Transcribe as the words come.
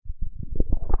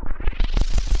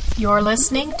You're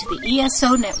listening to the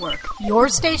ESO Network, your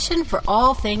station for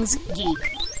all things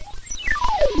geek.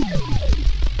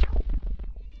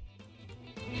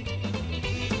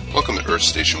 Welcome to Earth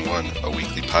Station 1, a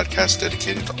weekly podcast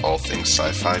dedicated to all things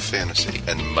sci-fi, fantasy,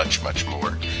 and much, much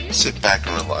more. Sit back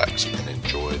and relax and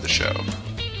enjoy the show.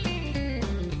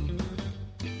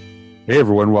 Hey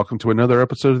everyone, welcome to another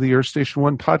episode of the Earth Station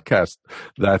 1 podcast.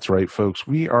 That's right, folks.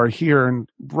 We are here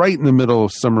right in the middle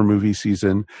of summer movie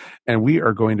season, and we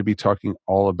are going to be talking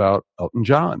all about Elton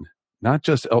John. Not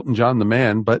just Elton John the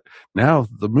man, but now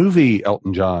the movie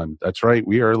Elton John. That's right.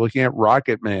 We are looking at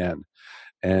Rocketman,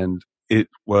 and it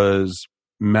was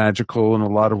magical in a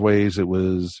lot of ways. It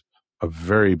was a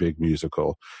very big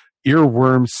musical.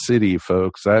 Earworm City,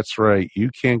 folks. That's right. You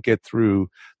can't get through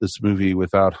this movie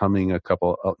without humming a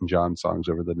couple Elton John songs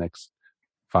over the next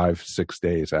 5-6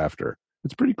 days after.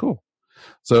 It's pretty cool.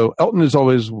 So Elton has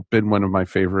always been one of my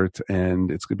favorites,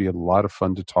 and it's going to be a lot of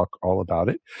fun to talk all about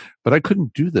it. But I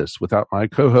couldn't do this without my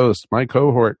co-host, my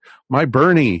cohort, my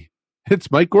Bernie. It's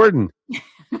Mike Gordon.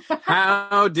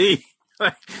 Howdy.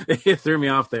 It threw me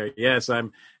off there.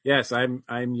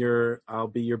 I'll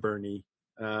be your Bernie.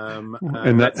 And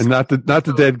not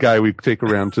the dead guy we take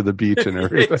around to the beach and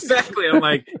everything. Exactly. I'm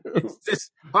like, it's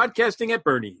just podcasting at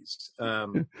Bernie's.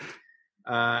 No,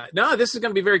 this is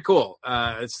going to be very cool.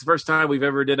 It's the first time we've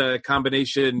ever did a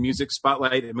combination music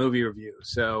spotlight and movie review.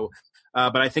 So,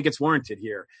 but I think it's warranted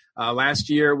here. Last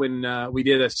year when we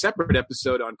did a separate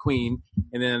episode on Queen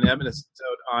and then an episode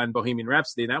on Bohemian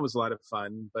Rhapsody, and that was a lot of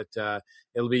fun, but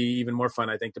it'll be even more fun,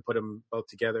 I think, to put them both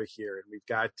together here. And we've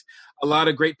got a lot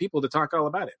of great people to talk all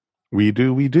about it. We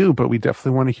do, but we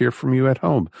definitely want to hear from you at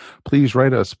home. Please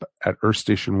write us at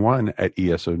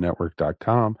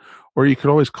earthstation1@esonetwork.com, or you could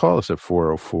always call us at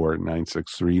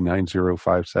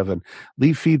 404-963-9057.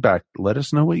 Leave feedback. Let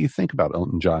us know what you think about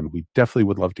Elton John. We definitely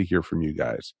would love to hear from you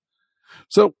guys.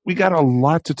 So we got a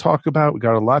lot to talk about. We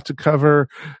got a lot to cover.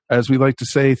 As we like to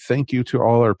say, thank you to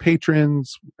all our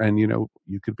patrons. And, you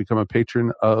could become a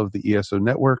patron of the ESO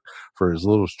Network for as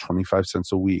little as 25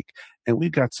 cents a week. And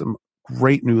we've got some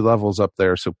great new levels up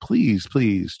there. So please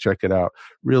check it out.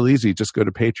 Real easy. Just go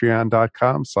to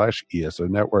patreon.com/ESO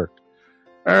Network.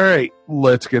 All right,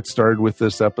 let's get started with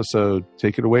this episode.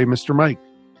 Take it away, Mr. Mike.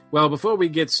 Well, before we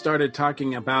get started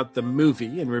talking about the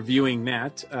movie and reviewing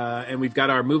that, and we've got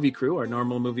our movie crew, our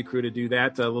normal movie crew, to do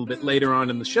that a little bit later on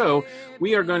in the show,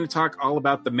 we are going to talk all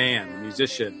about the man, the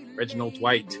musician, Reginald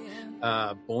Dwight,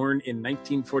 born in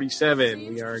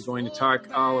 1947. We are going to talk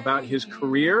all about his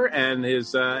career and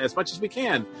his, as much as we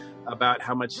can, about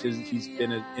how much he's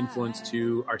been an influence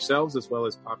to ourselves as well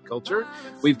as pop culture.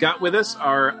 We've got with us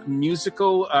our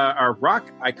musical, our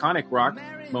iconic rock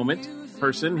moment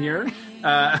person here.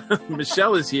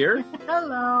 Michelle is here.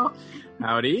 Hello.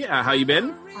 Howdy. How you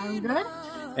been? I'm good.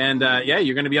 And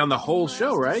you're going to be on the whole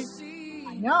show, right?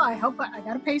 I know. I hope I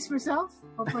got to pace myself.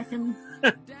 Hope I can.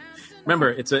 Remember,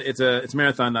 it's a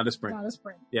marathon, not a sprint. Not a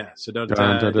sprint. Yeah, so don't get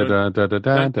all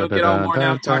worn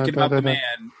out talking about the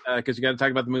man, because you got to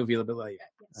talk about the movie a little bit later.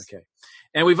 Yes. Okay.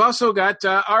 And we've also got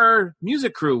our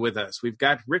music crew with us. We've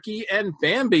got Ricky and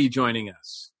Bambi joining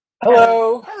us.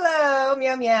 Hello. Hello.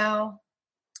 Meow meow.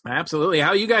 Absolutely.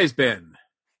 How you guys been?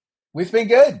 We've been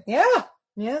good. Yeah.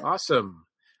 Awesome.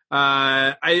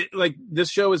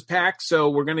 This show is packed, so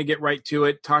we're going to get right to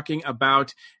it, talking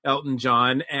about Elton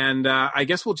John. And I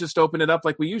guess we'll just open it up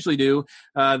like we usually do.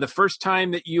 The first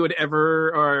time that you had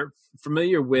ever are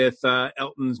familiar with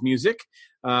Elton's music,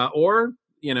 or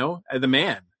the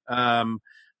man.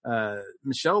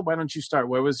 Michelle, why don't you start?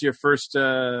 What was your first?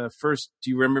 Do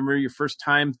you remember your first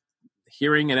time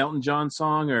hearing an Elton John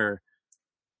song, or?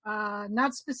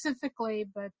 Not specifically,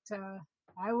 but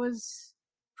I was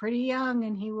pretty young,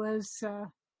 and he was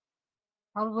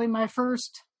probably my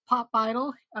first pop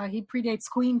idol. He predates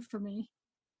Queen for me.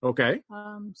 Okay.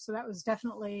 So that was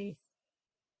definitely,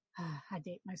 I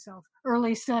date myself,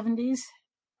 early 70s.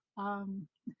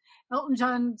 Elton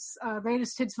John's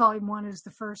Greatest Hits Volume 1 is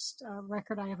the first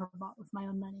record I ever bought with my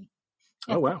own money.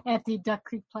 Wow. At the Duck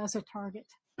Creek Plaza Target.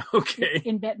 Okay.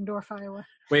 In Bettendorf, Iowa.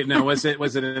 Wait, now was it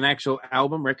an actual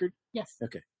album record? Yes.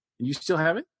 Okay. And you still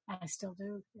have it? I still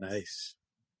do. Yes. Nice.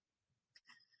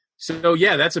 So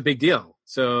yeah, that's a big deal.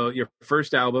 So your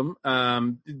first album,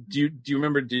 do you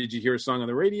remember, did you hear a song on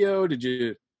the radio? Did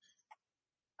you?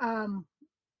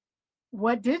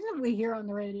 What didn't we hear on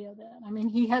the radio then? I mean,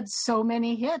 he had so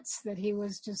many hits that he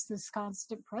was just this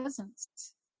constant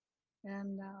presence.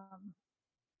 And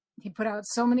he put out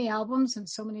so many albums and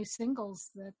so many singles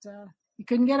that you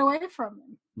couldn't get away from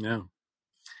him. Yeah.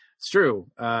 It's true.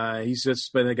 He's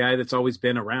just been a guy that's always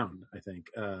been around, I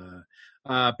think.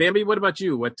 Bambi, what about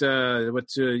you? What's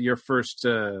your first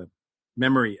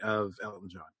memory of Elton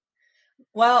John?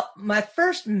 Well, my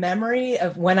first memory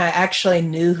of when I actually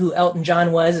knew who Elton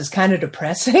John was is kind of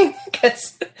depressing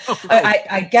because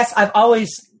I guess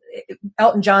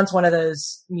Elton John's one of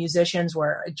those musicians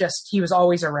where he was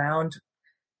always around.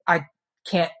 I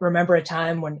can't remember a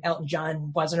time when Elton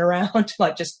John wasn't around,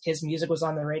 like just his music was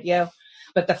on the radio.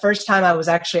 But the first time I was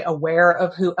actually aware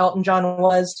of who Elton John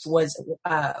was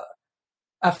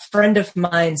a friend of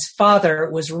mine's father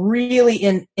was really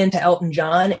into Elton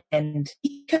John, and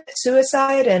he committed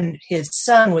suicide, and his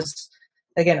son was,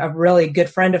 again, a really good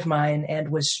friend of mine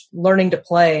and was learning to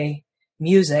play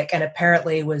music and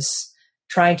apparently was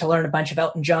trying to learn a bunch of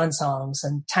Elton John songs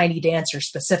and Tiny Dancer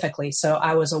specifically. So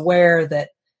I was aware that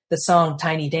the song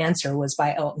Tiny Dancer was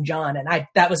by Elton John, and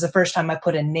that was the first time I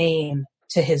put a name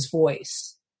to his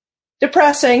voice.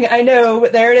 Depressing, I know,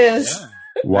 but there it is. Yeah.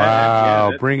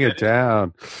 Wow, bring it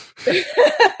down.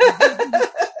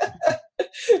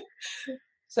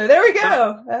 So there we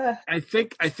go. I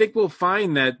think we'll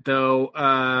find that though.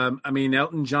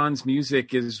 Elton John's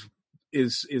music is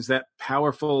that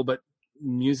powerful, but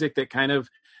music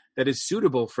that is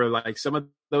suitable for like some of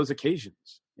those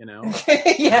occasions.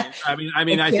 Yeah.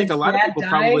 I think a lot of people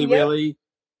probably really.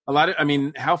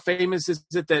 How famous is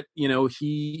it that,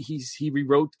 he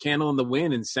rewrote Candle in the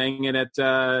Wind and sang it at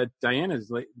Diana's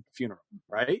funeral,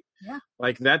 right? Yeah.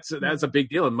 Like that's a big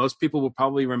deal. And most people will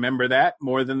probably remember that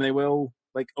more than they will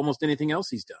like almost anything else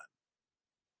he's done.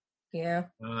 Yeah.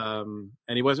 And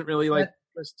he wasn't really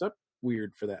dressed up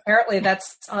weird for that. Apparently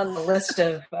that's on the list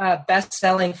of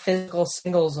best-selling physical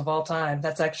singles of all time.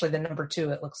 That's actually the number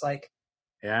 2, it looks like.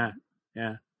 Yeah.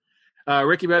 Yeah.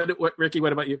 Ricky,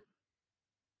 what about you?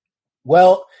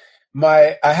 Well,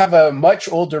 I have a much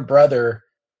older brother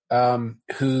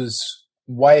whose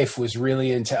wife was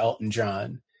really into Elton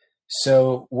John.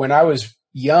 So when I was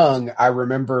young, I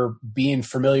remember being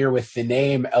familiar with the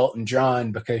name Elton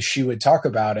John because she would talk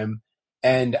about him.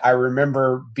 And I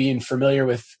remember being familiar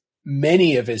with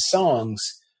many of his songs.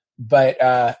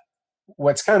 But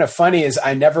what's kind of funny is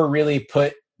I never really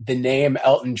put the name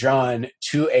Elton John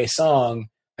to a song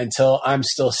until I'm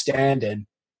Still Standing.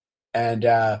 And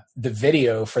the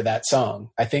video for that song.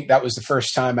 I think that was the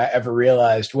first time I ever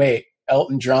realized, wait,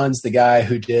 Elton John's the guy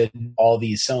who did all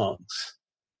these songs.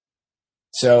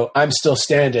 So I'm Still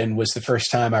Standing was the first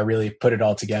time I really put it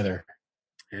all together.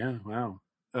 Yeah, wow.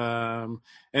 And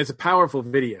it's a powerful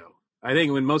video. I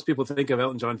think when most people think of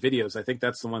Elton John videos, I think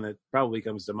that's the one that probably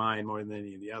comes to mind more than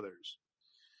any of the others.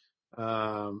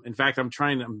 In fact, I'm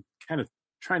kind of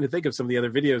trying to think of some of the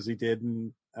other videos he did,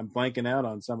 and I'm blanking out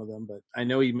on some of them, but I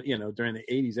know during the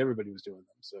 80s, everybody was doing them.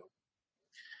 So,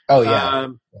 oh yeah.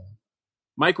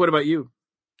 Mike, what about you?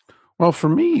 Well, for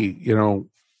me,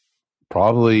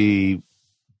 probably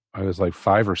I was like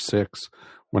 5 or 6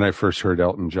 when I first heard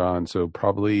Elton John. So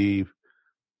probably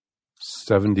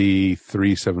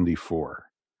 73, 74.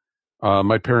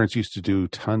 My parents used to do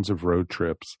tons of road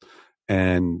trips,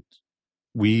 and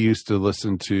we used to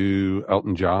listen to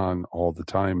Elton John all the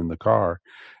time in the car.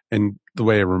 And the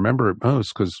way I remember it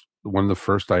most, because one of the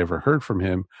first I ever heard from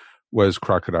him was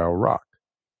Crocodile Rock.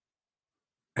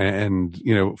 And,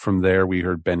 from there we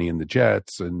heard Benny and the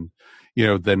Jets, and,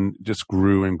 then just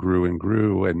grew and grew and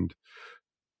grew, and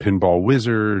Pinball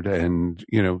Wizard and,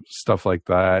 stuff like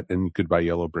that, and Goodbye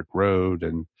Yellow Brick Road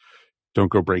and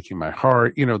Don't Go Breaking My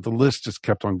Heart. The list just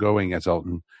kept on going as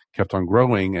Elton kept on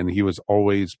growing, and he was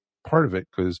always part of it,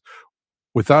 because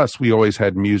with us, we always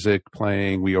had music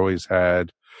playing. We always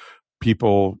had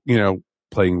people,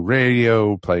 playing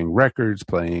radio, playing records,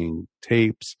 playing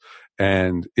tapes,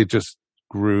 and it just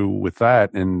grew with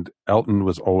that. And Elton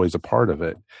was always a part of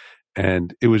it.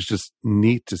 And it was just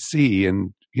neat to see.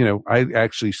 And, I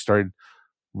actually started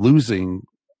losing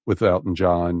with Elton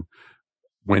John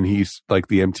when he's like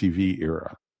the MTV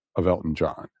era of Elton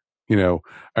John.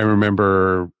 I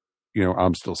remember,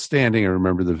 I'm Still Standing. I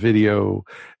remember the video.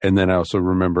 And then I also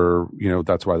remember,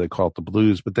 that's why they call it the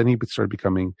blues. But then he started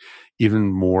becoming even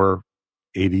more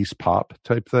 80s pop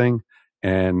type thing.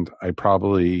 And I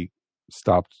probably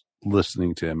stopped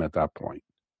listening to him at that point.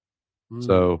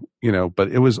 So,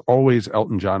 but it was always,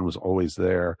 Elton John was always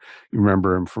there. You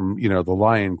remember him from, The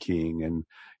Lion King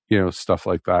and, stuff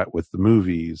like that with the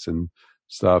movies and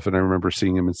stuff. And I remember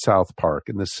seeing him in South Park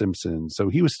and The Simpsons. So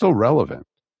he was still relevant,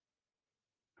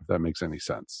 if that makes any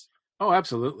sense. Oh,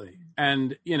 absolutely.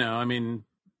 And, I think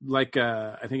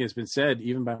it's been said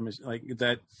even by like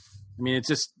that. It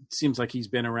just seems like he's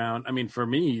been around. For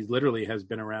me, he literally has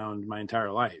been around my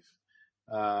entire life.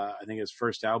 I think his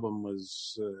first album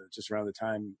was just around the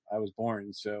time I was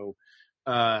born. So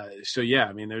yeah,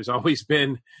 I mean, there's always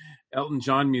been Elton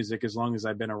John music as long as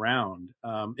I've been around.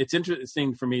 It's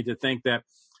interesting for me to think that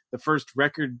the first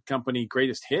record company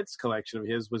greatest hits collection of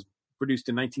his was produced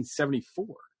in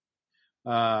 1974.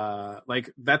 Like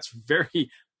that's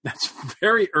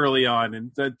very early on.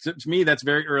 And to me, that's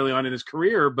very early on in his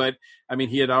career. But I mean,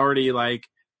 he had already like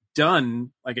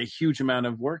done like a huge amount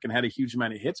of work and had a huge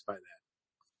amount of hits by that.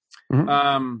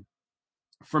 Mm-hmm.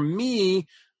 For me,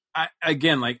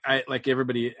 like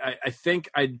everybody, I think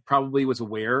I probably was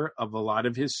aware of a lot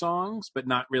of his songs, but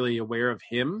not really aware of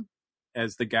him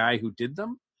as the guy who did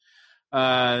them.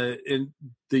 And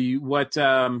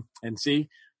see,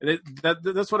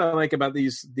 that's what I like about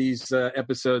these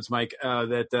episodes, Mike.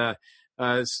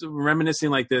 Reminiscing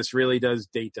like this really does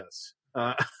date us.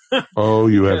 Oh,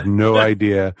 you have no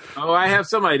idea. Oh, I have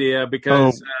some idea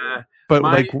because. But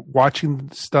like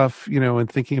watching stuff, and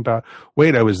thinking about,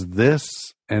 wait, I was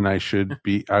this, and I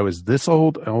was this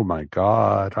old. Oh my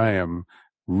God, I am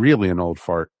really an old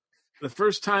fart. The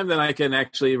first time that I can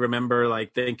actually remember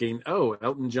like thinking, oh,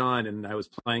 Elton John, and I was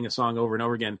playing a song over and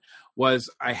over again, was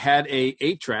I had a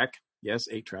 8-track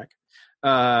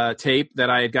tape that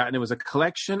I had gotten. It was a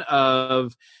collection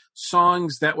of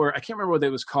songs that were, I can't remember what it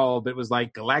was called, but it was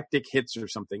like Galactic Hits or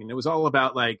something. And it was all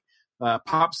about like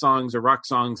pop songs or rock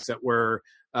songs that were,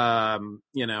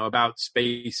 about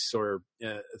space or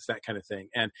that kind of thing.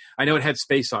 And I know it had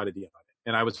Space Oddity on it.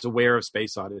 And I was aware of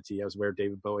Space Oddity. I was aware of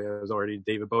David Bowie. I was already a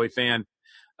David Bowie fan.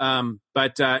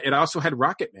 But it also had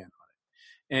Rocketman on it.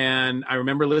 And I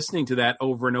remember listening to that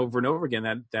over and over and over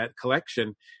again, that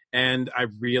collection. And I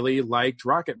really liked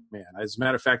Rocketman. As a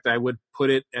matter of fact, I would put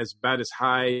it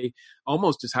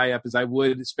almost as high up as I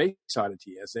would Space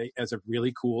Oddity as a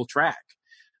really cool track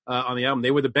on the album. They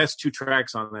were the best 2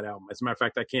 tracks on that album. As a matter of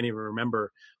fact, I can't even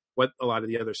remember what a lot of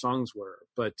the other songs were.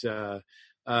 But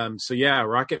so yeah,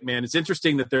 Rocketman. It's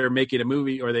interesting that they're making a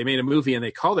movie, or they made a movie and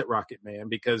they called it Rocketman,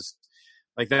 because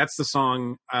like that's the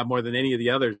song more than any of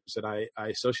the others that I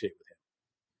associate with him.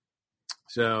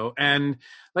 So, and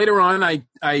later on,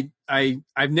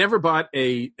 I've never bought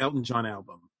a Elton John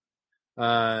album,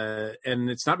 and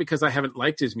it's not because I haven't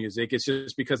liked his music. It's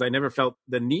just because I never felt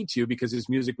the need to, because his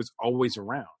music was always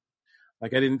around.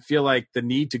 Like I didn't feel like the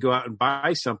need to go out and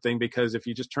buy something, because if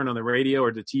you just turn on the radio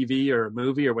or the TV or a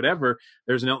movie or whatever,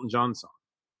 there's an Elton John song.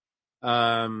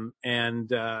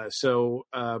 So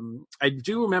I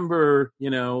do remember,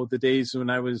 the days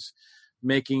when I was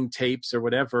making tapes or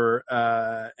whatever,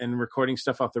 and recording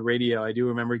stuff off the radio. I do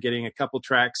remember getting a couple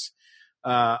tracks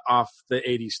off the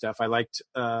 80s stuff. I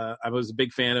was a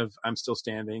big fan of I'm Still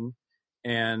Standing,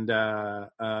 and I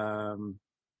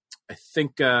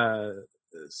think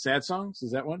Sad Songs,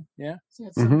 is that one? Yeah.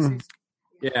 Sad Songs. Mm-hmm.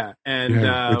 Yeah.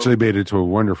 And which they made into a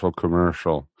wonderful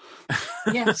commercial.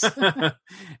 Yes.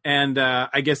 And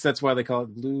I guess that's why they call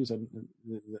it blues.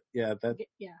 Yeah, I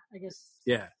guess.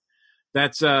 Yeah.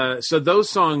 That's so those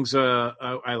songs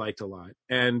I liked a lot.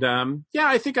 And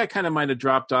I think I kind of might have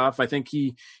dropped off. I think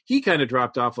he kind of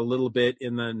dropped off a little bit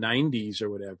in the 90s or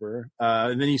whatever.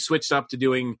 And then he switched up to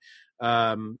doing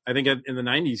I think in the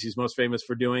 90s he's most famous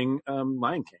for doing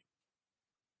Lion King.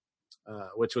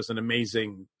 Which was an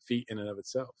amazing feat in and of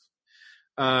itself.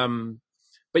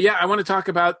 But yeah, I want to talk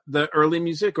about the early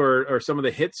music or some of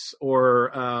the hits,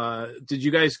 or did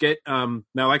you guys get, now,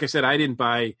 like I said, I didn't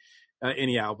buy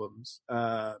any albums.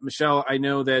 Michelle, I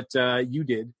know that you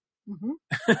did.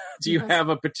 Mm-hmm. Do you have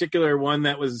a particular one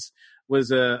that was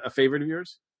a favorite of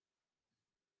yours?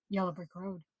 Yellow Brick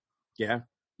Road. Yeah?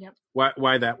 Yep.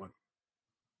 Why that one?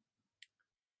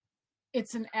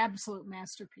 It's an absolute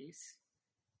masterpiece.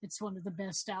 It's one of the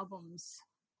best albums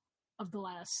of the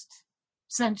last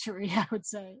century, I would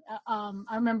say.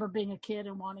 I remember being a kid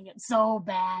and wanting it so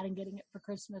bad and getting it for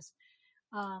Christmas.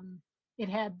 It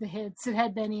had the hits. It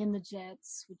had Benny and the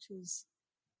Jets, which was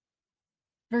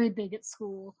very big at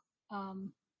school.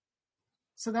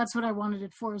 So that's what I wanted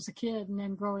it for as a kid. And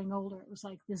then growing older, it was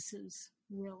like, this is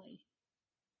really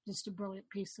just a brilliant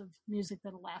piece of music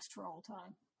that'll last for all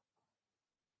time.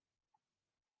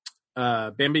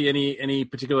 Bambi, any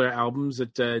particular albums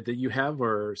that you have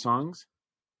or songs?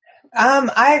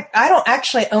 I don't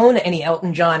actually own any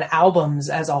Elton John albums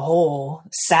as a whole,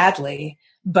 sadly,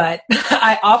 but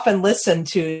I often listen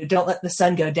to Don't Let the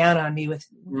Sun Go Down on Me with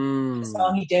the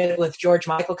song he did with George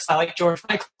Michael, because I like George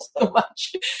Michael so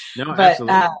much. No, but,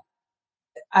 absolutely.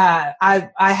 I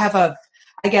have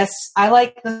I guess I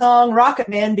like the song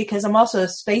Rocketman because I'm also a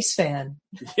space fan.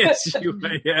 Yes,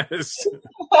 yes.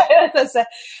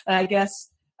 I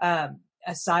guess a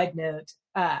side note,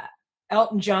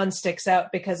 Elton John sticks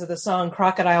out because of the song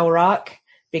Crocodile Rock,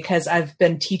 because I've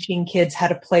been teaching kids how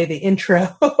to play the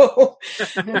intro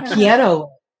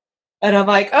piano. And I'm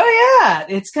like, oh yeah,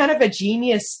 it's kind of a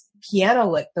genius piano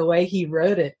lick the way he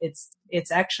wrote it.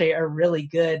 It's actually a really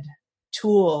good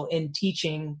tool in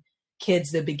teaching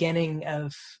kids the beginning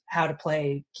of how to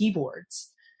play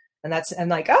keyboards. And I'm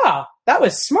like, oh, that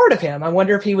was smart of him. I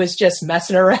wonder if he was just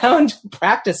messing around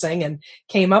practicing and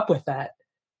came up with that.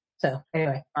 So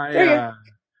anyway,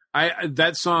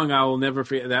 that song I will never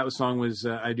forget. That song was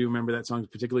I do remember that song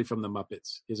particularly from the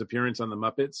Muppets. His appearance on the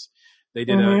Muppets. They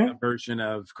did a version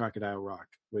of Crocodile Rock,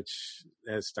 which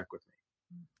has stuck with me.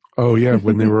 Oh yeah,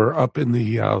 when they were up in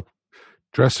the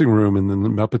dressing room and then the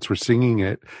Muppets were singing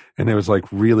it, and it was like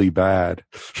really bad.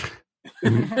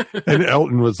 and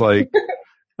Elton was like,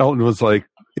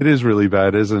 "It is really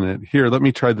bad, isn't it? Here, let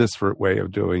me try this way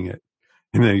of doing it."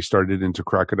 And then he started into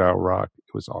Crocodile Rock.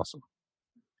 It was awesome.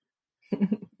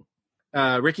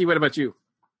 Ricky, what about you?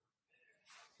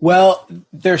 Well,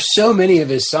 there's so many of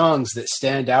his songs that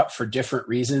stand out for different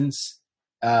reasons.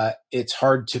 It's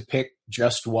hard to pick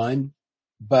just one,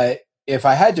 but if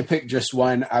I had to pick just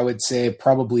one, I would say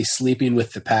probably Sleeping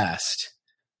with the Past,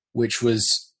 which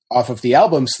was off of the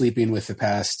album Sleeping with the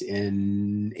Past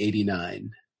in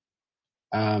 '89.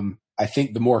 I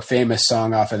think the more famous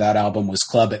song off of that album was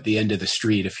Club at the End of the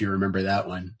Street, if you remember that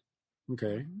one.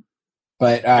 Okay.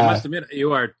 But I must admit,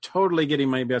 you are totally getting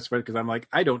my best friend because I'm like,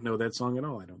 I don't know that song at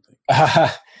all, I don't think.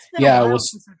 Yeah, well,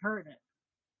 since I've heard it.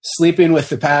 Sleeping with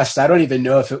the Past, I don't even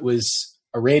know if it was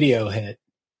a radio hit,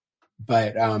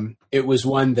 but it was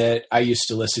one that I used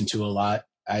to listen to a lot.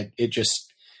 It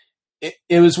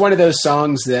was one of those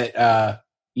songs that,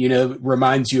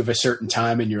 reminds you of a certain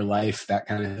time in your life, that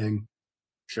kind of thing.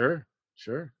 Sure.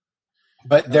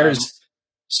 But there's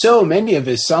so many of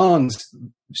his songs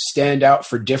stand out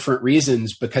for different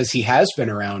reasons because he has been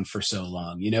around for so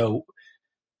long.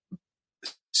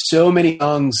 So many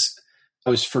songs I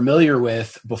was familiar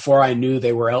with before I knew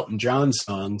they were Elton John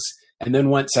songs. And then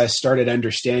once I started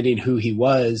understanding who he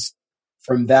was,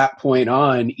 from that point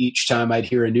on, each time I'd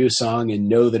hear a new song and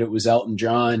know that it was Elton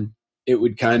John, it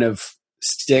would kind of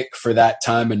stick for that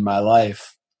time in my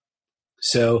life.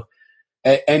 So,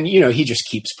 and he just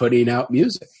keeps putting out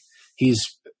music. He's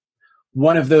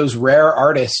one of those rare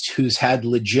artists who's had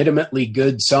legitimately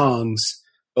good songs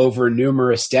over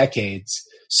numerous decades.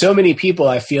 So many people,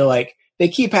 I feel like, they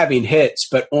keep having hits,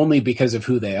 but only because of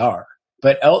who they are.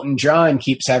 But Elton John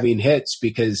keeps having hits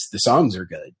because the songs are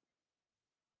good.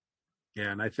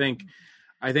 Yeah, and I think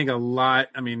a lot.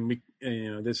 I mean,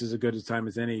 this is as good a time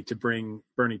as any to bring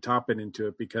Bernie Taupin into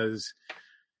it because,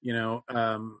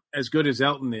 as good as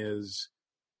Elton is,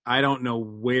 I don't know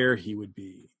where he would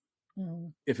be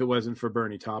if it wasn't for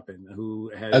Bernie Taupin,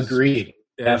 who has agreed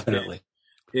definitely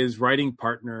his writing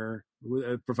partner,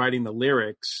 providing the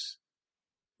lyrics,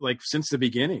 like since the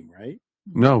beginning, right?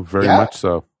 No, very much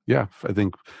so. Yeah, I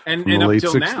think and the up late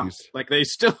till 60s. now, like they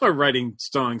still are writing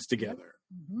songs together.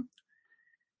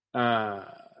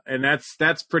 And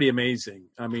that's pretty amazing.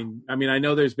 I mean, I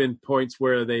know there's been points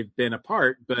where they've been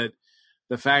apart, but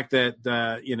the fact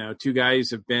that two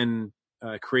guys have been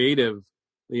creatively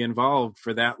involved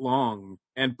for that long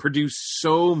and produce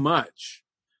so much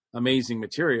amazing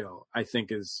material, I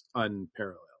think is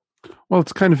unparalleled. Well,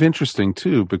 it's kind of interesting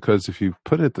too, because if you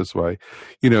put it this way,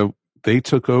 they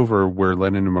took over where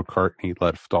Lennon and McCartney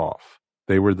left off.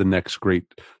 They were the next great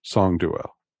song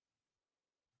duo.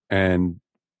 And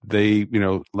they,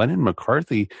 Lennon and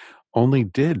McCartney only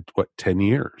did 10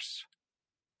 years.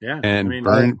 Yeah. And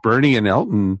Bernie and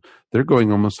Elton, they're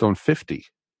going almost on 50.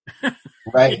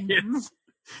 Right. Yes.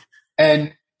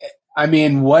 And I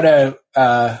mean, what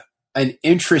an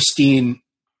interesting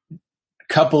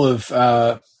couple of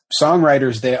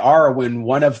songwriters they are when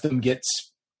one of them gets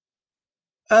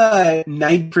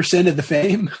 9% of the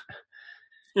fame,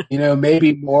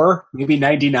 maybe more, maybe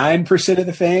 99% of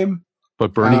the fame.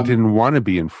 But Bernie didn't want to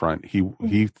be in front. He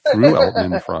threw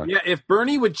Elton in front. Yeah, if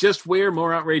Bernie would just wear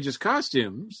more outrageous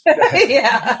costumes.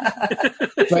 Yeah.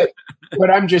 But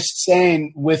I'm just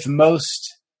saying, with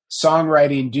most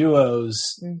songwriting duos,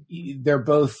 they're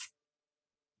both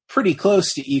pretty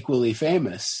close to equally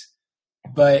famous.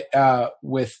 But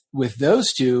with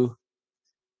those two,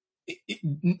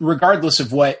 regardless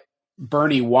of what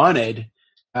Bernie wanted,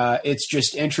 it's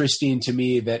just interesting to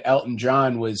me that Elton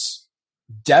John was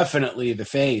definitely the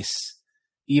face,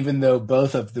 even though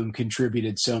both of them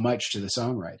contributed so much to the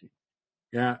songwriting.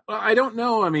 Yeah. Well, I don't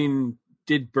know. I mean,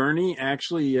 did Bernie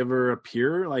actually ever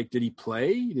appear? Like, did he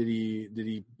play? Did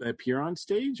he appear on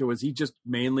stage, or was he just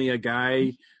mainly a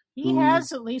guy? He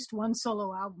has at least one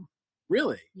solo album.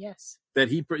 Really? Yes. That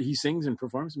he sings and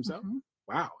performs himself? Mhm.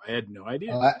 Wow, I had no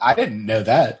idea. I didn't know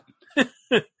that.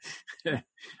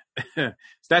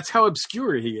 That's how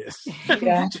obscure he is.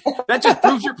 Yeah. That just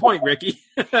proves your point, Ricky.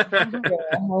 Yeah,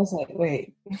 I was like,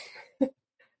 wait.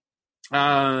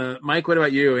 Mike, what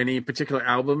about you? Any particular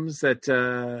albums that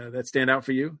stand out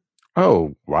for you?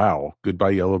 Oh, wow.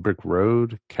 Goodbye Yellow Brick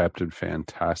Road, Captain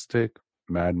Fantastic,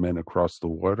 Mad Men Across the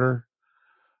Water,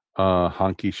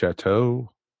 Honky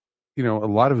Chateau, a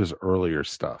lot of his earlier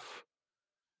stuff.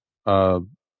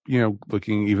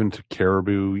 Looking even to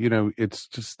Caribou,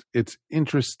 it's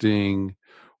interesting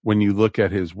when you look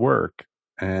at his work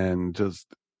and just,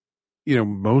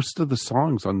 most of the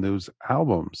songs on those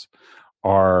albums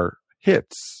are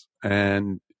hits,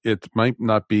 and it might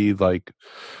not be like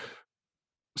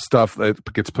stuff that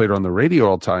gets played on the radio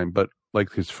all the time, but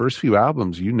like his first few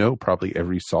albums, probably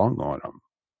every song on them,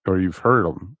 or you've heard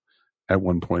them at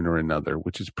one point or another,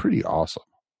 which is pretty awesome.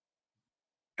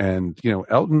 And,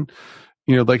 Elton,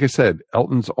 like I said,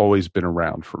 Elton's always been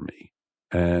around for me,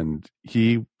 and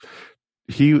he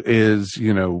is,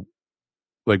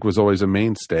 was always a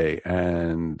mainstay,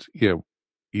 and,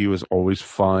 he was always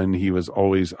fun. He was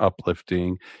always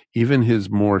uplifting, even his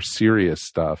more serious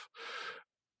stuff,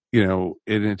 and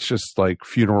it's just like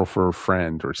Funeral for a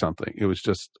Friend or something. It was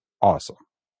just awesome.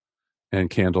 And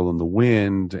Candle in the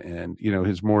Wind, and,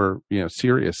 his more,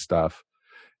 serious stuff.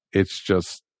 It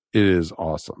is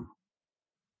awesome.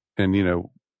 And,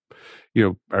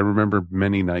 I remember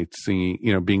many nights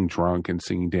singing, being drunk and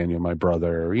singing Daniel, My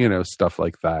Brother, stuff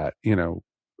like that,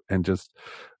 and just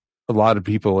a lot of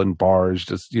people in bars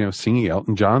just, singing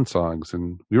Elton John songs,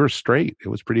 and we were straight. It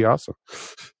was pretty awesome.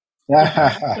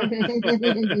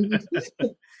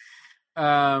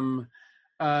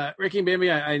 Ricky and Bambi,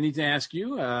 I need to ask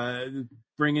you,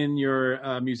 bring in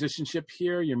your musicianship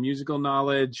here, your musical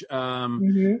knowledge.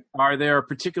 Are there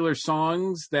particular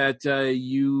songs that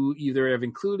you either have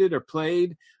included or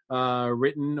played,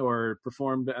 written or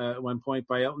performed at one point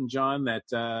by Elton John that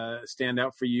stand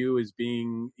out for you as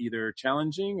being either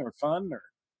challenging or fun? Or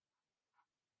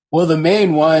Well, the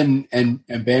main one, and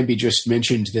Bambi just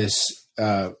mentioned this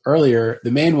earlier,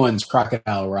 the main one's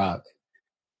Crocodile Rock.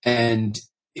 And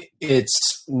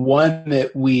it's one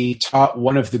that we taught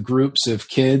one of the groups of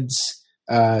kids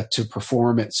to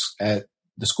perform at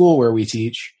the school where we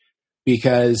teach,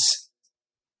 because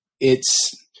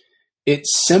it's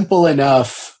simple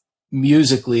enough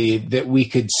musically that we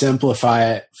could simplify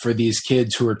it for these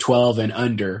kids who are 12 and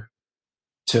under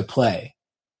to play.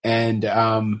 And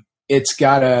it's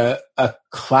got a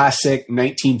classic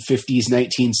 1950s,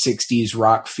 1960s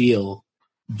rock feel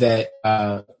that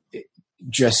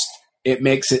it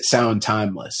makes it sound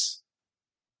timeless.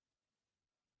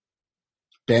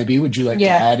 Bambi, would you like to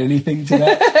add anything to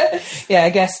that? Yeah, I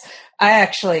guess I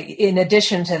actually, in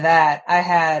addition to that, I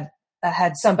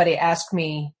had somebody ask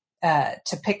me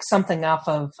to pick something off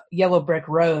of Yellow Brick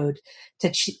Road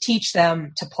to teach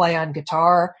them to play on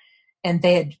guitar. And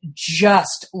they had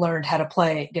just learned how to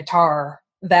play guitar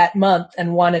that month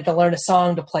and wanted to learn a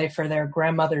song to play for their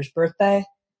grandmother's birthday.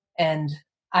 And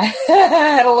I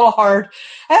had a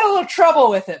little trouble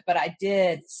with it, but I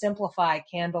did simplify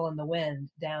Candle in the Wind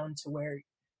down to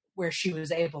where she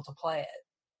was able to play it.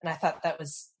 And I thought that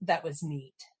was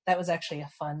neat. That was actually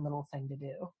a fun little thing to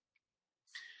do.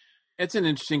 It's an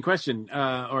interesting question,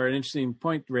 or an interesting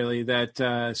point, really,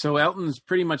 that so Elton's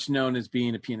pretty much known as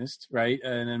being a pianist, right?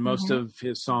 And then most of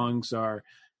his songs are,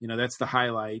 that's the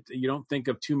highlight. You don't think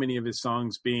of too many of his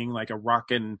songs being like a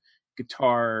rockin'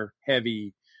 guitar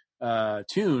heavy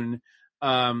tune.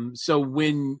 So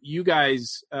when you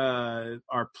guys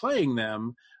are playing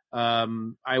them,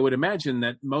 I would imagine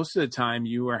that most of the time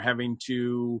you are having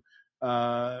to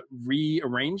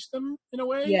rearrange them in a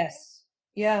way. Yes.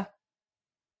 Yeah.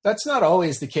 That's not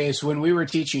always the case. When we were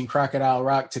teaching Crocodile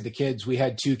Rock to the kids, we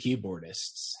had two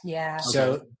keyboardists. Yeah.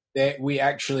 So we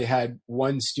actually had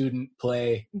one student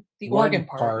play the organ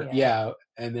part.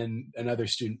 And then another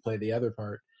student play the other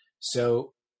part.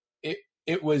 So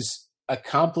it was a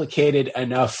complicated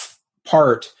enough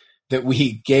part that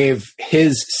we gave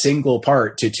his single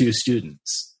part to two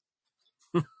students.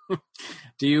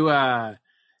 Do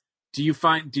you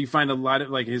find a lot of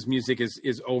like his music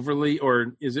is overly,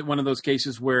 or is it one of those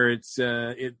cases where it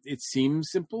seems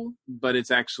simple but it's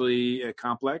actually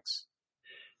complex?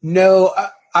 No,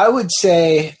 I would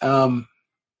say I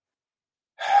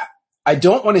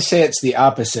don't want to say it's the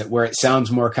opposite, where it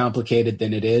sounds more complicated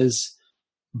than it is,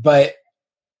 but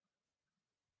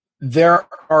there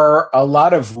are a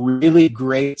lot of really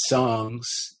great songs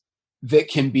that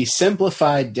can be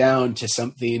simplified down to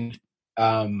something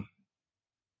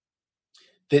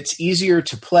that's easier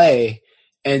to play,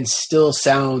 and still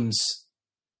sounds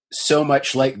so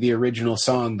much like the original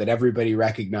song that everybody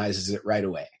recognizes it right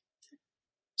away.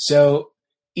 So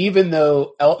even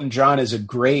though Elton John is a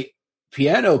great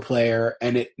piano player,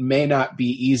 and it may not be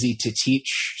easy to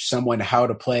teach someone how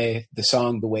to play the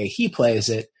song the way he plays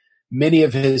it, many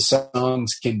of his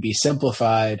songs can be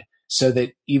simplified so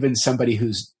that even somebody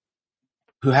who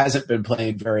hasn't been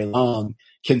playing very long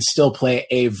can still play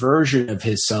a version of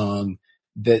his song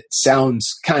that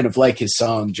sounds kind of like his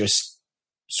song, just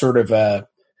sort of a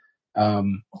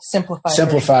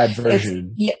simplified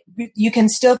version. You can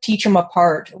still teach them a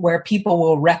part where people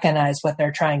will recognize what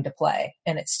they're trying to play,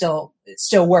 and it still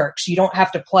works. You don't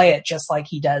have to play it just like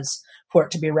he does for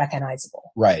it to be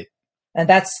recognizable. Right. And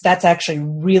that's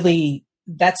actually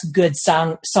that's good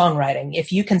songwriting.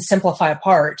 If you can simplify a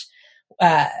part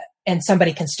and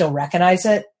somebody can still recognize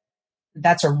it,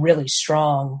 that's a really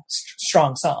strong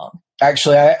song.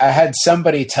 Actually, I had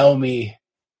somebody tell me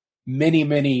many,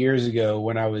 many years ago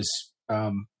when I was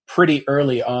pretty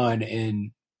early on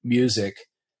in music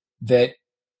that,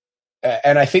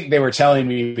 and I think they were telling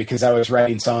me because I was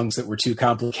writing songs that were too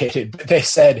complicated, but they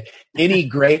said any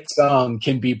great song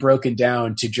can be broken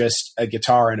down to just a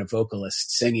guitar and a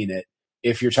vocalist singing it.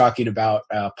 If you're talking about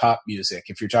pop music,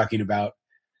 if you're talking about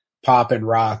pop and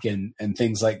rock and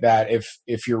things like that,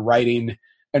 if you're writing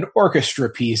an orchestra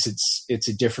piece, it's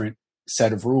a different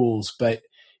set of rules. But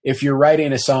if you're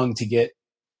writing a song to get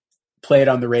played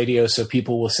on the radio so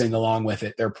people will sing along with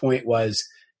it, their point was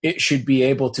it should be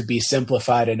able to be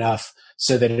simplified enough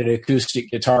so that an acoustic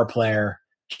guitar player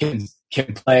can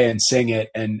play and sing it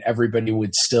and everybody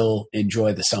would still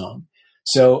enjoy the song.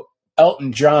 So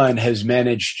Elton John has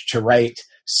managed to write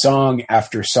song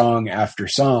after song after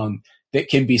song that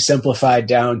can be simplified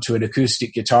down to an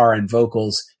acoustic guitar and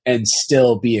vocals and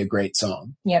still be a great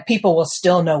song. Yeah, people will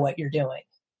still know what you're doing.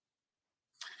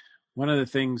 One of the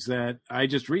things that I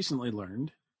just recently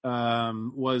learned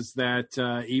was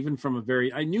that even from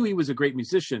I knew he was a great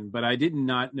musician, but I did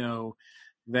not know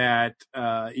that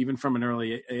even from an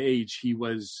early age, he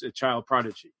was a child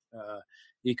prodigy.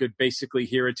 He could basically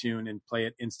hear a tune and play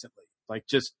it instantly.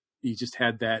 He just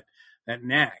had that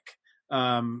knack.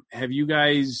 Have you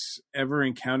guys ever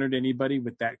encountered anybody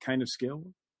with that kind of skill?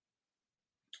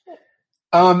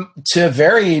 To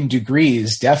varying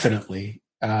degrees, definitely.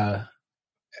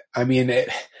 I mean,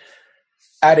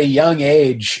 at a young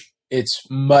age, it's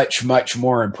much, much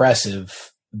more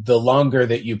impressive. The longer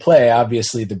that you play,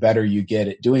 obviously, the better you get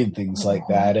at doing things like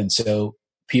that. And so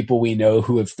people we know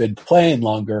who have been playing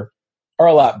longer are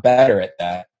a lot better at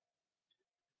that.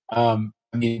 I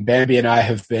mean, Bambi and I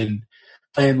have been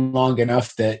playing long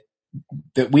enough that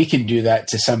we can do that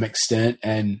to some extent.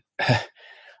 And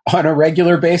on a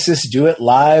regular basis, do it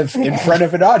live in front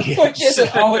of an audience. Which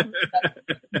isn't always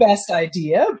the best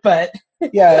idea, but...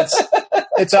 Yeah,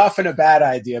 it's often a bad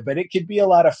idea, but it can be a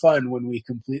lot of fun when we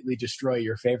completely destroy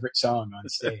your favorite song on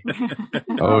stage.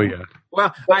 Oh, yeah.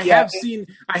 Well, I have seen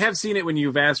it when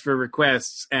you've asked for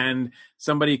requests and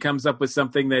somebody comes up with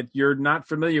something that you're not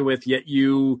familiar with, yet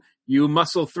you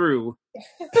muscle through.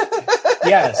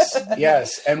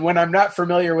 Yes. And when I'm not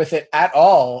familiar with it at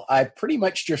all, I pretty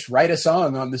much just write a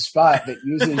song on the spot that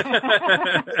uses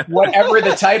whatever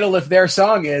the title of their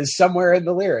song is somewhere in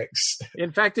the lyrics.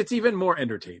 In fact, it's even more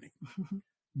entertaining.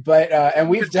 But and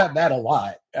we've done that a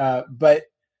lot. But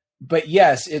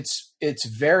yes, it's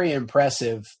very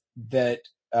impressive that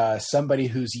somebody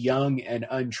who's young and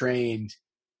untrained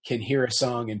can hear a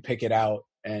song and pick it out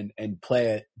and play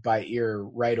it by ear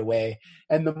right away.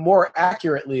 And the more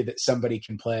accurately that somebody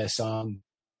can play a song,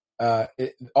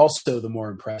 also the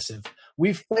more impressive.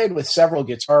 We've played with several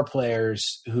guitar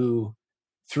players who,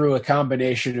 through a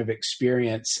combination of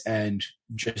experience and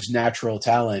just natural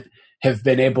talent, have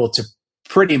been able to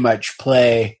pretty much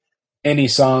play any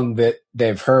song that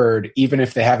they've heard, even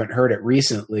if they haven't heard it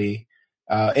recently,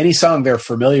 any song they're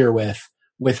familiar with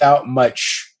without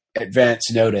much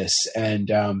advance notice.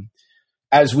 And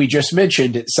as we just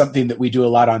mentioned, it's something that we do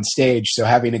a lot on stage. So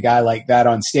having a guy like that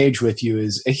on stage with you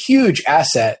is a huge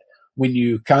asset when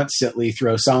you constantly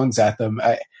throw songs at them.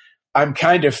 I'm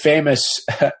kind of famous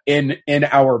in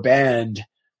our band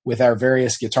with our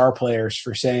various guitar players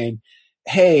for saying,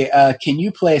 hey, can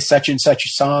you play such and such a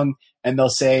song? And they'll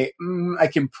say, I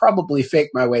can probably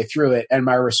fake my way through it. And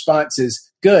my response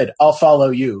is, good, I'll follow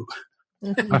you.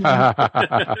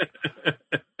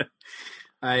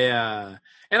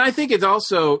 And I think it's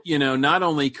also, not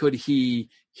only could he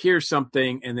hear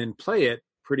something and then play it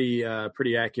pretty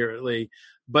accurately,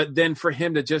 but then for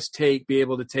him to just be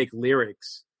able to take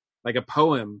lyrics, like a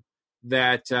poem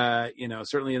that,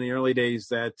 certainly in the early days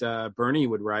that Bernie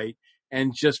would write,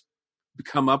 and just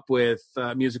come up with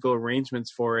musical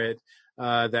arrangements for it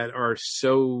that are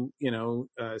so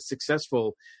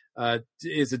successful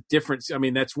is a difference. I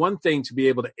mean, that's one thing to be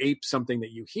able to ape something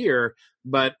that you hear,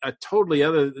 but a totally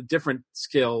different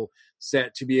skill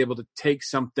set to be able to take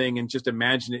something and just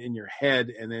imagine it in your head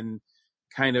and then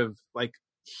kind of like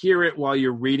hear it while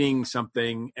you're reading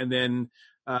something. And then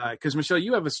because Michelle,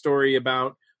 you have a story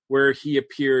about where he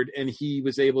appeared and he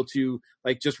was able to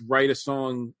like just write a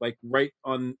song like right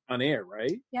on air,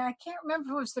 right? Yeah, I can't remember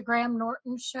if it was the Graham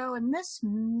Norton show, and this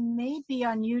may be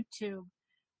on YouTube.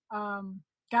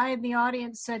 Guy in the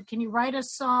audience said, "Can you write a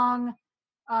song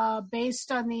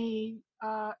based on the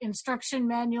instruction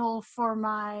manual for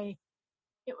my?"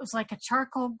 It was like a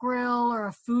charcoal grill or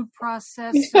a food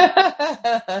processor.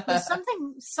 It was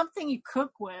something you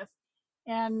cook with,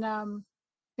 and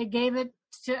they gave it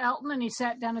to Elton, and he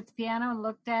sat down at the piano and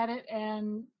looked at it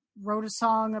and wrote a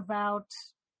song about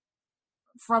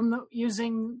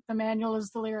using the manual as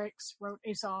the lyrics. Wrote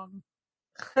a song.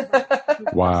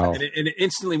 Wow! And it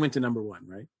instantly went to number one,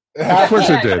 right? Of course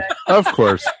it did. Of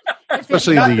course,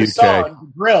 especially in the UK.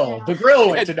 Song, the grill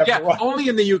went to number one. Only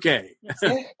in the UK.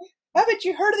 Haven't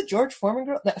you heard of the George Foreman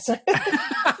grill?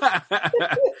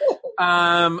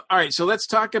 No, all right, so let's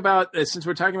talk about, since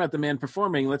we're talking about the man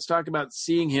performing, let's talk about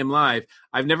seeing him live.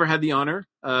 I've never had the honor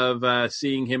of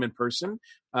seeing him in person,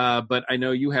 but I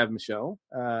know you have, Michelle.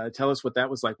 Tell us what that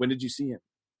was like. When did you see him?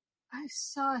 I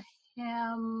saw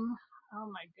him, oh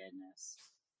my goodness.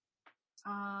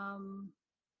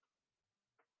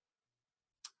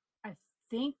 I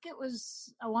think it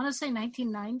was, I want to say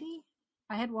 1990.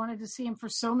 I had wanted to see him for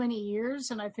so many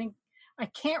years, and I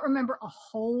can't remember a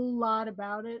whole lot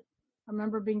about it. I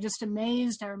remember being just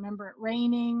amazed. I remember it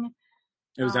raining.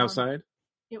 It was outside?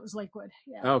 It was Lakewood,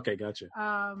 yeah. Oh, okay, gotcha.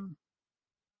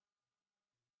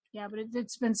 Yeah, but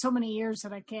it's been so many years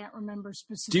that I can't remember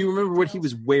specifically. Do you remember what he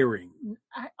was wearing?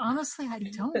 Honestly, I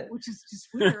don't, which is just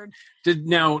weird.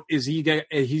 Is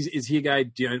he a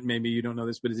guy, maybe you don't know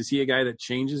this, but is he a guy that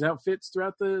changes outfits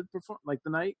throughout the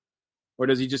night? Or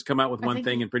does he just come out with one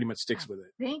thing and pretty much sticks with it?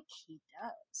 I think he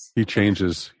does. He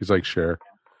changes. He's like Cher.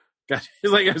 Gotcha.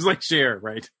 It's like Cher,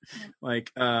 right? Like,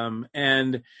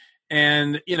 and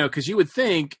because you would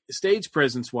think stage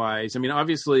presence wise, I mean,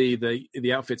 obviously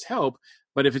the outfits help,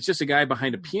 but if it's just a guy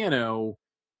behind a piano,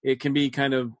 it can be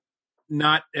kind of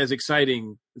not as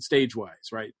exciting stage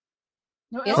wise, right?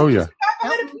 No, oh yeah.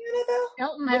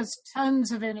 Elton has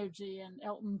tons of energy, and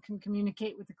Elton can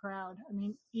communicate with the crowd. I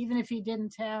mean, even if he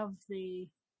didn't have the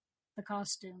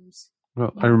costumes.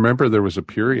 Well, I remember there was a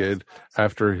period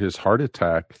after his heart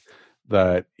attack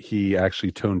that he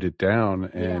actually toned it down,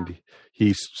 and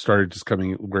he started just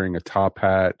wearing a top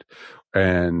hat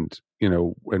and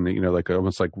like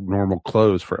almost like normal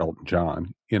clothes for Elton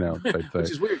John, type thing.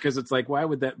 Which is weird because it's like, why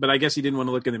would that? But I guess he didn't want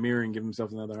to look in the mirror and give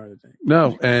himself another heart attack.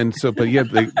 No, and so, but yeah,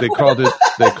 they called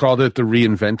it the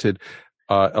reinvented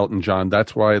Elton John.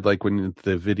 That's why, like when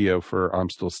the video for "I'm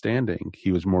Still Standing,"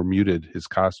 he was more muted, his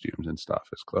costumes and stuff,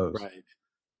 his clothes, right?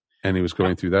 And he was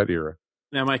going through that era.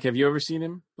 Now, Mike, have you ever seen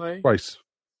him play? Twice.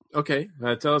 Okay,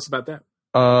 tell us about that.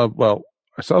 Well,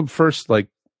 I saw him first, like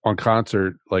on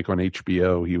concert, like on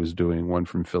HBO. He was doing one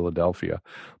from Philadelphia,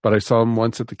 but I saw him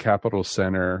once at the Capitol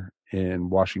Center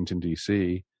in Washington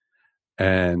D.C.,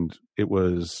 and it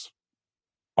was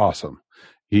awesome.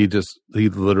 He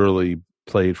literally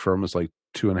played for almost like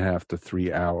 2.5 to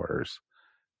 3 hours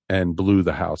and blew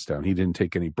the house down. He didn't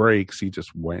take any breaks. He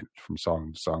just went from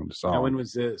song to song to song. Now, when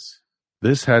was this?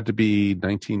 This had to be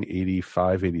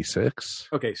 1985, 86.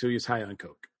 Okay, so he was high on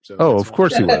coke. So of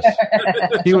course he was.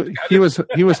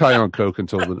 He was high on coke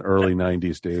until the early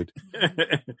 90s, dude.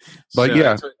 But so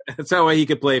yeah, that's how he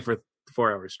could play for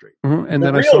 4 hours straight. Mm-hmm. And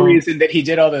the then real reason that he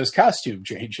did all those costume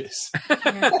changes.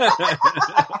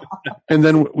 And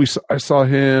then I saw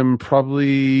him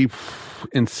probably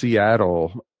in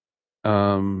Seattle.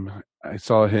 I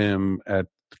saw him at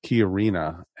Key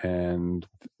Arena and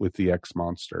with the X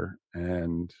Monster,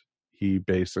 and he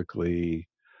basically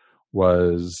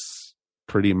was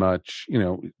pretty much,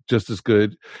 just as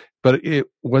good, but it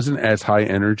wasn't as high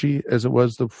energy as it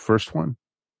was the first one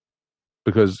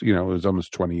because, it was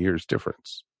almost 20 years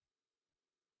difference.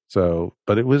 So,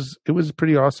 but it was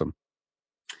pretty awesome.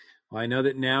 Well, I know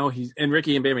that now and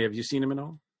Ricky and Bambi, have you seen him at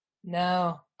all?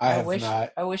 No, I have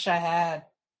not. I wish I had.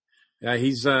 Yeah,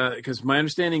 he's because my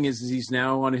understanding is he's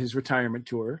now on his retirement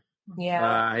tour. Yeah,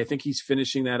 I think he's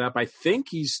finishing that up. I think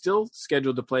he's still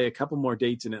scheduled to play a couple more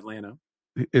dates in Atlanta.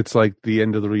 It's like the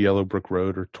end of the Yellow Brick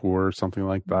Road or tour or something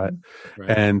like that.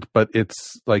 Right. But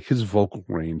it's like his vocal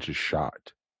range is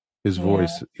shot. His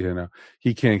voice,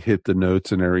 he can't hit the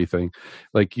notes and everything.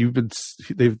 Like you could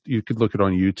look it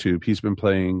on YouTube. He's been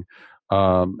playing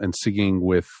and singing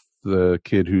with the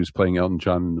kid who's playing Elton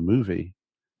John in the movie,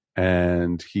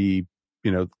 and he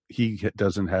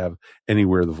doesn't have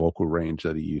anywhere the vocal range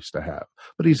that he used to have.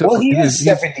 But he is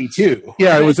 72.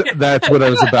 Yeah, that's what I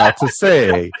was about to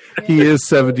say. He is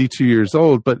 72 years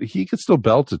old, but he could still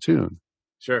belt a tune.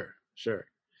 Sure.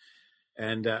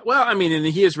 And and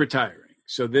he is retiring.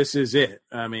 So this is it.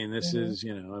 I mean, this is,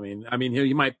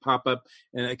 he might pop up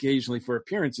and occasionally for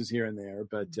appearances here and there,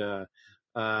 but,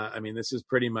 this is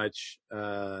pretty much,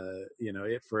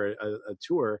 it for a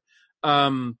tour.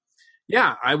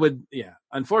 I would. Yeah.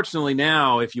 Unfortunately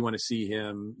now, if you want to see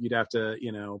him, you'd have to,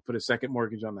 put a second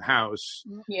mortgage on the house.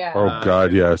 Yeah. Oh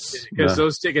God. Yes. Because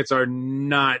those tickets are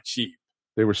not cheap.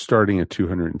 They were starting at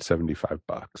 $275.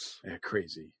 Yeah,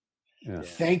 crazy. Yeah.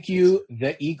 Thank you,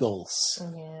 the Eagles.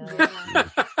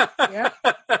 Yeah,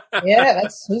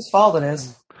 that's whose fault it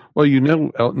is. Well,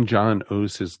 Elton John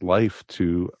owes his life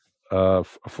to a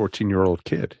 14-year-old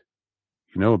kid.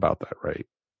 You know about that, right?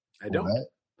 I don't. What?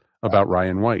 About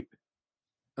Ryan White.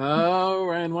 Oh,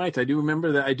 Ryan White. I do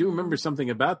remember that. I do remember something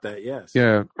about that, yes.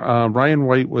 Yeah. Ryan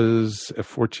White was a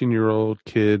 14-year-old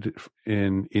kid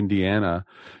in Indiana.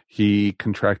 He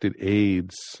contracted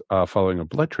AIDS following a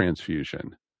blood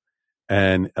transfusion.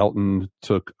 And Elton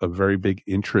took a very big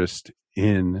interest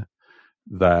in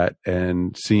that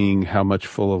and seeing how much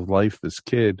full of life this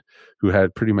kid, who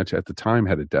had pretty much at the time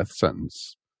had a death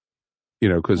sentence,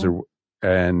 because there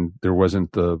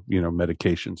wasn't the,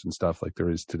 medications and stuff like there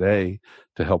is today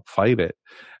to help fight it,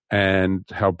 and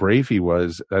how brave he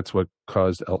was. That's what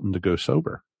caused Elton to go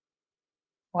sober.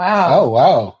 Wow. Oh,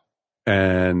 wow.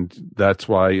 And that's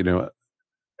why,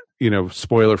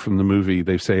 spoiler from the movie,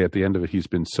 they say at the end of it, he's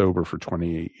been sober for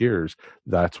 28 years.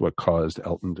 That's what caused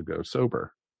Elton to go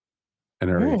sober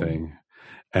and everything.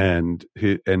 And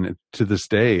to this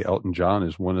day, Elton John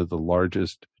is one of the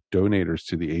largest donators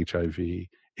to the HIV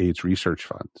AIDS research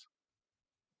funds.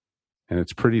 And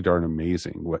it's pretty darn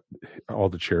amazing what all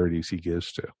the charities he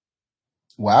gives to.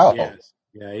 Wow. Yes.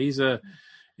 Yeah. He's I'm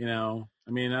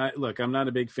not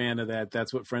a big fan of that.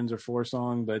 That's what Friends Are For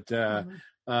song, but,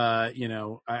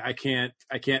 I can't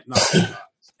knock it.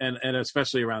 And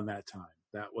especially around that time,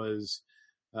 that was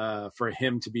for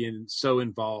him to be so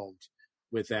involved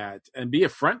with that and be a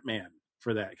front man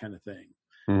for that kind of thing.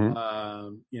 Mm-hmm.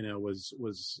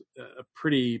 Was a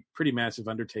pretty massive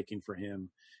undertaking for him,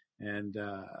 and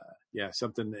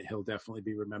something that he'll definitely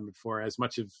be remembered for as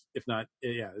much of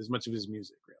his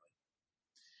music, really.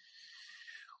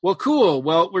 Well, cool.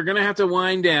 Well, we're going to have to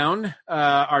wind down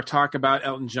our talk about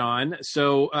Elton John.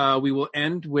 So we will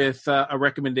end with a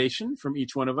recommendation from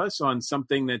each one of us on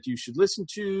something that you should listen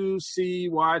to, see,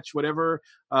 watch, whatever,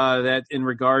 that in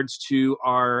regards to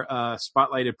our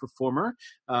spotlighted performer,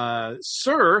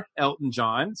 Sir Elton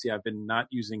John. See, I've been not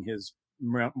using his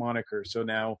moniker. So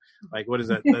now, what is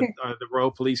that? Are the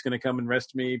Royal Police going to come and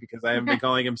arrest me because I haven't been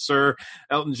calling him Sir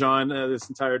Elton John this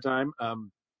entire time?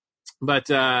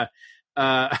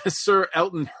 Sir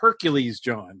Elton Hercules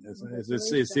John is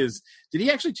his. Did he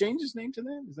actually change his name to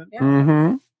that? Is that? Yeah.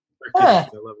 Mm-hmm.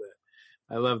 Hercules,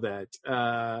 I love that.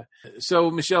 So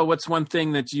Michelle, what's one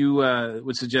thing that you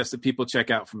would suggest that people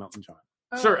check out from Elton John?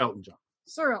 Sir Elton John.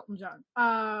 Sir Elton John.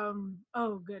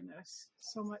 Oh goodness,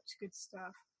 so much good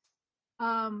stuff.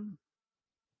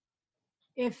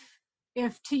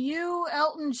 If to you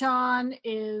Elton John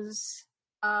is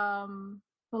The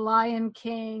Lion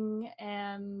King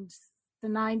and the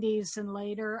 90s and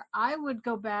later, I would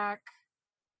go back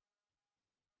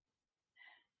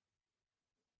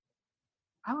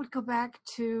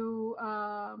to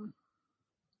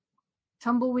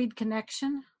Tumbleweed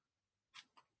Connection,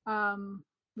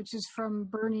 which is from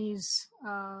Bernie's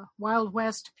Wild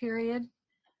West period.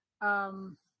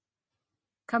 Come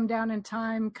Down in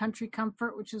Time, Country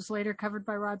Comfort, which was later covered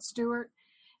by Rod Stewart.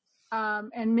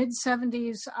 And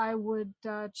mid-70s, I would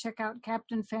check out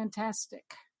Captain Fantastic,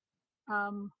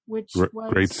 which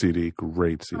was... Great CD.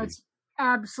 It's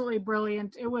absolutely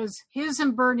brilliant. It was his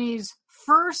and Bernie's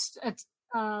first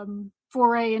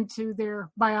foray into their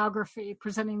biography,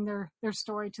 presenting their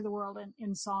story to the world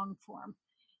in song form.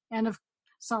 And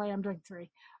I'm doing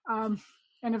three.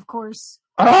 And of course,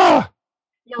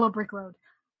 Yellow Brick Road.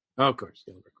 Oh, of course,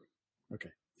 Yellow Brick Road. Okay.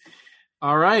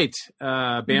 All right,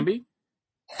 Bambi.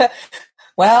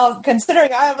 Well,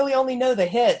 considering I really only know the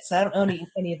hits, I don't own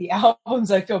any of the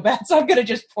albums, I feel bad. So I'm going to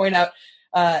just point out,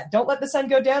 Don't Let the Sun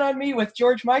Go Down on Me with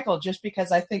George Michael, just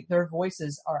because I think their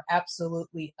voices are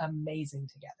absolutely amazing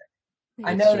together. Yes,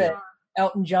 I know that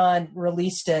Elton John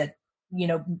released it,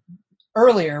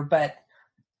 earlier, but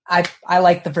I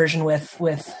like the version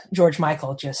with George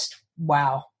Michael. Just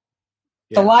wow.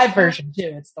 Yeah. The live version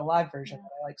too. It's the live version that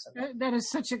I like so much. That is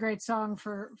such a great song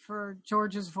for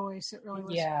George's voice. It really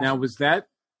was. Yeah. Now, was that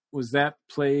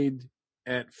played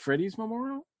at Freddie's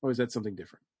memorial, or is that something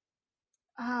different?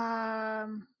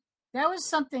 That was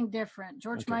something different.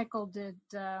 George Michael did.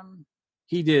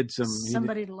 He did some.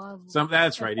 Somebody Love.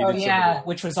 That's right. He Oh did yeah, Somebody.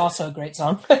 which was also a great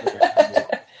song.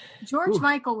 George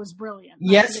Michael was brilliant.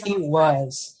 Yes, he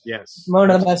was. Yes,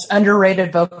 one of the most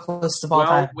underrated vocalists of all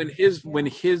time. When his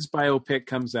biopic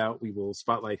comes out, we will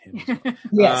spotlight him.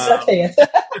 Yes, okay.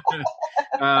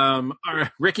 All right,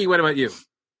 Ricky, what about you?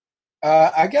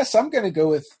 I guess I'm going to go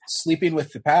with Sleeping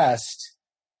with the Past,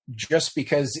 just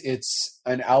because it's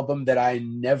an album that I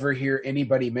never hear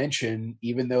anybody mention,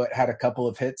 even though it had a couple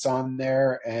of hits on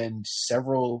there and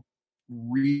several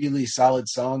really solid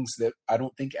songs that I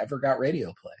don't think ever got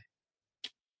radio play.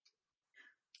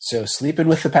 So Sleeping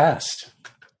with the Past.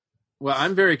 Well,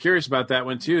 I'm very curious about that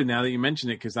one too, now that you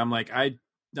mention it, because I'm like, I'm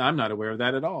not aware of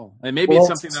that at all. And maybe it's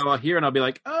something that I'll hear and I'll be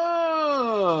like,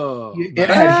 oh. It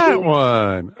had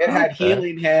one. It had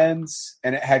Healing Hands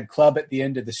and it had Club at the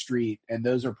End of the Street, and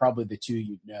those are probably the two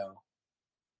you'd know.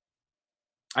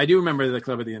 I do remember the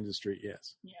Club at the End of the Street,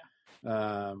 yes.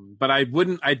 Yeah. But I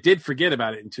did forget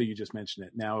about it until you just mentioned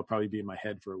it. Now it'll probably be in my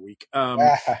head for a week.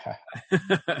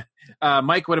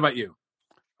 Mike, what about you?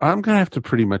 I'm going to have to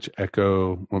pretty much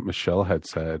echo what Michelle had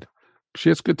said. She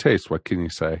has good taste. What can you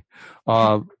say?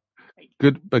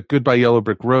 Goodbye Yellow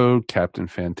Brick Road, Captain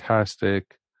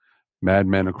Fantastic, Mad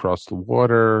Men Across the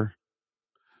Water.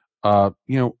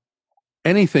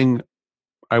 Anything.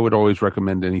 I would always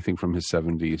recommend anything from his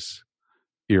 70s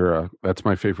era. That's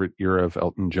my favorite era of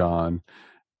Elton John.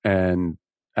 And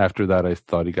after that, I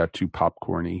thought he got too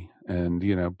popcorny and,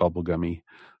 bubblegummy.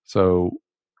 So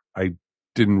I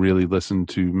didn't really listen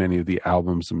to many of the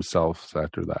albums themselves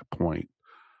after that point.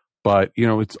 But,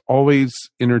 it's always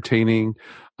entertaining.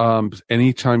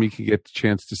 Anytime you can get the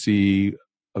chance to see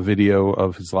a video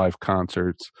of his live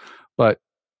concerts. But,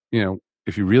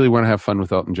 if you really want to have fun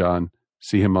with Elton John,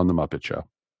 see him on The Muppet Show.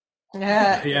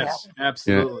 Yes,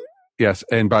 absolutely. Yeah. Yes.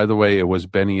 And by the way, it was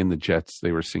Benny and the Jets.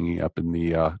 They were singing up in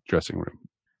the dressing room.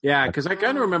 Yeah, because I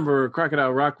kind of remember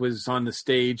Crocodile Rock was on the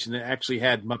stage and it actually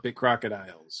had Muppet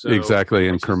crocodiles. So, exactly.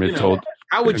 And Kermit told...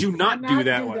 How would you not do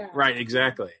that one? Right,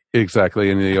 exactly. Exactly.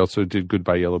 And they also did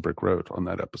Goodbye Yellow Brick Road on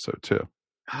that episode, too.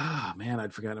 Ah, man,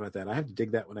 I'd forgotten about that. I have to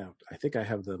dig that one out. I think I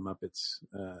have the Muppets.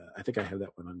 I think I have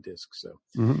that one on disc. So,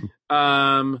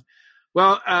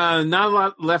 Well, not a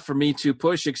lot left for me to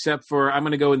push, except for I'm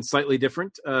going to go in slightly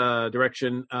different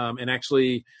direction and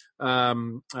actually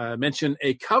mention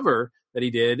a cover that he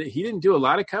did. He didn't do a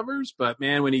lot of covers, but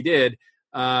man, when he did,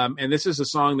 and this is a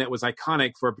song that was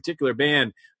iconic for a particular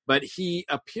band, but he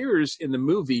appears in the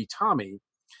movie Tommy,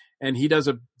 and he does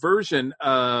a version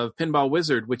of Pinball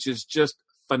Wizard, which is just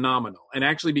phenomenal and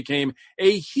actually became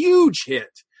a huge hit.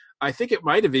 I think it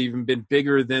might have even been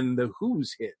bigger than the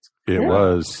Who's hit. It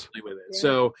was. With it.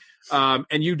 So,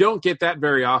 and you don't get that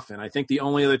very often. I think the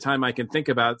only other time I can think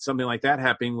about something like that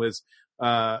happening was,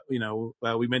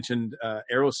 we mentioned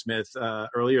Aerosmith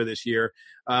earlier this year,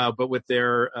 but with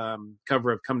their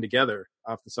cover of Come Together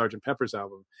off the Sgt. Pepper's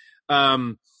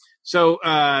album. So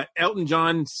Elton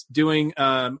John's doing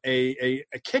a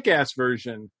kick-ass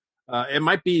version. It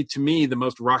might be, to me, the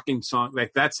most rocking song.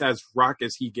 Like, that's as rock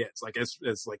as he gets, like as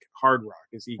like hard rock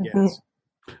as he gets.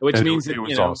 Which and means it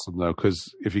was awesome, though,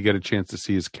 because if you get a chance to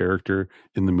see his character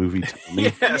in the movie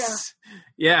Tommy, yes,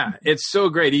 yeah, it's so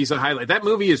great. He's a highlight. That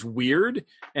movie is weird,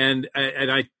 and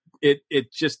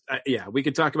it just we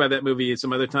could talk about that movie at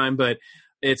some other time, but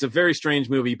it's a very strange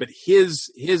movie. But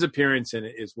his appearance in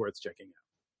it is worth checking out.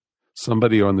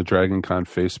 Somebody on the Dragon Con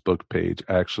Facebook page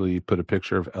actually put a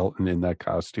picture of Elton in that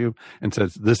costume and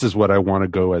says, "This is what I want to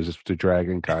go as to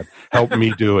Dragon Con. Help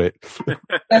me do it."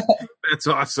 That's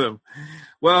awesome.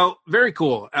 Well, very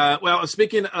cool. Well,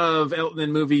 speaking of Elton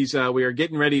and movies, we are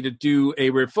getting ready to do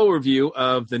a full review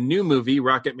of the new movie,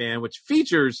 Rocketman, which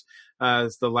features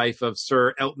the life of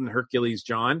Sir Elton Hercules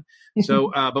John. So,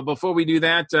 but before we do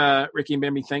that, Ricky and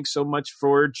Bambi, thanks so much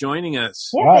for joining us.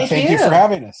 Yeah, thank you for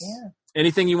having us. Yeah.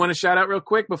 Anything you want to shout out real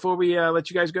quick before we let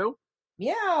you guys go?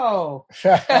 Yeah.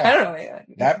 I don't know.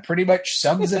 That pretty much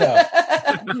sums it up.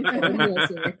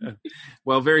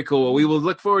 Well, very cool. We will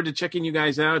look forward to checking you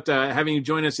guys out, having you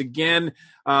join us again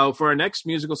for our next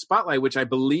musical spotlight, which I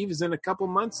believe is in a couple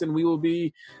months, and we will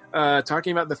be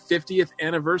talking about the 50th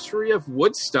anniversary of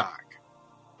Woodstock.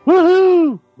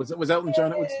 Woohoo! Was Elton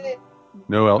John at Woodstock?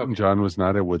 No, Elton John was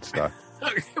not at Woodstock.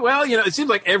 Well, it seems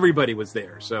like everybody was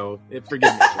there, so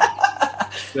forgive me.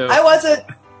 So, I wasn't.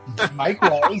 Mike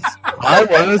was. I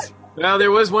was. Well,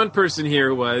 there was one person here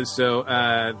who was, so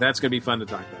that's going to be fun to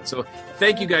talk about. So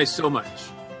thank you guys so much.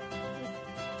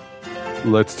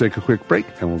 Let's take a quick break,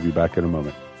 and we'll be back in a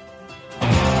moment.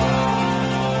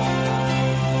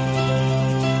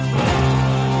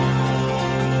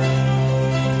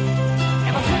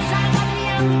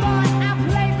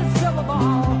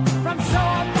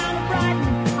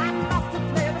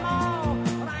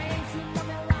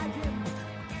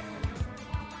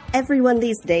 Everyone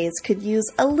these days could use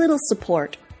a little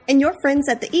support, and your friends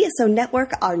at the ESO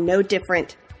Network are no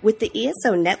different. With the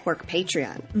ESO Network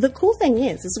Patreon, the cool thing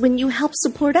is when you help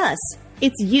support us,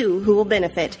 it's you who will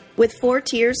benefit. With 4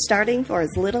 tiers starting for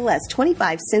as little as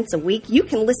 25 cents a week, you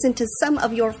can listen to some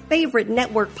of your favorite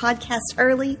network podcasts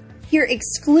early, hear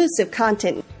exclusive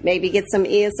content, maybe get some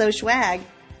ESO swag,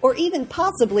 or even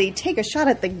possibly take a shot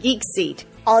at the geek seat.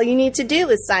 All you need to do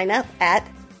is sign up at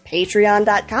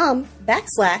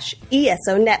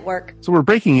patreon.com/ESO Network. So we're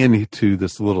breaking into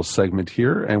this little segment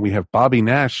here, and we have Bobby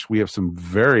Nash. We have some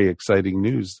very exciting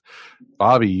news.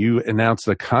 Bobby, you announced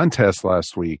a contest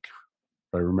last week,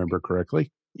 if I remember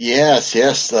correctly. Yes.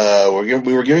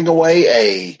 We were giving away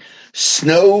a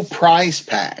Snow prize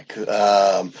pack,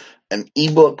 an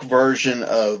ebook version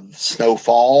of Snow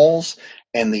Falls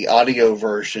and the audio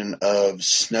version of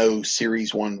Snow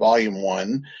Series 1, Volume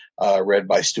 1, read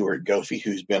by Stuart Goffey,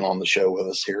 who's been on the show with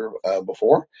us here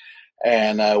before,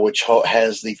 and which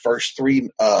has the first 3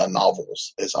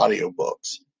 novels as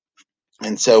audiobooks.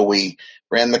 And so we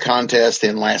ran the contest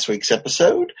in last week's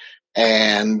episode,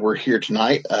 and we're here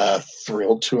tonight,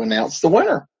 thrilled to announce the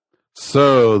winner.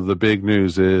 So the big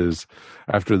news is,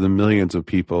 after the millions of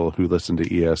people who listen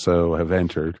to ESO have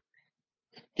entered.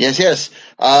 Yes.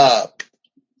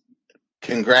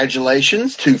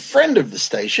 Congratulations to friend of the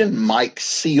station, Mike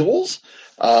Seals,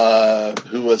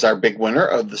 who was our big winner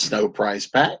of the Snow Prize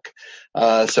Pack.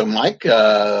 So Mike,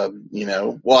 well,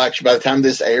 actually, by the time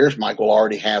this airs, Mike will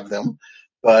already have them.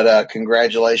 But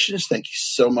congratulations. Thank you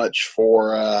so much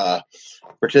for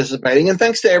participating. And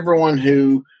thanks to everyone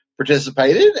who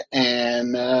participated.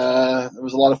 And it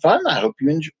was a lot of fun. I hope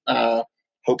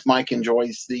hope Mike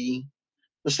enjoys the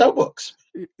Snow books.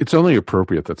 It's only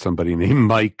appropriate that somebody named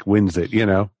Mike wins it, you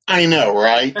know? I know,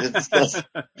 right?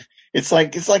 It's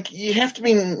like you have to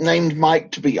be named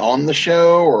Mike to be on the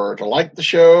show, or to like the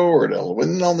show, or to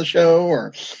win on the show,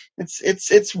 or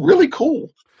it's really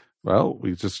cool. Well,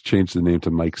 we just changed the name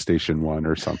to Mike Station 1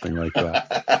 or something like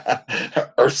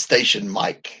that. Earth Station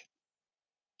Mike.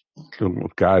 Oh,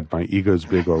 God, my ego's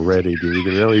big already. Do we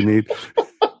really need...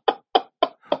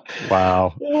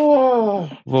 Wow.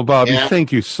 Oh, well, Bobby,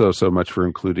 thank you so much for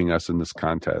including us in this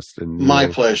contest. And my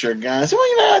pleasure, guys.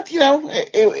 Well,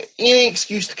 any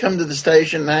excuse to come to the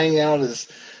station and hang out is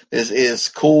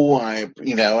cool. And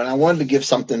I wanted to give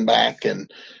something back,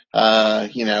 and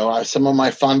some of my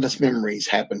fondest memories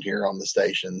happened here on the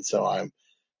station. So I'm,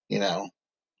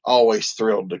 always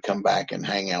thrilled to come back and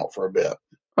hang out for a bit.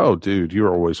 Oh, dude,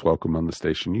 you're always welcome on the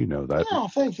station. You know that. Oh,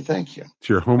 thank you. It's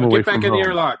your home away from home. Get back in the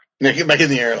airlock. Yeah, get back in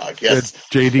the airlock, yes.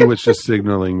 JD was just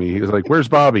signaling me. He was like, where's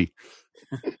Bobby?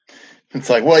 It's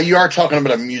like, well, you are talking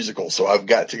about a musical, so I've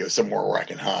got to go somewhere where I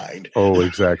can hide. Oh,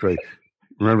 exactly.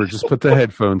 Remember, just put the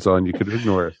headphones on. You could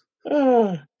ignore it.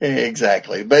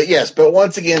 Exactly. But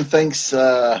once again, thanks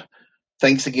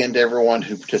again to everyone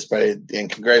who participated,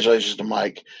 and congratulations to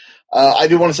Mike. I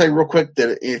do want to say real quick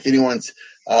that if you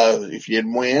did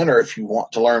win, or if you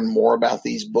want to learn more about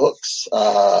these books,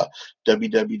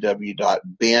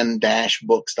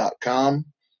 www.ben-books.com.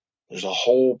 There's a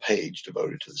whole page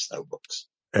devoted to the Snow books.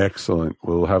 Excellent.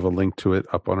 We'll have a link to it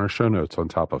up on our show notes on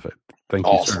top of it. Thank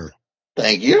you, awesome. Sir.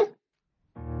 Thank you.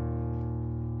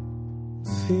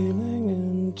 Feeling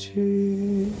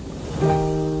into...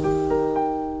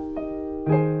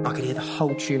 I could hear the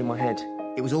whole tune in my head.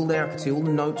 It was all there. I could see all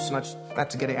the notes, and I just had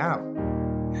to get it out.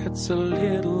 It's a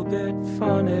little bit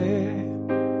funny,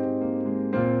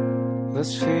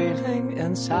 this feeling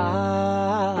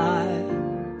inside.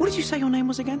 What did you say your name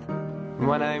was again?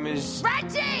 My name is...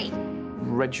 Reggie!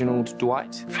 Reginald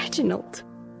Dwight. Reginald?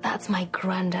 That's my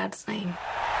granddad's name.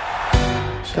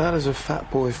 So how does a fat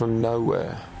boy from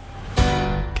nowhere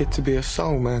get to be a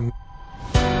soul man?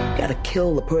 You gotta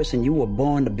kill the person you were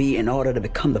born to be in order to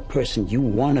become the person you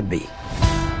want to be.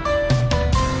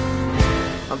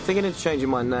 I'm thinking of changing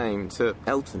my name to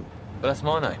Elton. But that's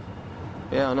my name.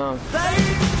 Yeah, I know.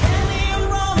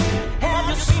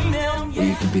 Well,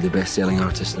 you can be the best-selling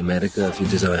artist in America if you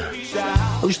desire.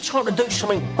 I was trying to do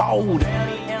something bold.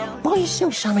 Why are you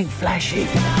still something flashy?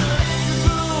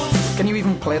 Can you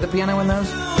even play the piano in those?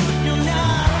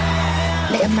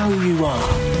 Let them know who you are.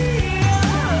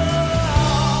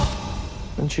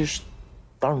 just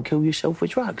don't kill yourself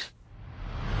with drugs.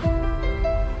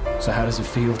 So how does it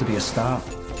feel to be a star?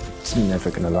 It's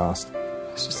never gonna last.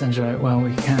 Let's just enjoy it while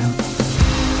we can.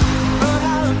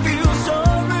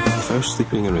 First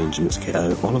sleeping arrangements get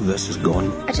out, all of this is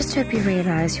gone. I just hope you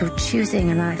realise you're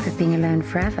choosing a life of being alone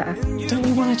forever. Don't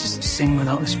we want to just sing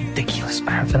without this ridiculous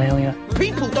paraphernalia?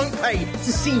 People don't pay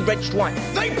to see Reg White.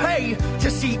 They pay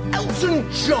to see Elton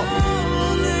John.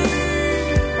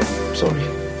 Sorry.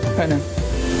 I know.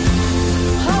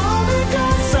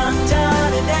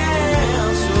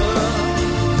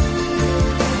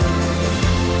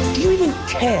 Do you even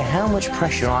care how much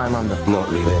pressure I'm under? Not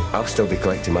really. I'll still be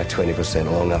collecting my 20%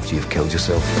 long after you've killed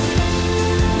yourself.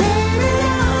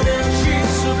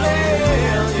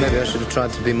 Maybe I should have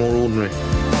tried to be more ordinary.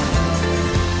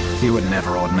 You were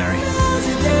never ordinary.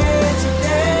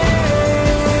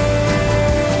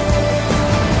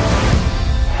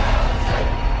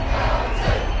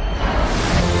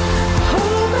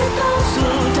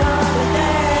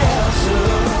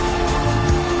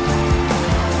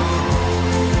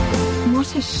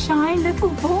 What a shy little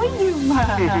boy you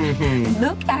were.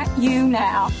 Look at you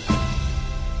now.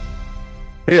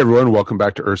 Hey everyone, welcome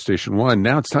back to Earth Station 1.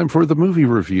 Now it's time for the movie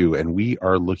review, and we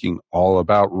are looking all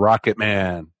about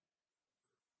Rocketman.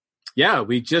 Yeah,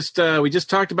 we just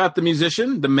talked about the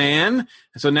musician, the man.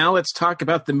 So now let's talk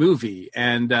about the movie.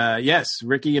 And yes,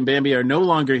 Ricky and Bambi are no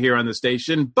longer here on the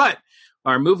station, but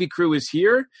our movie crew is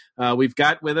here. We've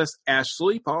got with us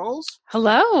Ashley Pauls.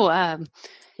 Hello.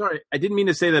 Sorry, I didn't mean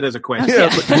to say that as a question. Yeah,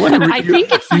 but I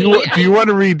think it's do you want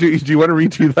to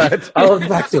redo that? Oh,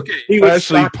 that's okay.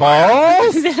 Ashley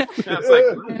Pauls?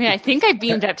 I mean, I think I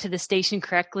beamed up to the station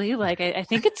correctly. Like, I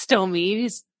think it's still me.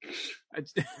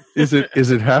 Is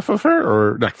it half of her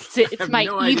or no? It's my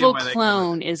evil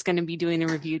clone is going to be doing the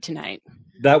review tonight.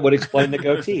 That would explain the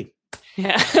goatee.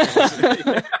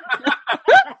 Yeah.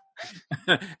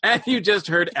 And you just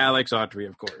heard Alex Autry,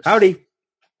 of course. Howdy.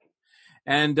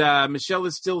 And Michelle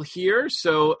is still here,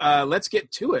 so let's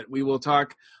get to it. We will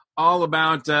talk all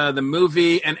about the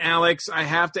movie. And Alex, I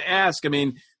have to ask, I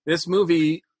mean, this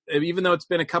movie, even though it's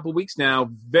been a couple weeks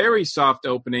now, very soft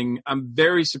opening. I'm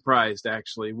very surprised,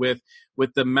 actually, with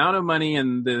the amount of money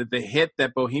and the hit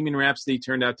that Bohemian Rhapsody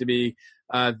turned out to be.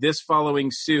 This following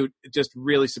suit, it just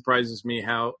really surprises me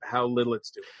how little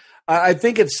it's doing. I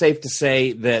think it's safe to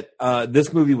say that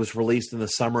this movie was released in the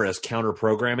summer as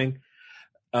counter-programming.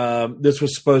 This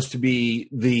was supposed to be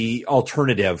the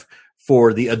alternative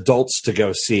for the adults to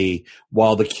go see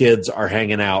while the kids are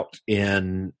hanging out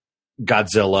in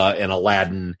Godzilla and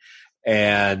Aladdin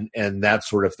and that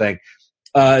sort of thing.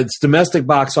 Its domestic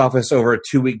box office over a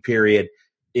 2-week period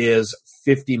is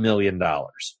 $50 million.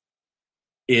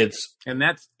 And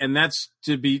that's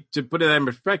to put it in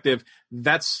perspective,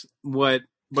 that's what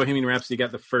Bohemian Rhapsody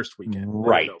got the first weekend.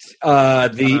 Right.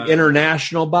 The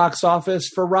international box office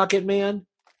for Rocketman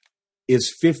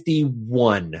is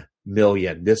 $51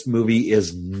 million. This movie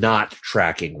is not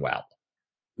tracking well.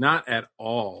 Not at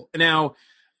all. Now,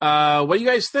 what do you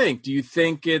guys think? Do you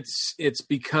think it's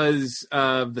because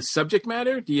of the subject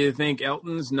matter? Do you think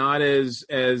Elton's not as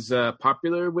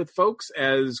popular with folks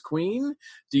as Queen?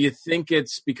 Do you think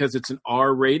it's because it's an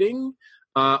R rating?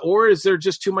 Or is there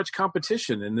just too much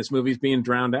competition and this movie's being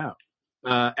drowned out?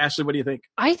 Ashley, what do you think?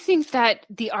 I think that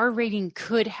the R rating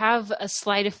could have a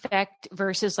slight effect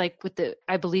versus like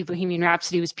I believe Bohemian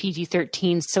Rhapsody was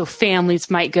PG-13, so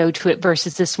families might go to it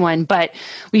versus this one. But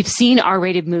we've seen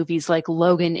R-rated movies like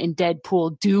Logan and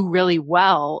Deadpool do really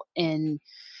well in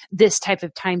this type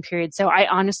of time period. So I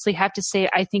honestly have to say,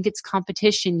 I think it's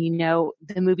competition. You know,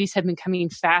 the movies have been coming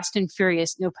fast and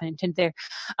furious, no pun intended there,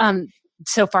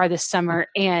 so far this summer.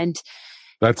 And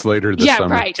that's later this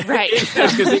summer. Right.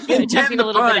 Jumping a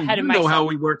little bit ahead of myself. You know how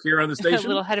we work here on the station. A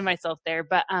little ahead of myself there,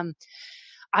 but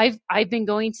I've been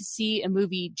going to see a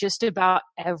movie just about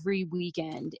every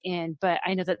weekend, but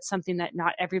I know that's something that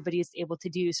not everybody is able to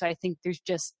do. So I think there's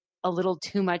just a little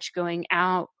too much going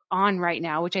on right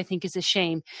now, which I think is a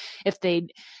shame. If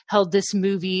they'd held this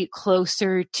movie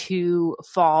closer to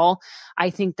fall, I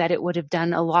think that it would have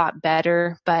done a lot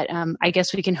better. But I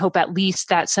guess we can hope at least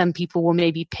that some people will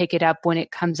maybe pick it up when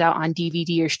it comes out on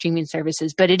DVD or streaming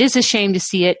services. But it is a shame to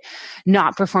see it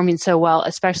not performing so well,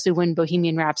 especially when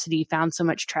Bohemian Rhapsody found so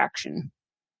much traction.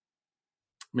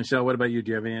 Michelle, what about you?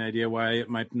 Do you have any idea why it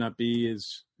might not be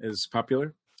as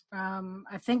popular?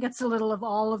 I think it's a little of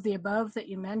all of the above that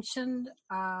you mentioned.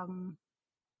 I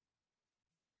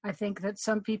think that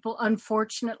some people,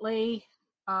 unfortunately,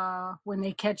 when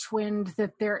they catch wind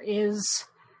that there is,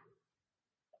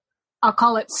 I'll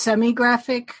call it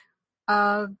semi-graphic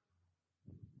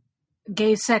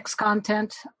gay sex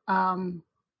content,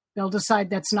 they'll decide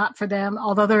that's not for them.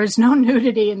 Although there is no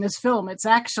nudity in this film, it's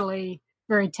actually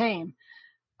very tame.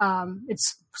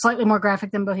 It's slightly more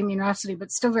graphic than Bohemian Rhapsody,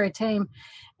 but still very tame.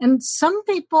 And some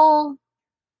people,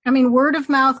 word of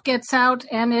mouth gets out,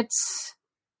 and it's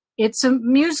a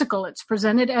musical. It's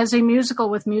presented as a musical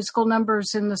with musical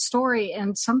numbers in the story,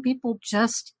 and some people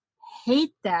just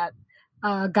hate that.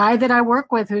 A guy that I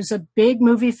work with who's a big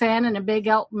movie fan and a big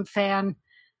Elton fan,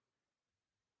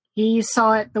 he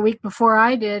saw it the week before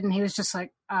I did, and he was just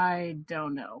like, I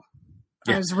don't know.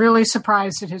 Yeah. I was really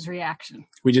surprised at his reaction.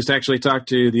 We just actually talked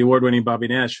to the award-winning Bobby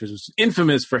Nash, who's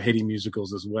infamous for hating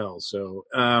musicals as well. So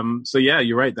yeah,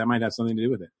 you're right. That might have something to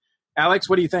do with it. Alex,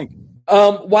 what do you think?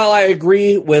 While I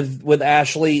agree with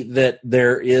Ashley that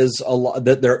there is a lot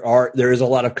a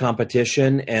lot of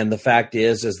competition, and the fact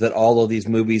is that all of these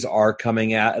movies are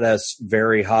coming at us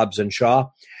very Hobbs and Shaw.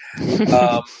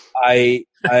 I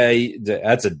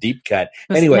that's a deep cut.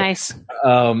 Anyway, nice.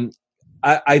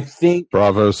 I think.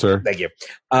 Bravo, sir. Thank you.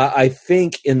 I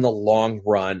think in the long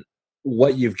run,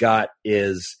 what you've got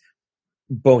is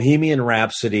Bohemian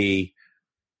Rhapsody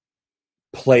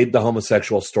played the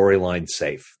homosexual storyline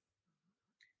safe.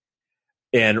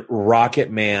 And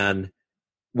Rocketman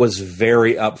was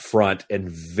very upfront and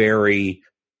very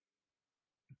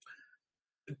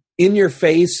in your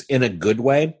face in a good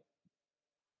way.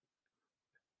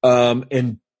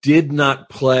 And did not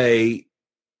play,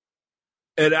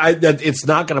 and it's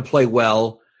not going to play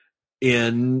well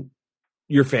in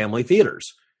your family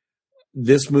theaters.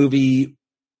 This movie,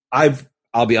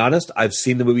 I'll be honest, I've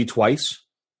seen the movie twice.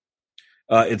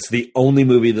 It's the only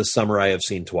movie this summer I have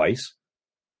seen twice.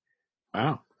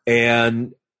 Wow.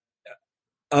 And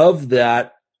of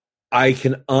that, I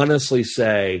can honestly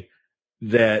say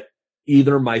that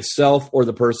either myself or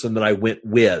the person that I went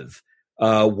with,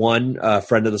 one, a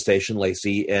friend of the station,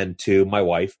 Lacey, and two, my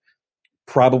wife,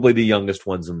 probably the youngest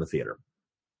ones in the theater.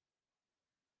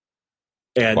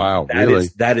 And wow,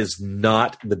 that is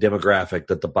not the demographic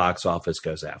that the box office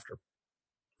goes after.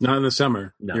 Not in the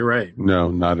summer. No. You're right. No,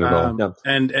 not at all. No.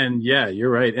 And yeah, you're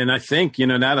right. And I think,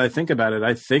 now that I think about it,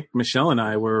 I think Michelle and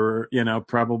I were,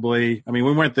 probably, we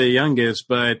weren't the youngest,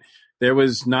 but there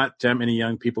was not that many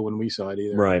young people when we saw it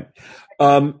either. Right.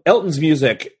 Elton's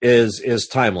music is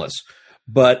timeless,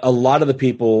 but a lot of the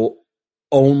people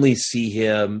only see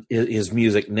his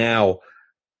music now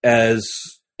as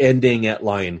ending at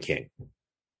Lion King.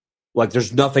 Like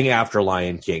there's nothing after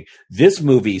Lion King. This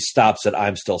movie stops at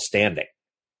I'm Still Standing.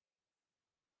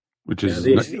 Which is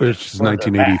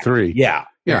 1983. Yeah.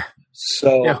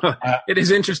 So it is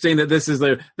interesting that this is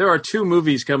there are two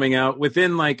movies coming out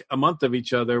within like a month of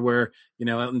each other where,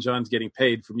 Elton John's getting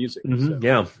paid for music. Mm-hmm.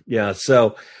 So. Yeah.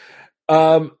 So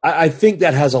I think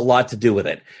that has a lot to do with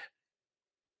it.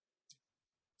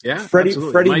 Yeah. Freddie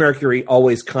Mercury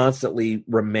always constantly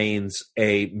remains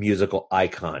a musical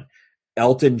icon.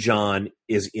 Elton John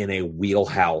is in a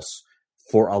wheelhouse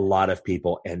for a lot of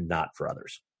people and not for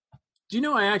others. Do you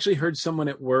know, I actually heard someone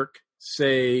at work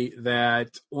say that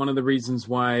one of the reasons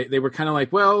why they were kind of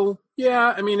like, well,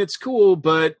 yeah, it's cool,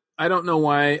 but I don't know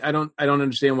why. I don't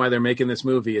understand why they're making this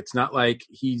movie. It's not like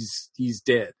he's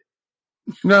dead.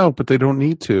 No, but they don't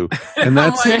need to. And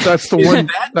that's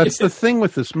the thing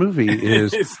with this movie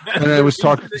is, and I was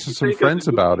talking to some friends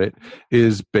about it,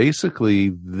 is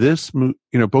basically this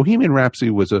Bohemian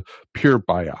Rhapsody was a pure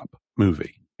biop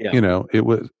movie. Yeah. It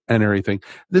was, and everything.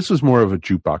 This was more of a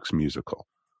jukebox musical.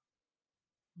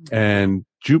 And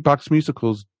jukebox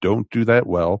musicals don't do that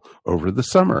well over the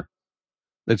summer.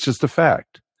 That's just a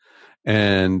fact.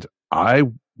 And I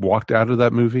walked out of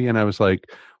that movie and I was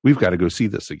like, we've got to go see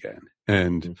this again.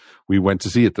 And we went to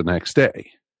see it the next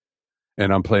day.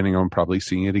 And I'm planning on probably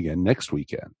seeing it again next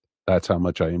weekend. That's how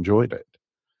much I enjoyed it.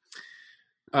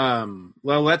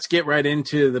 Well, let's get right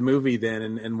into the movie then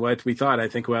and what we thought. I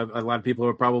think a lot of people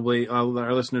are probably, our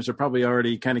listeners are probably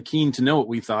already kind of keen to know what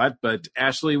we thought. But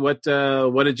Ashley, what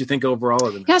did you think overall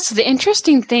of it? Yeah, so the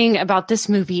interesting thing about this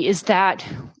movie is that,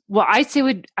 I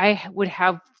would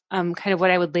have kind of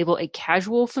what I would label a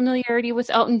casual familiarity with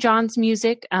Elton John's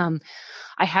music.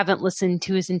 I haven't listened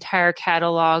to his entire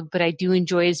catalog, but I do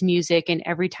enjoy his music. And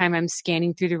every time I'm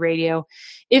scanning through the radio,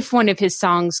 if one of his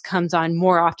songs comes on,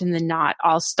 more often than not,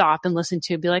 I'll stop and listen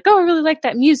to it and be like, oh, I really like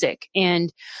that music.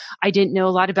 And I didn't know a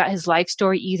lot about his life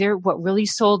story either. What really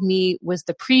sold me was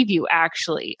the preview,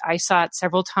 actually. I saw it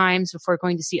several times before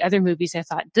going to see other movies. I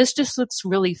thought, this just looks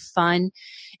really fun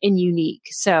and unique.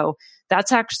 So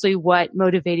that's actually what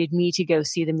motivated me to go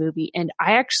see the movie. And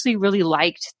I actually really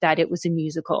liked that it was a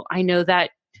musical. I know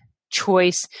that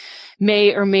choice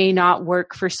may or may not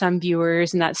work for some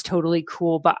viewers, and that's totally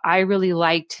cool. But I really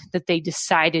liked that they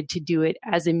decided to do it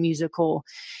as a musical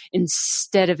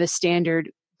instead of a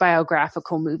standard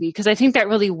biographical movie, because I think that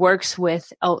really works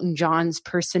with Elton John's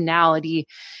personality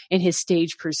and his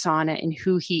stage persona and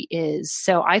who he is.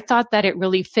 So I thought that it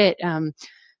really fit,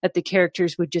 that the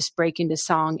characters would just break into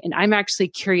song. And I'm actually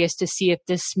curious to see if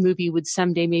this movie would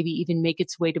someday maybe even make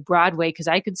its way to Broadway, because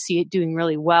I could see it doing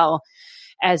really well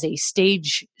as a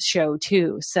stage show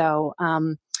too. So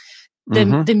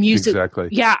the music, exactly.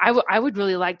 Yeah, I would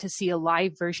really like to see a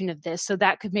live version of this. So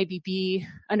that could maybe be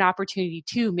an opportunity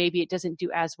too. Maybe it doesn't do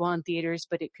as well in theaters,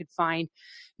 but it could find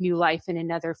new life in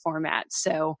another format.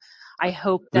 So I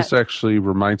hope that this actually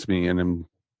reminds me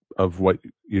of what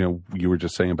you were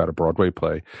just saying about a Broadway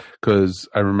play, because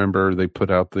I remember they put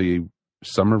out the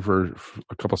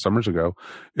a couple summers ago.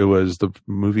 It was the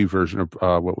movie version of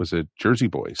what was it, Jersey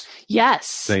Boys? Yes,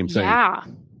 same thing. Yeah.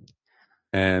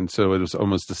 And so it was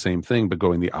almost the same thing, but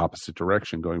going the opposite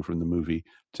direction, going from the movie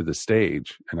to the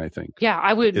stage. And I think,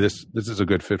 I would. This is a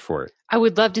good fit for it. I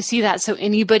would love to see that. So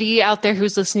anybody out there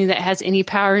who's listening that has any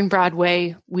power in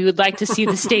Broadway, we would like to see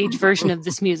the stage version of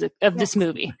this this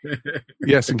movie.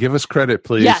 Yes, and give us credit,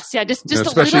 please. Yes, yeah, just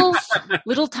a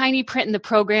little tiny print in the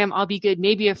program. I'll be good.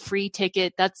 Maybe a free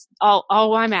ticket. That's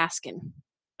all I'm asking.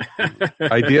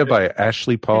 Idea by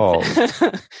Ashley Paul.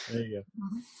 There you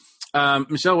go.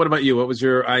 Michelle, what about you? What was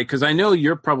your, because I know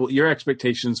your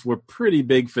expectations were pretty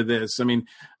big for this. I mean,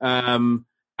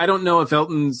 I don't know if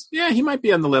Elton's, he might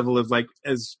be on the level of like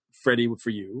as Freddie for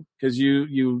you, because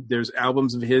there's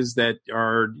albums of his that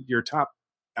are your top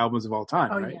albums of all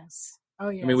time, right? Yes. Oh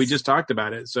yes. I mean, we just talked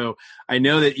about it. So I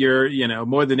know that you're,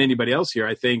 more than anybody else here,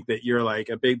 I think that you're like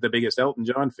the biggest Elton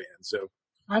John fan. So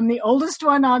I'm the oldest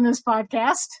one on this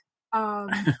podcast.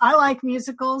 I like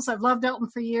musicals. I've loved Elton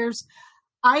for years.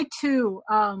 I too,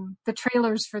 the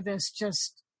trailers for this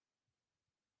just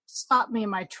stopped me in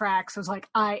my tracks. I was like,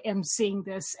 I am seeing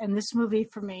this. And this movie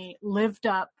for me lived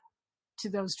up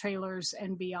to those trailers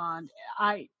and beyond.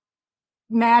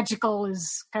 Magical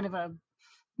is kind of a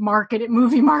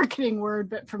movie marketing word,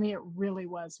 but for me, it really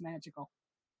was magical.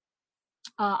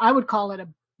 I would call it a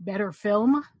better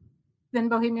film than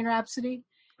Bohemian Rhapsody.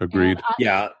 Agreed.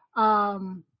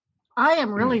 I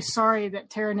am really sorry that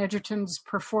Taron Egerton's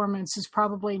performance is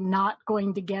probably not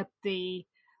going to get the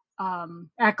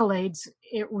accolades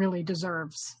it really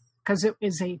deserves, because it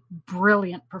is a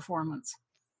brilliant performance.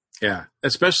 Yeah,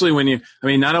 especially when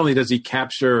not only does he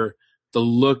capture the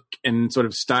look and sort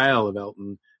of style of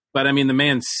Elton, but I mean, the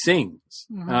man sings,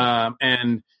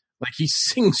 and like he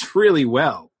sings really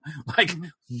well, like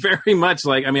very much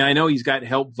like, I know he's got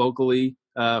help vocally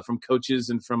from coaches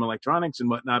and from electronics and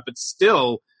whatnot, but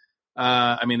still,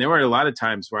 there were a lot of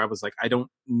times where I was like, I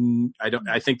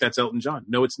think that's Elton John.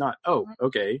 No, it's not. Oh,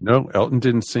 okay. No, Elton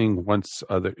didn't sing once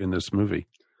in this movie.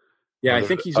 Yeah, I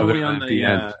think he's only on the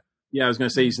end. Yeah, I was going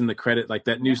to say he's in the credit, like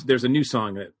that new. There's a new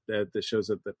song that shows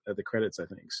at the credits, I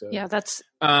think. So yeah, that's.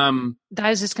 I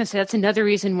was just going to say that's another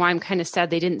reason why I'm kind of sad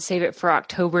they didn't save it for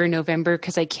October, November,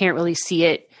 because I can't really see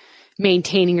it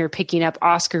maintaining or picking up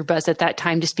Oscar buzz at that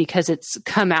time, just because it's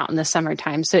come out in the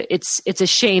summertime. So it's a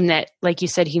shame that, like you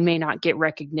said, he may not get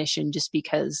recognition just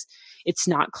because it's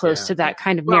not close to that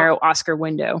kind of narrow Oscar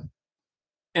window.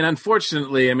 And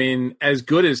unfortunately, as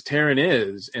good as Taron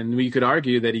is, and we could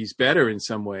argue that he's better in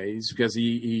some ways because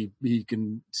he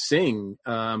can sing,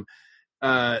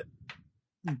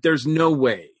 there's no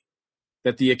way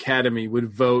that the Academy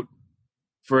would vote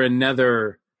for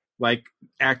another like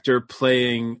actor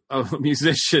playing a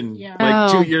musician 2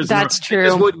 years ago. That's true. They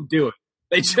just wouldn't do it.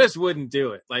 They just wouldn't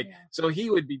do it. So he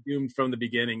would be doomed from the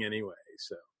beginning anyway.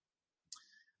 So,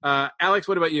 Alex,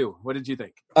 what about you? What did you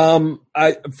think?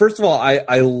 First of all,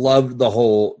 I loved the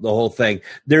whole thing.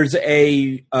 There's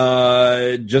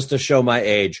just to show my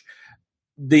age,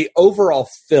 the overall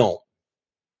film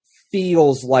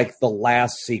feels like the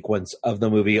last sequence of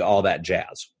the movie All That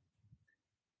Jazz.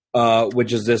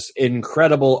 Which is this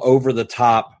incredible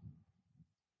over-the-top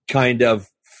kind of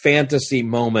fantasy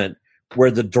moment where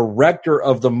the director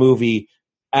of the movie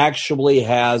actually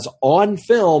has on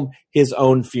film his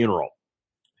own funeral.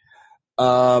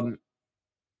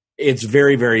 It's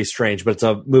very, very strange, but it's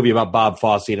a movie about Bob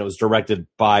Fosse, and it was directed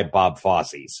by Bob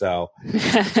Fosse. So,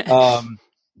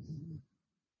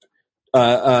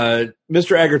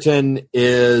 Mr. Egerton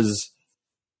is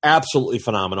absolutely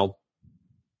phenomenal.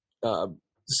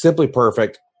 Simply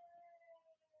perfect.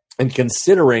 And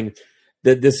considering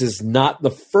that this is not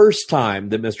the first time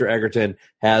that Mr. Egerton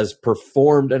has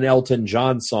performed an Elton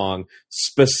John song,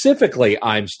 specifically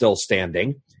I'm Still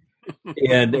Standing,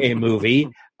 in a movie,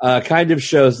 kind of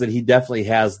shows that he definitely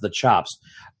has the chops.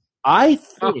 I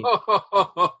think.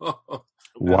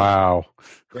 Wow.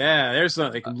 Yeah, there's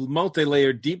something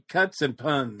multi-layered deep cuts and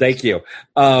puns. Thank you.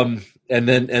 And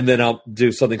then I'll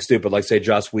do something stupid like say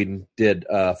Joss Whedon did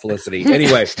Felicity.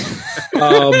 Anyway,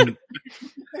 2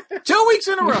 weeks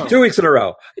in a row. 2 weeks in a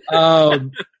row.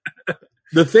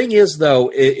 The thing is, though,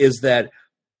 is that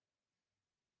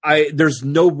there's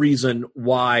no reason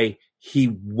why he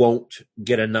won't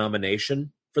get a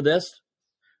nomination for this,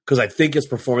 because I think his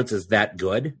performance is that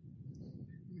good.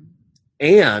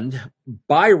 And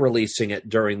by releasing it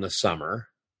during the summer,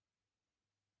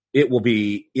 it will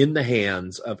be in the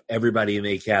hands of everybody in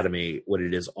the Academy when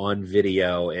it is on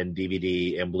video and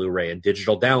DVD and Blu-ray and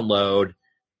digital download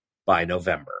by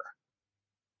November.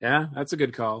 Yeah, that's a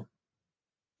good call.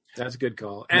 That's a good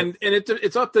call. And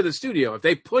it's up to the studio. If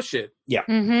they push it, yeah.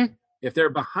 Mm-hmm. If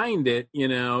they're behind it,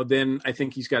 then I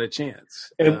think he's got a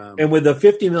chance. And with a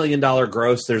 $50 million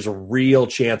gross, there's a real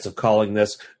chance of calling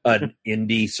this an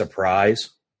indie surprise,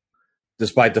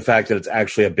 despite the fact that it's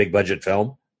actually a big budget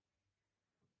film.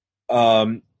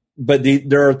 But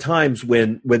there are times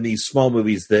when these small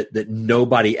movies that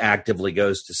nobody actively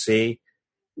goes to see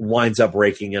winds up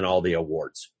raking in all the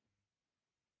awards.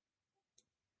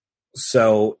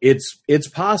 So it's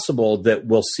possible that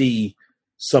we'll see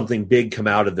something big come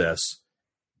out of this.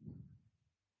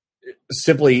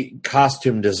 Simply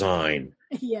costume design.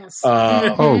 Yes.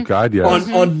 Oh God, yes.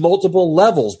 On multiple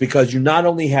levels, because you not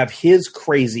only have his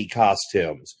crazy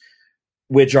costumes,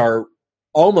 which are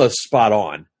almost spot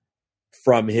on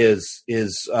from his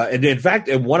and in fact,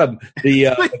 in one of the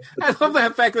I love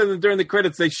that fact that during the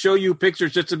credits they show you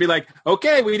pictures just to be like,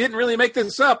 okay, we didn't really make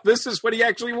this up. This is what he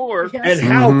actually wore. Yes. And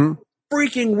how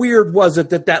freaking weird was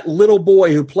it that little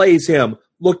boy who plays him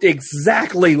looked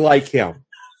exactly like him?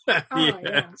 Yes.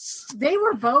 Yeah. They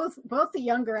were both the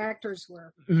younger actors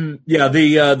were. Yeah,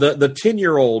 the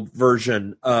 10-year-old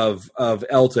version of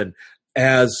Elton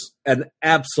has an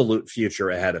absolute future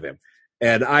ahead of him.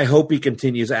 And I hope he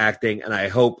continues acting, and I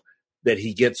hope that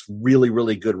he gets really,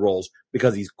 really good roles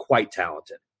because he's quite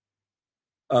talented.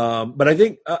 But I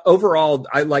think overall,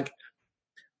 I like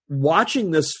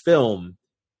watching this film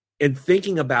and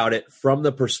thinking about it from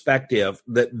the perspective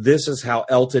that this is how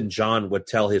Elton John would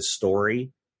tell his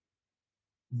story.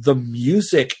 The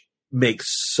music makes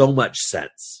so much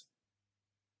sense.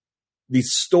 The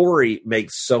story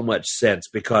makes so much sense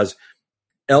because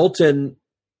Elton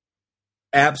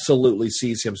absolutely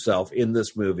sees himself in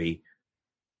this movie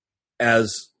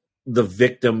as the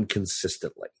victim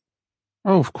consistently.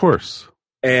 Oh, of course.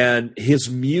 And his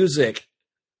music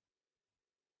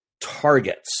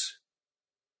targets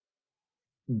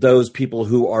those people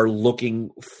who are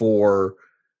looking for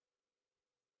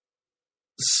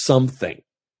something.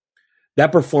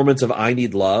 That performance of I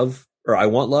Need Love or I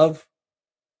Want Love,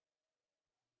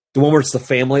 the one where it's the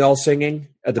family all singing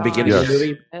at the beginning of the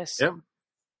movie. Yes. Yep.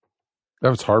 That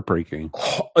was heartbreaking.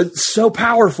 Oh, it's so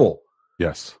powerful.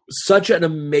 Yes. Such an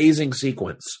amazing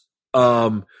sequence.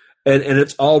 And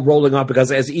it's all rolling on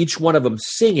because as each one of them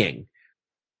singing,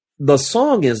 the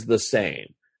song is the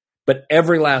same, but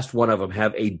every last one of them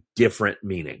have a different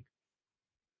meaning.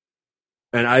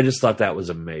 And I just thought that was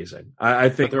amazing. I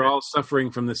think but they're all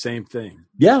suffering from the same thing.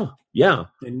 Yeah, yeah.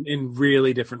 In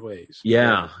really different ways.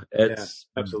 Yeah, yeah,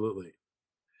 absolutely.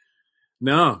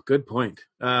 No, good point.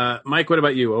 Mike, what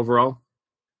about you overall?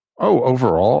 Oh,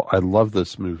 overall, I love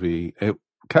this movie. It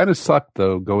kind of sucked,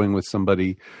 though, going with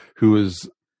somebody who is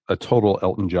a total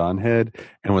Elton John head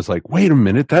and was like, wait a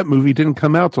minute, that movie didn't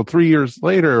come out till 3 years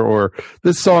later, or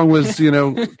this song was,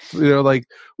 like,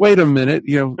 wait a minute,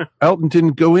 Elton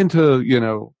didn't go into,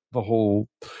 the whole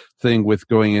thing with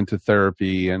going into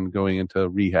therapy and going into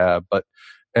rehab,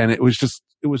 and it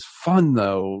was fun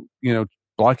though,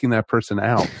 blocking that person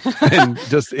out and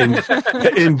just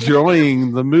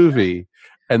enjoying the movie.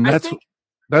 And that's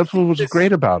what was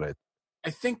great about it. I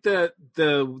think the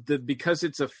because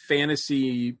it's a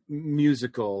fantasy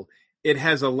musical, it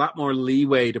has a lot more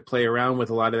leeway to play around with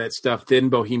a lot of that stuff than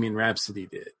Bohemian Rhapsody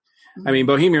did. Mm-hmm. I mean,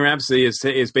 Bohemian Rhapsody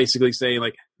is basically saying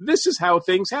like, this is how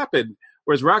things happen,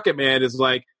 whereas Rocketman is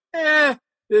like,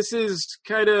 this is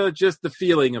kind of just the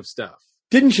feeling of stuff.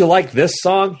 Didn't you like this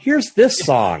song? Here's this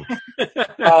song.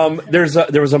 There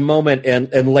was a moment,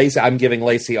 and Lacey, I'm giving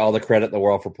Lacey all the credit in the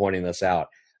world for pointing this out.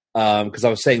 Because I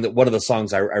was saying that one of the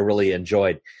songs I really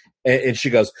enjoyed. And she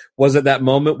goes, was it that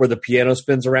moment where the piano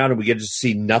spins around and we get to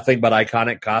see nothing but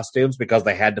iconic costumes because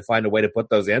they had to find a way to put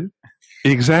those in?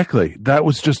 Exactly. That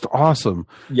was just awesome.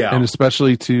 Yeah. And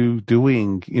especially to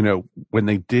doing, when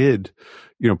they did,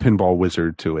 Pinball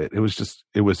Wizard to it.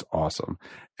 It was awesome.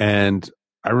 And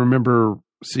I remember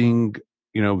seeing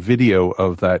video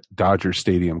of that Dodger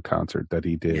Stadium concert that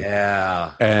he did.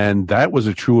 Yeah. And that was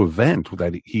a true event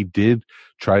that he did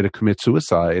try to commit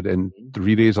suicide. And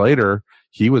 3 days later,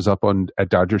 he was up at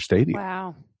Dodger Stadium.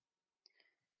 Wow.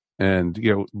 And,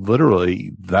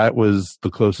 literally that was the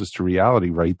closest to reality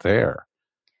right there.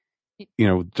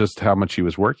 Just how much he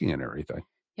was working and everything.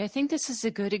 I think this is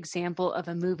a good example of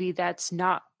a movie that's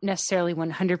not necessarily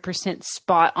 100%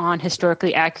 spot on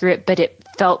historically accurate, but it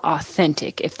felt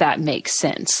authentic, if that makes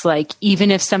sense. Like, even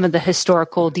if some of the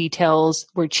historical details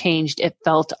were changed, it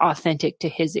felt authentic to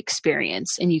his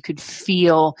experience, and you could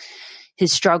feel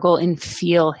his struggle and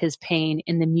feel his pain,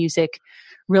 and the music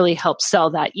really helped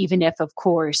sell that, even if, of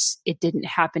course, it didn't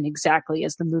happen exactly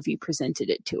as the movie presented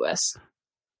it to us.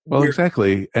 Well,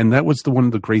 exactly. And that was one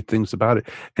of the great things about it.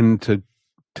 And to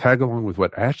tag along with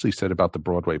what Ashley said about the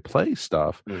Broadway play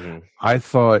stuff, I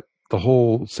thought the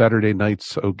whole Saturday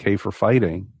Night's Okay for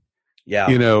Fighting,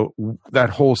 that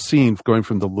whole scene going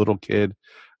from the little kid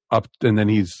up, and then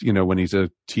he's, when he's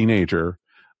a teenager,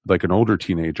 like an older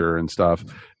teenager and stuff.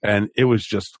 And it was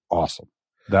just awesome.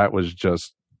 That was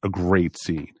just a great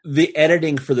scene. The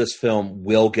editing for this film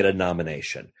will get a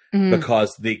nomination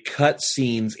because the cut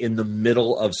scenes in the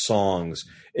middle of songs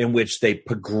in which they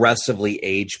progressively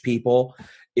age people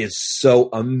is so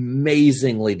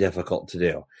amazingly difficult to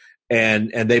do.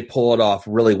 And they pull it off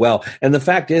really well. And the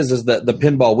fact is that the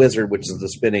Pinball Wizard, which is the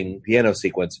spinning piano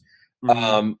sequence,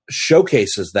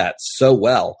 showcases that so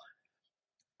well.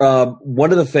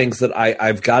 One of the things that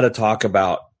I've got to talk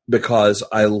about, because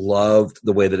I loved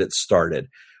the way that it started,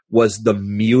 was the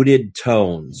muted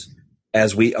tones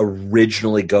as we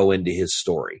originally go into his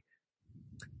story.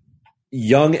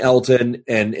 Young Elton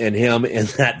and him in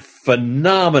that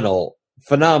phenomenal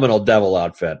devil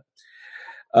outfit,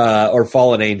 or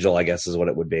fallen angel, I guess is what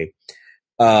it would be,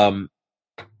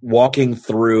 walking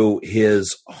through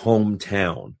his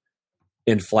hometown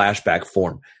in flashback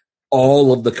form.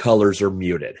 All of the colors are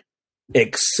muted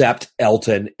except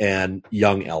Elton and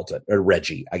young Elton, or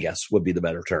Reggie, I guess would be the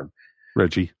better term.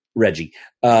 Reggie.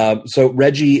 So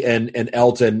Reggie and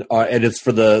Elton are, and it's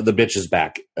for the Bitches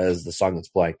Back as the song that's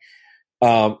playing.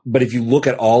 But if you look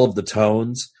at all of the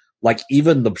tones, like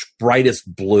even the brightest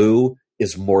blue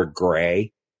is more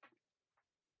gray.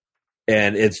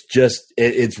 And it's just,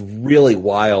 it's really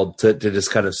wild to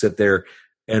just kind of sit there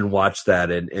and watch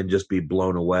that and just be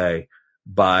blown away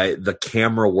by the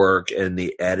camera work and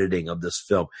the editing of this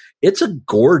film. It's a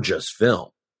gorgeous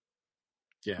film.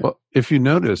 Yeah. Well, if you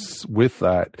notice with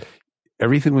that,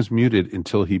 everything was muted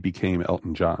until he became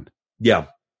Elton John. Yeah.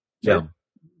 And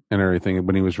everything.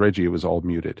 When he was Reggie, it was all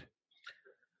muted.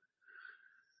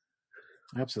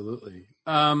 Absolutely.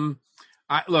 I'm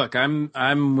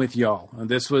with y'all.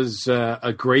 This was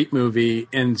a great movie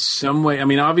in some way. I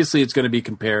mean, obviously it's going to be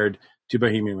compared to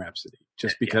Bohemian Rhapsody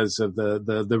just because of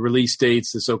the release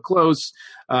dates are so close.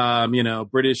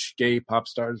 British gay pop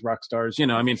stars, rock stars,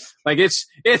 I mean, like it's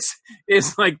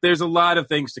like there's a lot of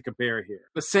things to compare here.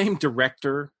 The same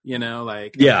director,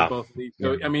 both of these.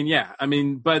 So,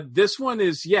 but this one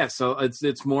is, so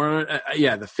it's more,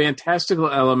 the fantastical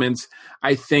elements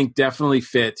I think definitely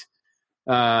fit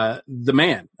the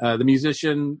man, the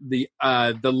musician, the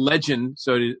legend,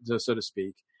 so to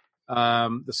speak.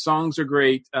 The songs are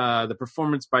great. The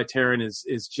performance by Taron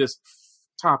is just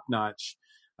top notch.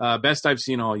 Best I've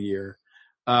seen all year.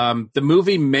 The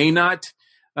movie may not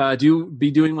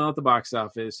be doing well at the box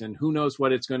office, and who knows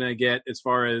what it's going to get as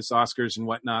far as Oscars and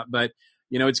whatnot. But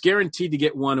it's guaranteed to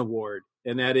get one award,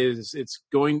 and that is it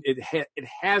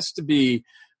has to be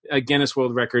a Guinness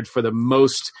World Record for the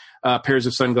most pairs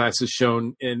of sunglasses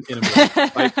shown in a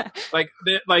movie,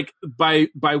 like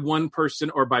by one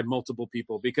person or by multiple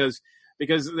people, because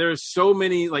there's so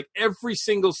many, like every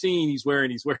single scene he's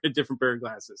wearing a different pair of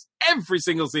glasses. Every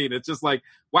single scene, it's just like,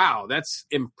 wow, that's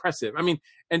impressive. I mean,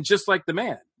 and just like the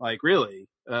man, like really,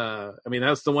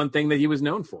 that's the one thing that he was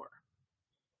known for.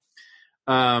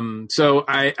 So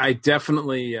I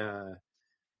definitely,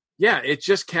 it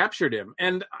just captured him.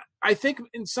 And I think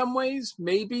in some ways,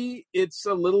 maybe it's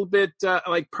a little bit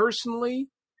personally,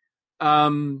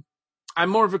 I'm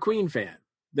more of a Queen fan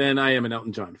than I am an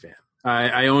Elton John fan.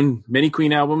 I own many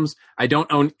Queen albums. I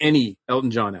don't own any Elton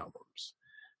John albums.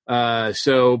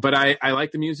 But I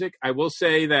like the music. I will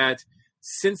say that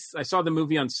since I saw the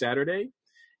movie on Saturday,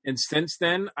 and since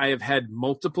then I have had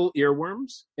multiple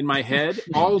earworms in my head,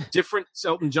 all different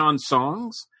Elton John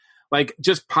songs, like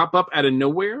just pop up out of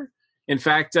nowhere. In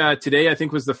fact, today I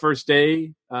think was the first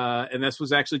day, and this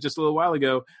was actually just a little while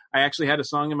ago, I actually had a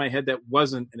song in my head that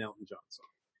wasn't an Elton John song.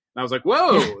 And I was like,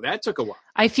 whoa, that took a while.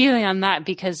 I feel you on that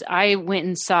because I went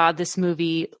and saw this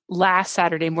movie last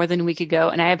Saturday, more than a week ago,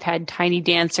 and I have had Tiny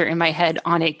Dancer in my head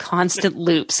on a constant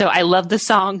loop. So I love the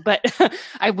song, but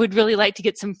I would really like to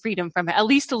get some freedom from it, at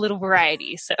least a little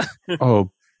variety. So.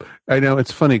 Oh, I know.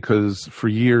 It's funny because for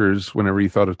years, whenever you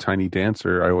thought of Tiny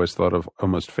Dancer, I always thought of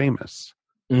Almost Famous,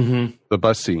 the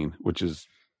bus scene, which is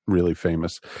really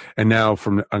famous. And now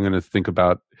I'm going to think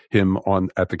about him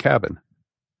at the cabin.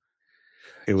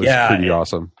 It was pretty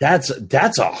awesome. That's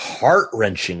a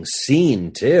heart-wrenching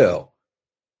scene too,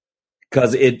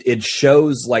 because it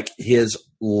shows like his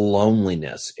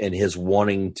loneliness and his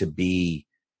wanting to be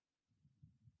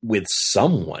with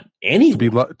someone,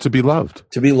 anyone, to be loved,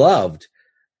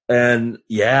 and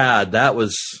that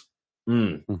was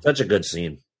such a good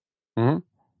scene. Mm-hmm.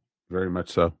 Very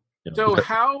much so. So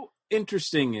how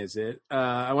interesting is it?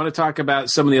 I want to talk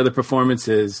about some of the other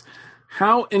performances.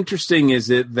 How interesting is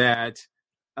it that?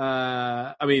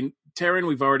 I mean, Taryn,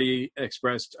 we've already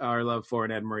expressed our love for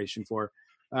and admiration for.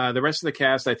 The rest of the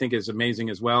cast, I think, is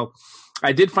amazing as well.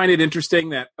 I did find it interesting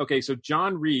that, so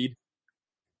John Reed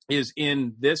is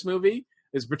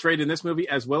portrayed in this movie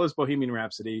as well as Bohemian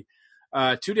Rhapsody.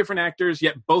 Two different actors,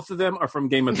 yet both of them are from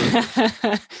Game of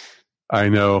Thrones. I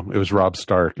know. It was Rob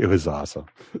Stark. It was awesome.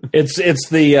 It's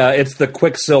the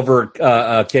Quicksilver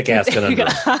kick-ass conundrum.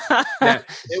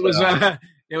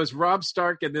 It was Rob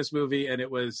Stark in this movie, and it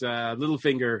was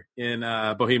Littlefinger in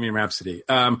Bohemian Rhapsody.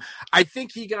 I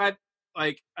think he got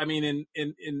in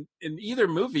either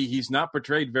movie, he's not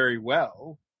portrayed very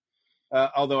well.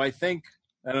 Although I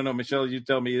don't know, Michelle, you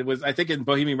tell me. I think in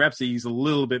Bohemian Rhapsody, he's a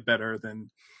little bit better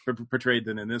portrayed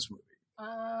than in this movie.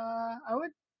 I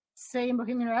would say in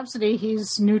Bohemian Rhapsody,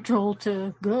 he's neutral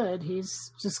to good.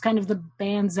 He's just kind of the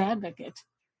band's advocate.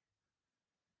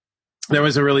 There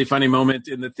was a really funny moment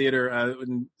in the theater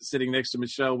sitting next to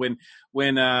Michelle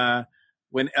when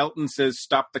Elton says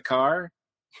 "stop the car"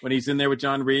 when he's in there with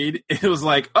John Reed. It was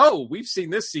like, oh, we've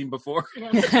seen this scene before.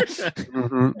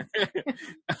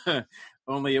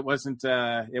 Only it wasn't.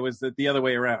 It was the other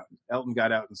way around. Elton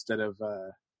got out instead of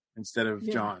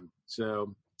John.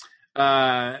 So,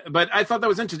 but I thought that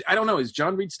was interesting. I don't know. Is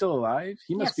John Reed still alive?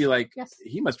 He must be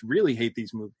he must really hate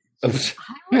these movies.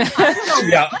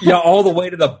 yeah, all the way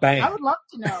to the bank. I would love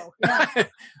to know. Yeah.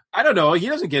 I don't know. He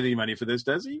doesn't get any money for this,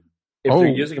 does he? If they're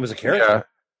using him as a character.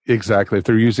 Yeah, exactly. If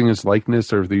they're using his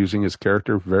likeness or if they're using his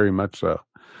character, very much so.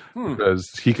 Because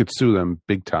he could sue them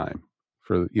big time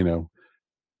for,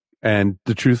 and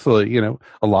the truthfully,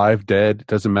 alive, dead,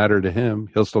 doesn't matter to him.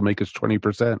 He'll still make his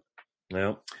 20%.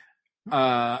 Yeah.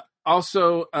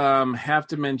 Also, have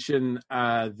to mention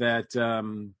that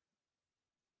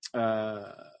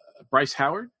Bryce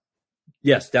Howard.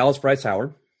 Yes, Dallas Bryce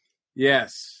Howard.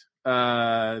 Yes,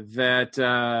 that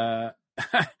I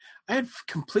had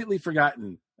completely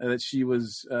forgotten that she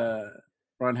was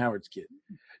Ron Howard's kid.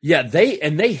 Yeah,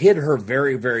 they hid her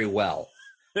very, very well.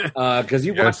 Because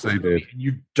you watch the movie and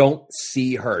you don't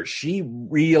see her. She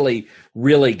really,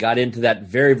 really got into that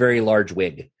very, very large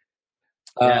wig.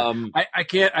 I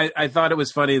can't. I thought it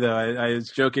was funny though. I was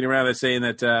joking around. I was saying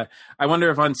that I wonder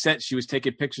if on set she was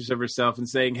taking pictures of herself and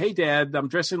saying, "Hey, Dad, I'm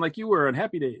dressing like you were on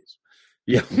Happy Days."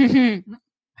 Yeah.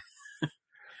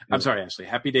 I'm sorry, Ashley.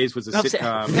 Happy Days was a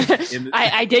sitcom.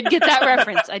 I did get that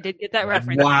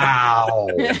reference. Wow.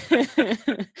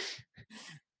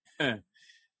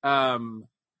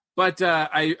 But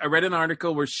I read an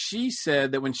article where she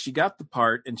said that when she got the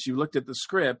part and she looked at the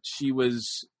script, she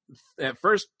was at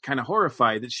first kind of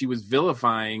horrified that she was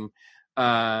vilifying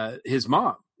his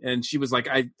mom. And she was like,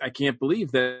 I can't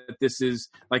believe that this is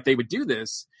like they would do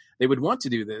this. They would want to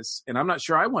do this. And I'm not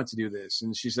sure I want to do this.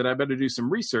 And she said, I better do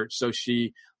some research. So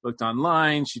she looked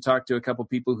online. She talked to a couple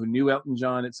people who knew Elton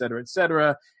John, et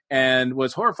cetera, and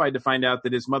was horrified to find out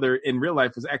that his mother in real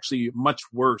life was actually much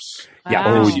worse. Yeah.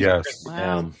 Oh, yes.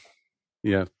 Wow.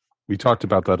 Yeah. We talked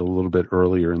about that a little bit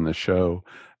earlier in the show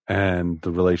and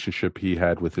the relationship he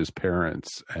had with his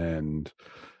parents. And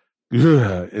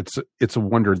it's a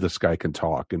wonder this guy can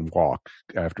talk and walk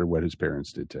after what his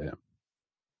parents did to him.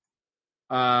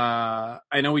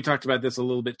 I know we talked about this a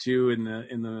little bit too in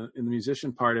the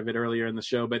musician part of it earlier in the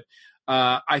show, but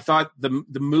I thought the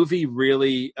movie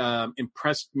really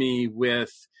impressed me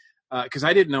with because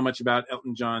I didn't know much about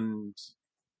Elton John's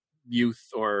youth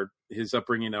or his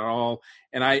upbringing at all,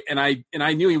 and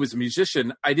I knew he was a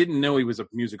musician. I didn't know he was a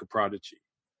musical prodigy.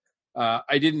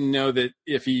 I didn't know that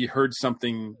if he heard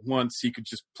something once, he could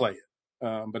just play it.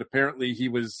 But apparently,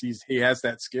 he has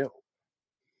that skill.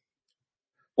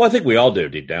 Well, I think we all do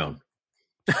deep down.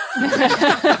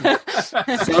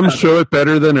 Some show it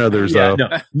better than others, though.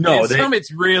 No, some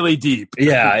it's really deep.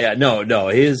 No.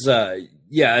 His, I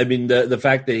mean, the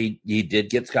fact that he did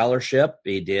get scholarship,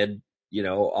 he did,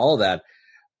 all of that.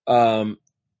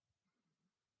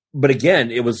 But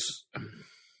again, it was.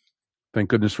 Thank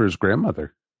goodness for his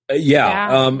grandmother.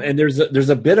 And there's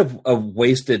a bit of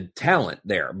wasted talent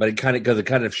there, but it kind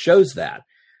of shows that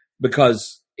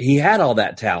because he had all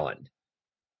that talent.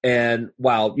 And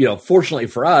while, fortunately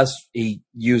for us, he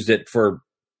used it for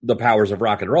the powers of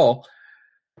rock and roll,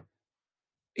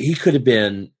 he could have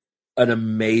been an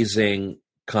amazing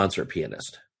concert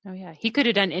pianist. Oh, yeah. He could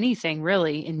have done anything,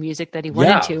 really, in music that he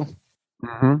wanted to.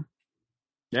 Mm-hmm.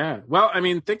 Yeah. Well, I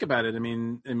mean, think about it. I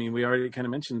mean, we already kind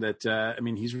of mentioned that,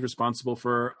 he's responsible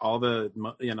for all the,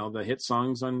 the hit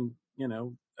songs on,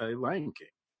 Lion King.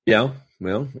 Yeah.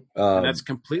 Well, and that's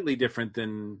completely different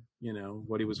than,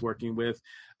 what he was working with.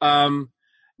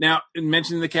 Now, in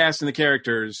mentioning the cast and the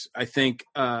characters, I think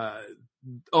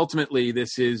ultimately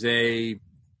this is a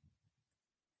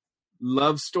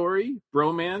love story,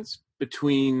 bromance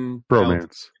between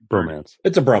bromance.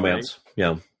 It's a bromance.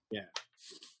 Right?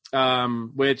 Yeah.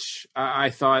 Which I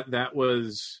thought that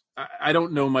was. I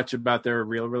don't know much about their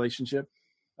real relationship.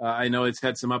 I know it's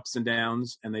had some ups and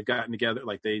downs, and they've gotten together.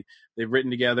 Like they've written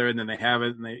together, and then they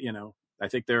haven't. And they, I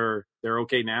think they're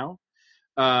okay now.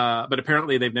 But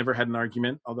apparently they've never had an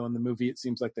argument. Although in the movie it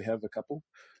seems like they have a couple.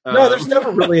 No, there's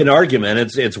never really an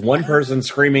argument. It's one person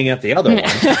screaming at the other one.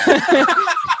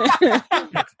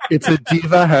 It's a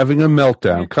diva having a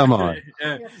meltdown. Come on.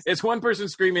 It's one person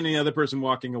screaming and the other person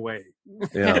walking away.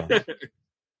 Yeah.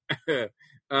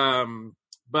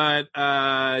 But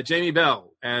Jamie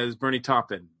Bell as Bernie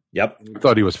Taupin. Yep. I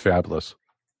thought he was fabulous.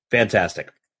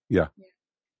 Fantastic. Yeah.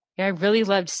 Yeah, I really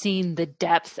loved seeing the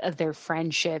depth of their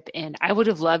friendship, and I would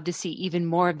have loved to see even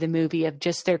more of the movie of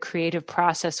just their creative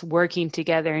process working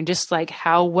together and just like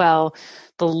how well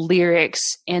the lyrics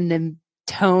and the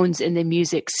tones in the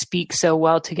music speak so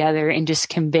well together and just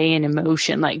convey an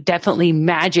emotion. Like definitely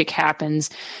magic happens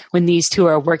when these two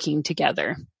are working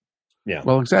together. Yeah.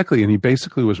 Well, exactly. And he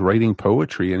basically was writing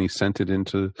poetry and he sent it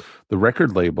into the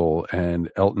record label and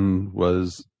Elton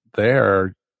was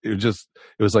there. It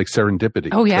was like serendipity.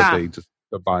 Oh, yeah. They just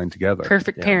combined together.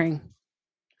 Perfect pairing.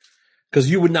 Because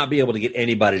you would not be able to get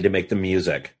anybody to make the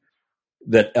music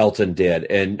that Elton did.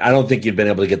 And I don't think you'd been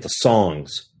able to get the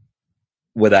songs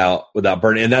without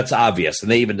Bernie. And that's obvious.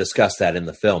 And they even discussed that in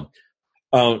the film.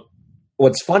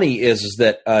 What's funny is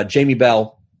that Jamie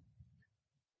Bell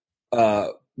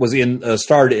was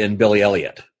starred in Billy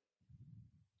Elliot,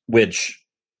 which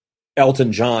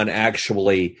Elton John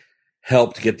actually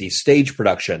helped get the stage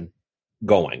production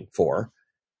going for.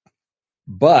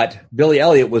 But Billy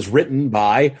Elliot was written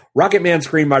by Rocketman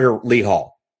screenwriter Lee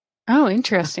Hall. Oh,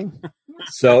 interesting.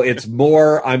 So it's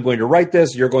more, I'm going to write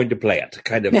this, you're going to play it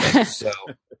kind of thing. So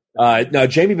no,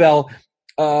 Jamie Bell,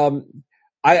 I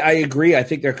agree. I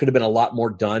think there could have been a lot more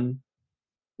done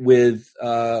with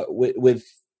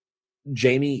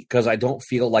Jamie, because I don't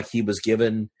feel like he was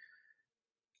given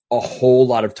a whole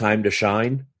lot of time to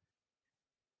shine.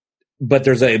 But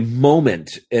there's a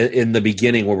moment in the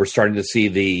beginning where we're starting to see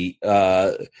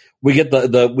we get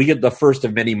the first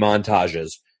of many montages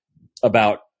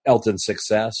about Elton's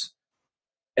success.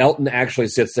 Elton actually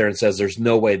sits there and says, "There's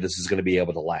no way this is going to be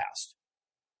able to last."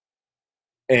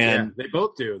 And they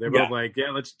both do. They're both like, "Yeah,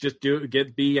 let's just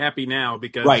be happy now."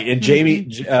 Because right. And Jamie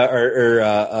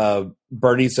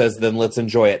Bernie says, "Then let's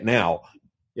enjoy it now."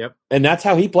 Yep. And that's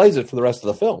how he plays it for the rest of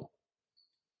the film.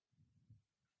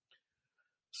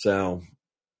 So,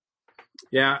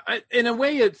 yeah, in a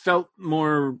way, it felt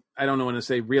more. I don't want to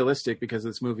say realistic because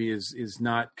this movie is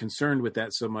not concerned with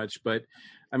that so much. But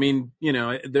I mean,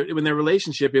 when their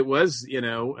relationship, it was,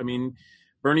 I mean,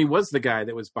 Bernie was the guy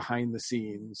that was behind the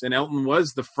scenes, and Elton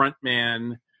was the front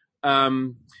man.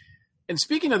 And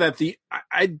speaking of that,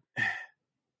 I'm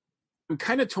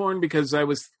kind of torn because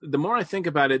the more I think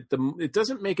about it, it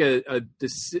doesn't make a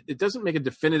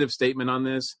definitive statement on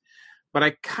this. But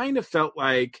I kind of felt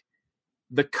like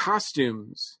the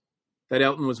costumes that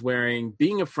Elton was wearing,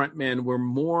 being a frontman, were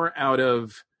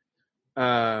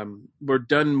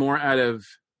done more out of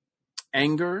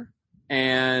anger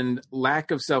and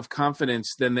lack of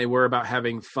self-confidence than they were about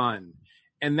having fun.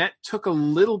 And that took a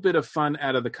little bit of fun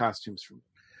out of the costumes for me.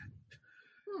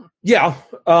 Yeah.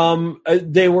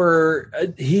 They were,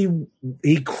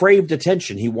 he craved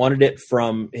attention. He wanted it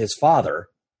from his father.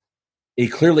 He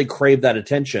clearly craved that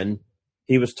attention.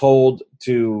 He was told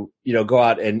to, go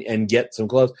out and get some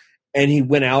clothes. And he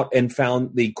went out and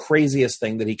found the craziest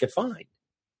thing that he could find.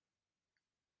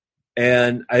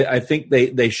 And I think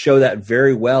they show that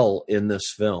very well in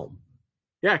this film.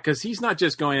 Yeah, because he's not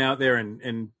just going out there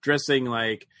and dressing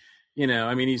like,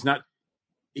 I mean, he's not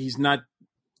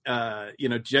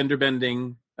gender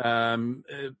bending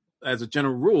as a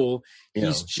general rule.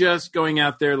 He's just going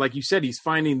out there, like you said, he's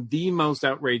finding the most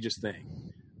outrageous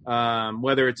thing,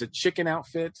 whether it's a chicken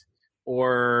outfit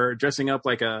or dressing up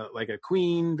like a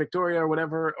Queen Victoria or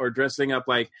whatever, or dressing up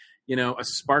like, a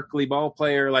sparkly ball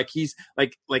player. Like he's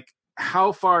like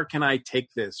how far can I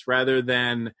take this rather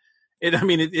than it? I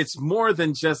mean, it's more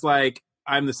than just like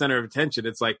I'm the center of attention.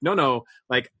 It's like, no,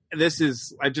 like this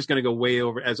is, I'm just going to go way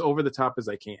over the top as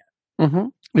I can. Mm-hmm.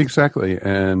 Exactly.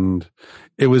 And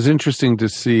it was interesting to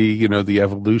see, the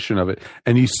evolution of it.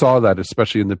 And you saw that,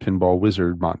 especially in the Pinball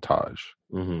Wizard montage.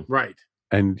 Mm-hmm. Right.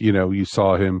 And, you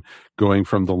saw him going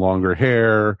from the longer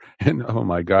hair, and oh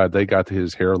my God, they got to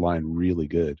his hairline really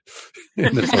good.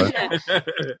 In this one.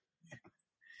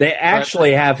 They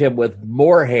actually have him with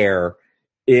more hair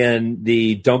in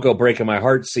the Don't Go Breaking My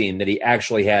Heart scene that he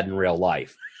actually had in real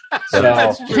life. So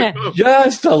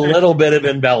just a little bit of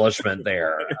embellishment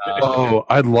there.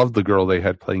 I love the girl they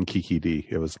had playing Kiki D.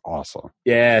 It was awesome.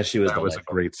 Yeah, she was. That was a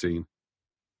great scene.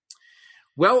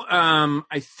 Well,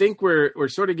 I think we're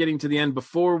sort of getting to the end.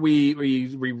 Before we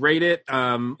rate it,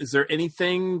 is there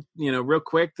anything, real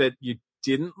quick that you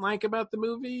didn't like about the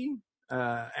movie,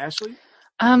 Ashley?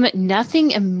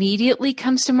 Nothing immediately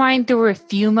comes to mind. There were a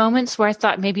few moments where I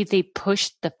thought maybe they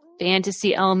pushed the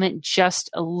fantasy element just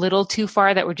a little too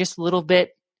far, that were just a little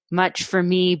bit much for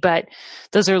me, but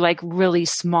those are like really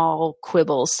small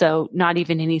quibbles. So not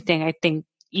even anything I think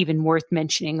even worth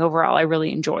mentioning. Overall, I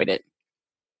really enjoyed it.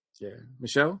 Yeah.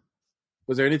 Michelle,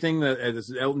 was there anything that as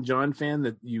an Elton John fan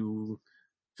that you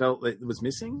felt that was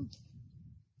missing?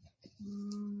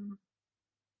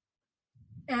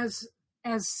 As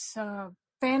a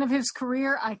fan of his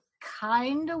career, I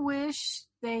kind of wish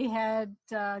they had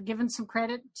given some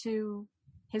credit to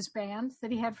his band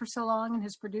that he had for so long and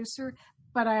his producer,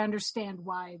 but I understand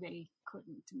why they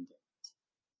couldn't and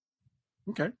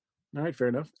didn't. Okay. All right. Fair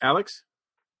enough. Alex?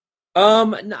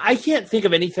 I can't think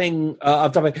of anything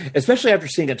off the top of my head, especially after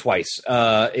seeing it twice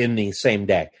in the same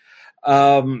day.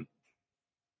 I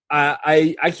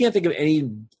can't think of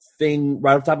anything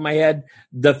right off the top of my head.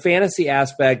 The fantasy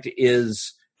aspect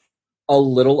is a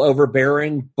little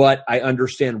overbearing, but I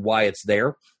understand why it's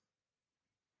there.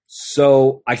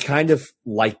 So I kind of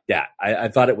liked that. I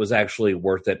thought it was actually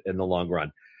worth it in the long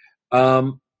run.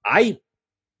 I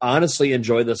honestly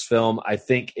enjoy this film. I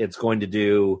think it's going to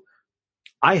do,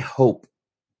 I hope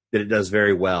that it does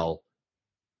very well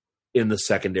in the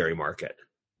secondary market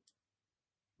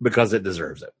because it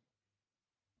deserves it.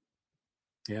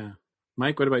 Yeah.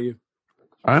 Mike, what about you?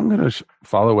 I'm going to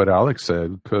follow what Alex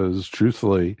said because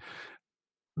truthfully,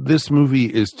 this movie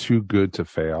is too good to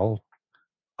fail.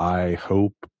 I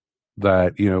hope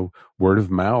that, word of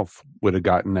mouth would have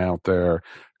gotten out there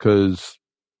because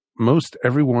most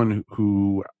everyone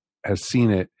who has seen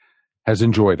it has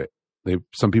enjoyed it.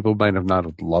 Some people might have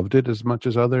not loved it as much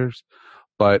as others,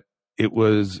 but it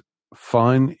was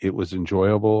fun. It was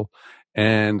enjoyable.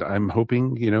 And I'm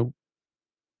hoping,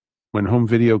 when home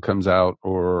video comes out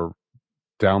or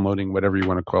downloading, whatever you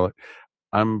want to call it,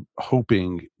 I'm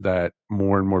hoping that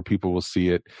more and more people will see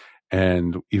it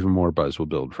and even more buzz will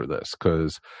build for this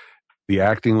because the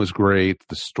acting was great.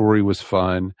 The story was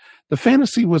fun. The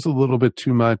fantasy was a little bit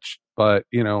too much, but,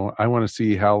 I want to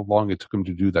see how long it took him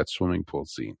to do that swimming pool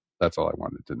scene. That's all I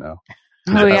wanted to know.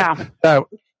 Oh, yeah.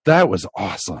 That was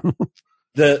awesome.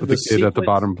 The kid sequence, at the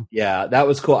bottom. Yeah, that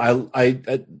was cool. I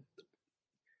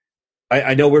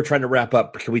know we're trying to wrap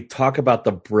up, but can we talk about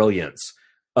the brilliance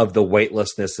of the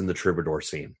weightlessness in the troubadour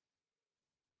scene?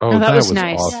 Oh, that was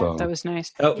nice. Awesome. That was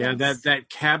nice. Oh, yeah, that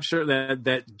capture,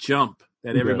 that jump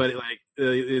that everybody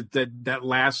that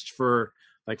lasts for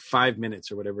like 5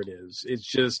 minutes or whatever it is.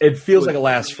 It feels like it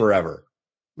lasts forever.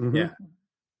 Mm-hmm. Yeah.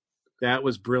 That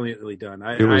was brilliantly done.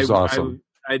 It was awesome.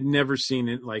 I'd never seen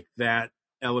it like that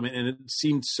element, and it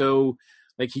seemed so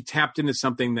like he tapped into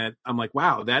something that I'm like,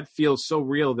 wow, that feels so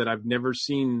real that I've never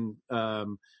seen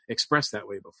expressed that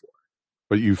way before.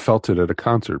 But you felt it at a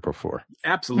concert before.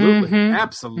 Absolutely. Mm-hmm.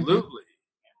 Absolutely.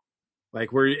 Mm-hmm.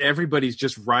 Like where everybody's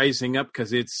just rising up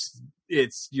because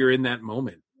it's you're in that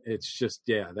moment. It's just,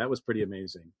 that was pretty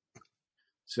amazing.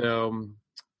 So,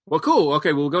 well, cool.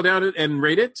 Okay, we'll go down and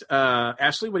rate it.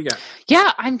 Ashley, what do you got?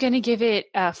 Yeah, I'm going to give it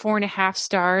 4.5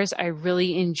 stars. I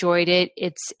really enjoyed it.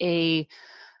 It's a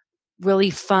really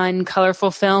fun,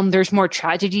 colorful film. There's more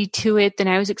tragedy to it than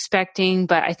I was expecting,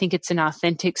 but I think it's an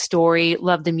authentic story.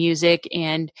 Love the music,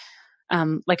 and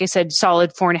like I said,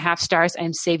 solid 4.5 stars.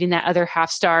 I'm saving that other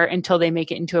half star until they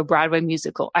make it into a Broadway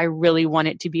musical. I really want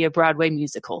it to be a Broadway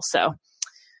musical. So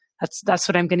that's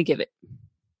what I'm going to give it.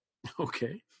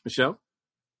 Okay. Michelle?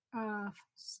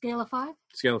 Scale of 5?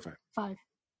 Scale of 5. 5.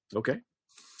 Okay.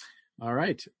 All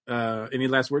right. Any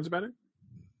last words about it?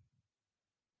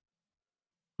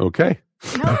 Okay.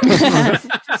 No.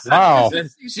 Wow.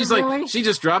 She's like, she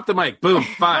just dropped the mic. Boom.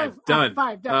 5. Done.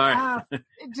 5 done. All right.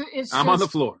 It's I'm on the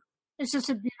floor. It's just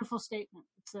a beautiful statement.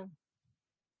 It's a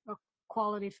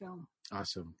quality film.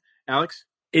 Awesome. Alex?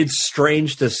 It's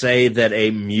strange to say that a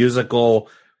musical,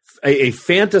 a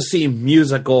fantasy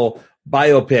musical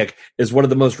biopic is one of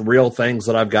the most real things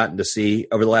that I've gotten to see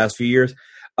over the last few years.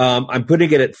 I'm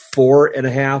putting it at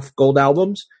 4.5 gold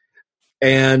albums,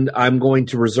 and I'm going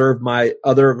to reserve my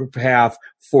other half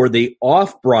for the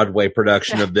off-Broadway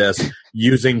production of this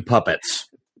using puppets.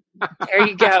 There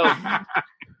you go.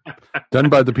 Done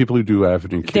by the people who do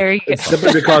Avenue Q. There you go.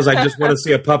 Simply because I just want to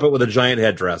see a puppet with a giant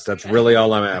headdress. That's really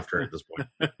all I'm after at this point.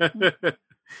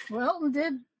 Well,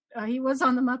 he was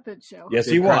on the Muppet Show. Yes,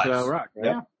 he was. Crocodile Rock,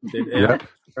 right? Yeah.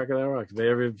 Crocodile Rock.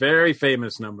 Very, very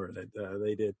famous number that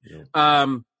they did. Yeah.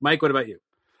 Mike, what about you?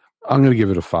 I'm going to give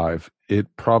it a 5.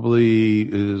 It probably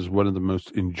is one of the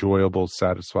most enjoyable,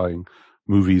 satisfying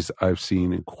movies I've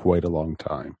seen in quite a long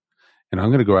time. And I'm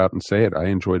going to go out and say it. I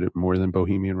enjoyed it more than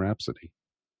Bohemian Rhapsody.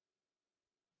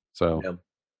 So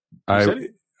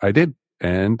I did.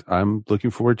 And I'm looking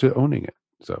forward to owning it.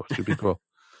 So it should be cool.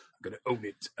 I'm going to own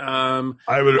it.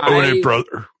 I would own it,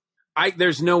 brother.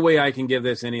 There's no way I can give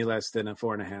this any less than a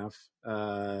 4.5.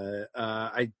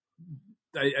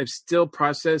 I'm still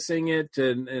processing it,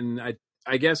 and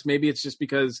I guess maybe it's just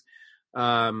because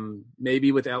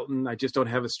maybe with Elton I just don't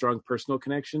have a strong personal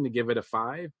connection to give it a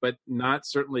 5, but not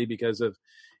certainly because of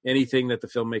anything that the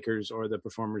filmmakers or the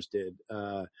performers did.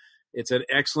 It's an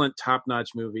excellent, top-notch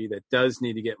movie that does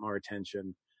need to get more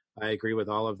attention. I agree with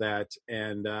all of that,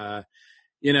 and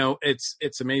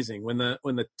it's amazing when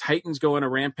the Titans go on a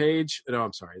rampage. No,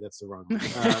 I'm sorry, that's the wrong one.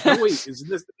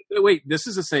 This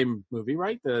is the same movie,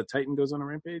 right? The Titan goes on a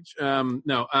rampage. No,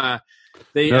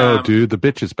 dude, the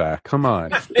bitch is back. Come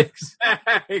on.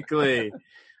 Exactly.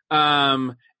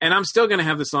 And I'm still going to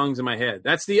have the songs in my head.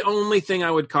 That's the only thing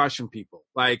I would caution people.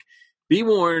 Like, be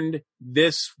warned,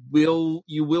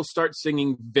 you will start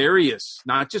singing various,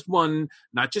 not just one,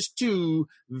 not just two,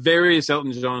 various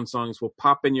Elton John songs will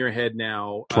pop in your head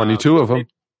now. 22 of them.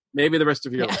 Maybe the rest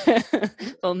of you.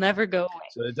 They'll never go away.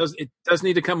 So it does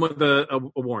need to come with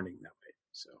a warning that way.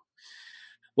 So,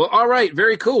 well, all right,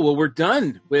 very cool. Well, we're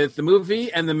done with the movie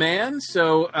and the man.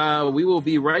 So we will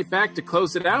be right back to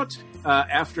close it out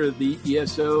after the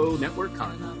ESO Network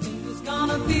Con. It's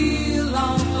gonna be a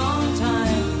long, long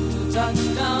time.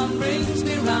 Touchdown brings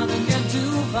me round again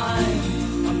to find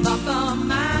I'm not the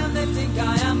man they think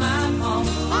I am at home.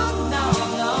 Oh, no,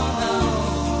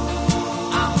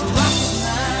 I'm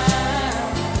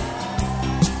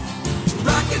a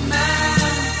rocket man,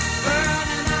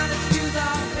 burning out his fuse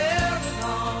out here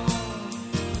alone.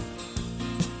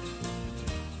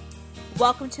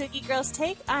 Welcome to A Geek Girl's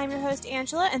Take. I'm your host,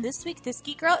 Angela, and this week, this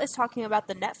Geek Girl is talking about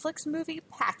the Netflix movie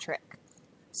Patrick.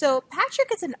 So,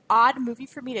 Patrick is an odd movie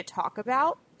for me to talk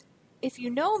about. If you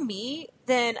know me,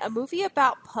 then a movie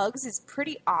about pugs is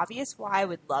pretty obvious why I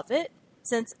would love it,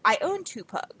 since I own 2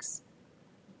 pugs.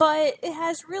 But it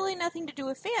has really nothing to do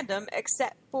with fandom,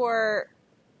 except for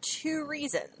 2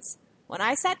 reasons. When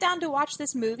I sat down to watch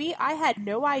this movie, I had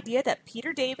no idea that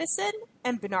Peter Davison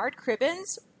and Bernard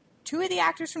Cribbins, 2 of the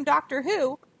actors from Doctor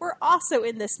Who, were also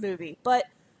in this movie. But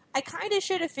I kind of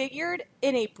should have figured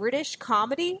in a British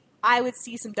comedy, I would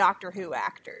see some Doctor Who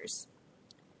actors.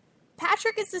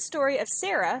 Patrick is the story of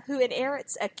Sarah, who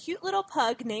inherits a cute little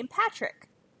pug named Patrick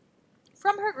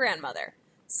from her grandmother.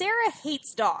 Sarah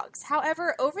hates dogs.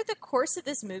 However, over the course of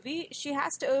this movie, she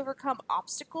has to overcome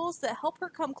obstacles that help her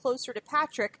come closer to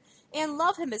Patrick and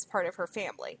love him as part of her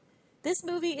family. This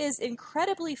movie is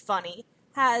incredibly funny,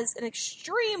 has an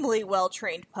extremely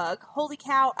well-trained pug. Holy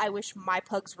cow, I wish my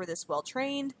pugs were this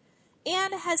well-trained.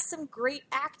 And has some great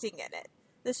acting in it.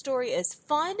 The story is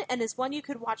fun and is one you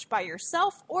could watch by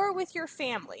yourself or with your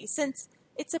family, since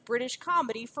it's a British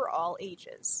comedy for all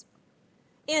ages.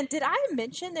 And did I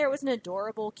mention there was an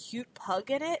adorable, cute pug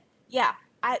in it? Yeah,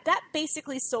 that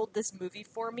basically sold this movie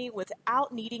for me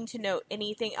without needing to know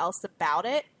anything else about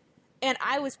it. And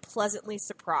I was pleasantly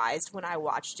surprised when I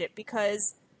watched it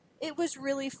because it was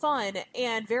really fun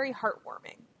and very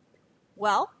heartwarming.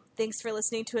 Well, thanks for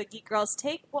listening to A Geek Girl's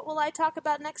Take. What will I talk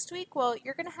about next week? Well,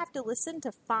 you're going to have to listen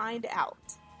to find out.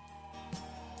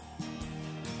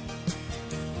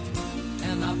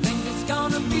 And I think it's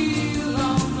gonna be a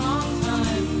long, long time.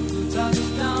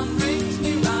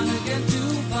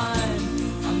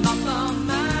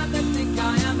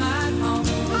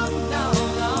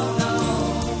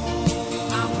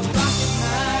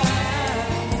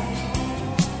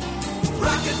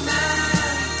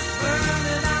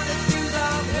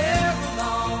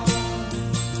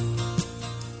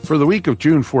 for the week of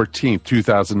June 14th,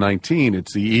 2019,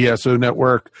 it's the ESO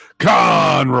Network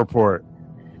Con Report.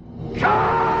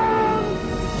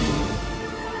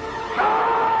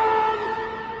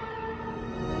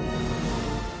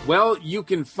 Well, you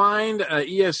can find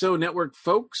ESO Network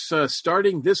folks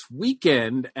starting this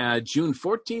weekend, June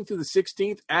 14th through the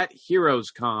 16th at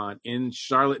HeroesCon in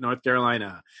Charlotte, North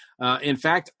Carolina. In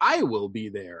fact, I will be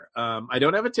there. I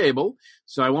don't have a table,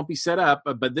 so I won't be set up,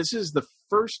 but this is the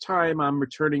first time I'm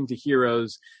returning to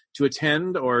Heroes to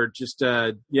attend or just,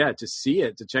 to see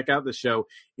it, to check out the show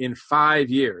in 5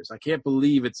 years. I can't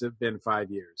believe it's been 5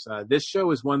 years. This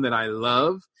show is one that I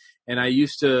love, and I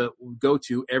used to go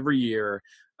to every year.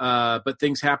 But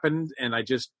things happened, and I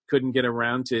just couldn't get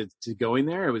around to going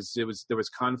there. There was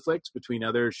conflict between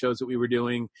other shows that we were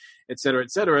doing, et cetera,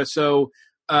 et cetera. So,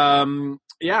 I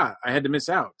had to miss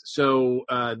out. So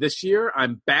this year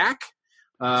I'm back.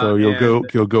 So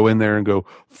you'll go in there and go,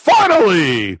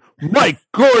 finally, Mike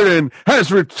Gordon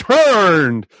has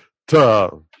returned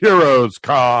to Heroes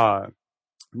Con.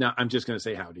 No, I'm just going to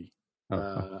say howdy.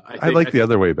 I like the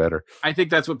other way better. I think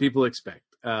that's what people expect.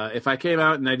 If I came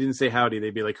out and I didn't say howdy,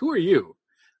 they'd be like, "Who are you?"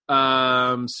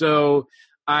 So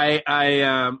I'm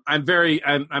very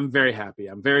happy.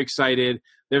 I'm very excited.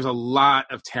 There's a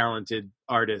lot of talented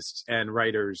artists and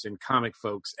writers and comic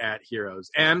folks at Heroes,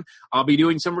 and I'll be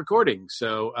doing some recording.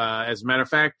 So as a matter of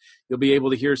fact, you'll be able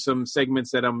to hear some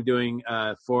segments that I'm doing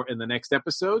in the next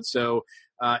episode. So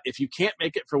if you can't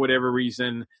make it for whatever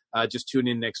reason, just tune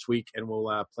in next week and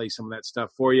we'll play some of that stuff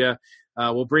for you.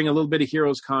 We'll bring a little bit of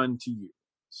Heroes Con to you.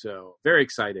 So very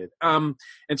excited. And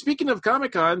speaking of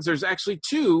Comic-Cons, there's actually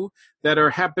two that are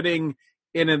happening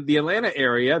in the Atlanta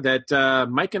area that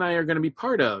Mike and I are going to be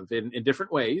part of in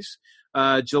different ways.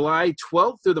 July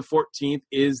 12th through the 14th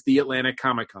is the Atlanta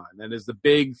Comic-Con. That is the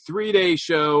big 3-day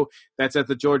show that's at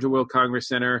the Georgia World Congress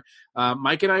Center.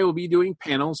 Mike and I will be doing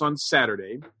panels on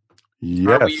Saturday.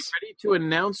 Yes. Are we ready to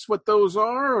announce what those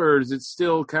are, or is it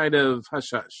still kind of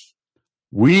hush-hush?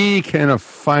 We can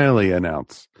finally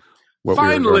announce what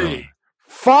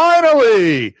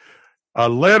Finally!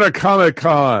 Atlanta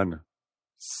Comic-Con,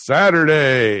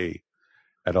 Saturday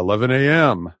at 11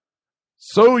 a.m.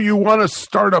 So You Want to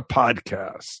Start a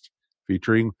Podcast,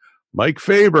 featuring Mike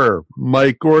Faber,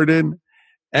 Mike Gordon,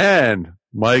 and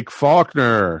Mike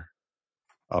Faulkner.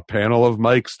 A panel of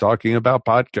Mikes talking about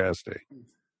podcasting.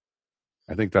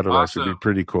 I think that'll Awesome. actually be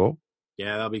pretty cool.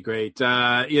 Yeah, that'll be great.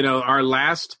 Our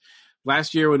last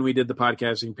year when we did the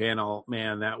podcasting panel,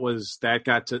 man, that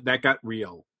got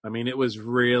real. I mean, it was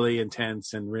really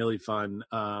intense and really fun,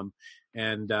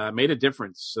 and made a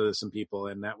difference to some people,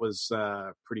 and that was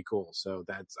pretty cool. So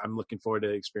I'm looking forward to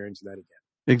experiencing that again.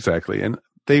 Exactly, and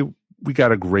we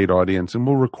got a great audience, and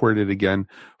we'll record it again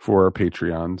for our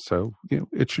Patreon. So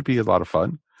it should be a lot of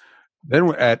fun.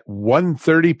 Then at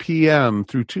 1:30 p.m.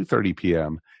 through 2:30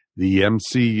 p.m., the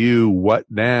MCU What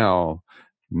Now?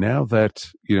 Now that,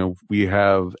 we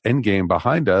have Endgame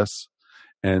behind us,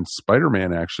 and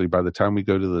Spider-Man actually, by the time we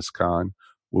go to this con,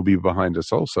 will be behind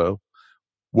us also.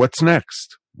 What's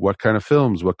next? What kind of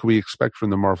films? What can we expect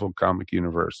from the Marvel comic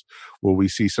universe? Will we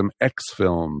see some X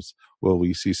films? Will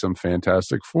we see some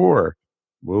Fantastic Four?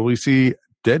 Will we see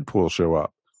Deadpool show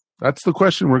up? That's the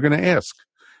question we're going to ask.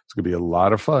 It's going to be a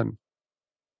lot of fun.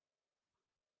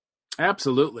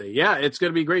 Absolutely. Yeah, it's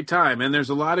going to be a great time. And there's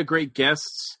a lot of great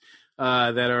guests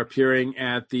that are appearing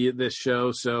at this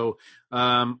show. So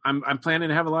I'm planning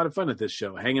to have a lot of fun at this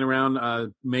show, hanging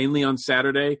around mainly on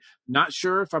Saturday. Not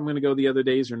sure if I'm going to go the other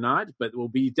days or not, but we'll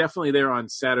be definitely there on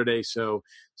Saturday. So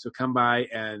come by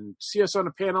and see us on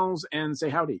the panels and say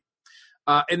howdy.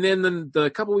 And then the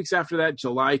couple weeks after that,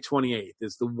 July 28th,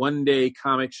 is the one-day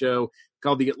comic show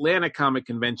called the Atlanta Comic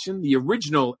Convention, the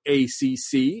original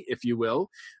ACC, if you will.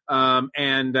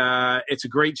 And it's a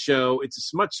great show.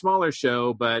 It's a much smaller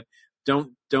show, but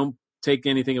don't take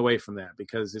anything away from that,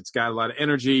 because it's got a lot of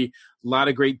energy, a lot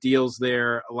of great deals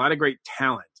there, a lot of great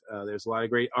talent. There's a lot of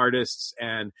great artists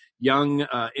and young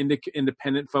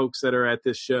independent folks that are at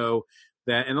this show.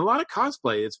 And a lot of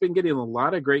cosplay. It's been getting a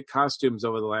lot of great costumes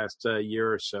over the last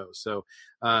year or so. So,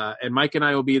 and Mike and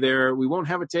I will be there. We won't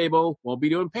have a table, won't be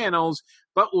doing panels,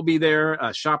 but we'll be there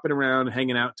shopping around,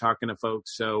 hanging out, talking to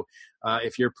folks. So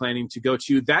if you're planning to go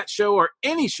to that show or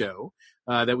any show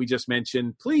that we just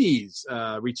mentioned, please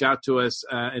reach out to us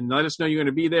and let us know you're going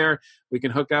to be there. We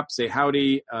can hook up, say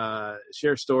howdy,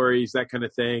 share stories, that kind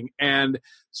of thing. And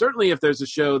certainly if there's a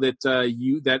show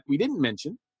that we didn't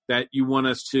mention, that you want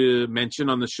us to mention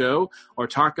on the show or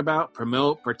talk about,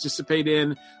 promote, participate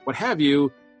in, what have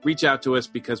you, reach out to us,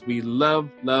 because we love,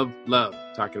 love, love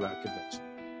talking about convention.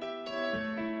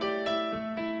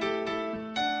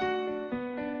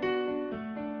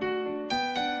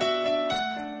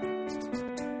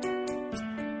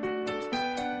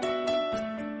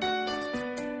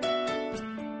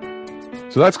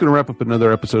 So that's going to wrap up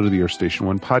another episode of the Earth Station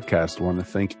 1 podcast. I want to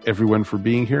thank everyone for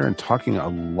being here and talking a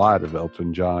lot of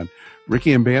Elton John.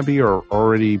 Ricky and Bambi are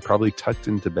already probably tucked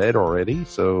into bed already,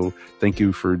 so thank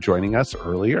you for joining us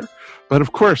earlier. But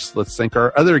of course, let's thank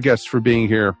our other guests for being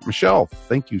here. Michelle,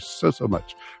 thank you so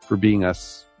much for being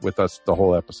with us the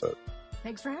whole episode.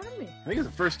 Thanks for having me. I think it's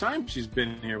the first time she's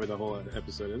been here with a whole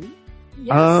episode, isn't it?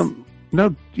 Yes.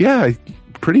 No, yeah,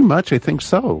 pretty much. I think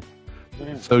so.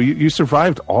 Yeah. So you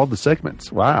survived all the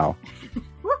segments. Wow.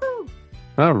 Woohoo!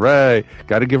 All right.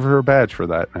 Got to give her a badge for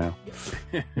that now.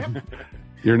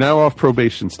 You're now off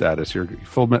probation status. You're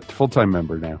full-time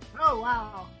member now. Oh,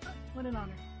 wow. What an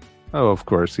honor. Oh, of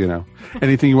course,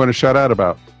 Anything you want to shout out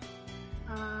about?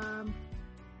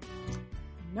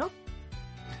 Nope.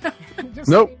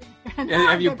 Nope.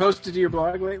 Have you posted to your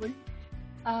blog lately?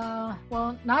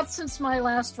 Well, not since my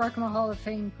last Rock and Roll Hall of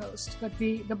Fame post, but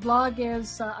the blog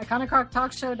is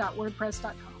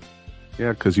iconicrocktalkshow.wordpress.com.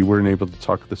 Yeah, because you weren't able to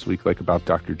talk this week about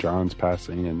Dr. John's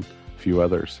passing and a few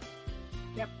others.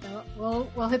 Yep,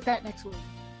 we'll hit that next week.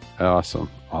 Awesome.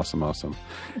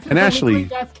 And Ashley,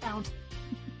 death count.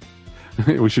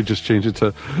 We should just change it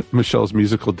to Michelle's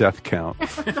musical death count.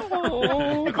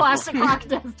 The classic rock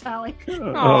death tally.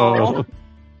 Oh.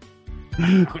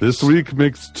 This week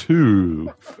makes 2.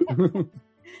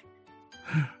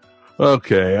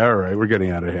 Okay, all right. We're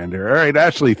getting out of hand here. All right,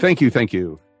 Ashley, thank you.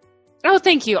 Oh,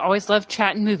 thank you. Always love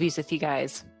chatting movies with you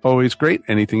guys. Always great.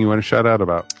 Anything you want to shout out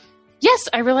about? Yes,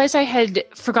 I realized I had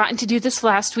forgotten to do this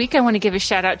last week. I want to give a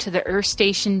shout out to the Earth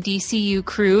Station DCU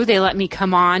crew. They let me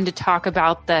come on to talk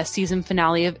about the season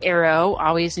finale of Arrow.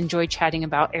 Always enjoy chatting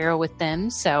about Arrow with them.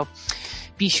 So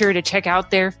be sure to check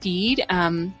out their feed.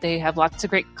 They have lots of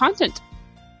great content.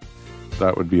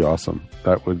 That would be awesome.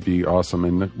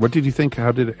 And what did you think?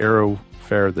 How did Arrow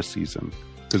fare this season?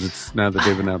 Because it's now that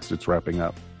they've announced it's wrapping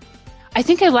up. I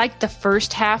think I liked the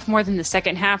first half more than the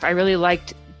second half. I really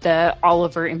liked the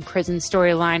Oliver in prison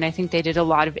storyline. I think they did a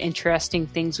lot of interesting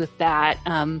things with that.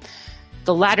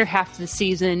 The latter half of the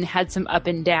season had some up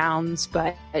and downs,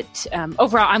 but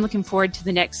overall, I'm looking forward to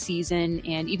the next season.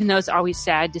 And even though it's always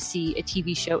sad to see a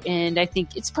TV show end, I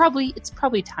think it's probably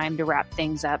time to wrap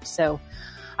things up. So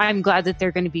I'm glad that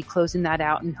they're going to be closing that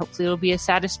out, and hopefully it'll be a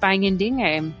satisfying ending.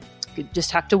 I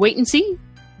just have to wait and see.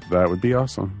 That would be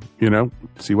awesome.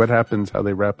 See what happens, how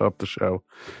they wrap up the show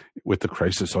with the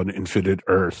Crisis on Infinite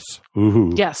Earths.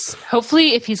 Ooh. Yes.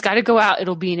 Hopefully, if he's got to go out,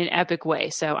 it'll be in an epic way.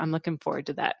 So I'm looking forward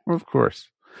to that. Of course.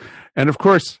 And of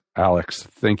course, Alex,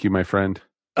 thank you, my friend.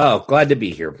 Oh, glad to be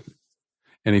here.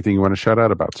 Anything you want to shout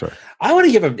out about, sir? I want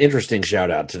to give an interesting shout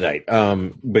out tonight,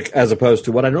 as opposed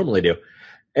to what I normally do.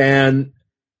 And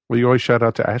well, you always shout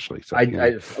out to Ashley. So,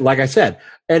 I like I said,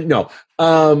 and no.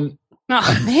 Oh,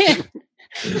 man.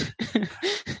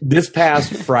 This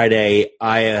past Friday,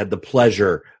 I had the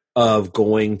pleasure of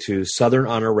going to Southern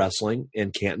Honor Wrestling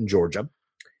in Canton, Georgia.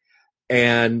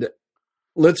 And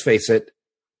let's face it,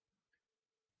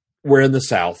 we're in the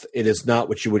South. It is not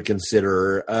what you would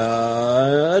consider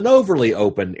an overly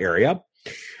open area.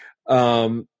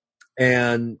 And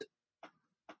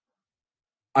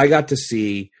I got to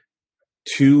see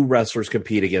 2 wrestlers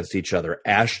compete against each other,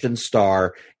 Ashton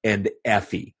Starr and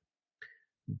Effie.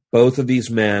 Both of these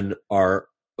men are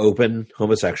open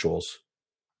homosexuals.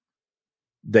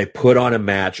 They put on a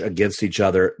match against each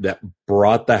other that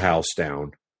brought the house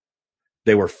down.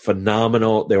 They were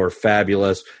phenomenal. They were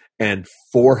fabulous. And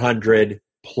 400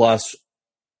 plus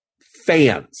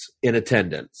fans in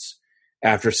attendance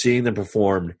after seeing them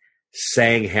perform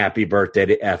sang happy birthday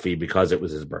to Effie because it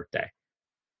was his birthday.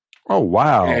 Oh,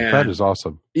 wow. And that is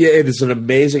awesome. Yeah, it is an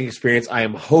amazing experience. I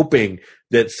am hoping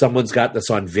that someone's got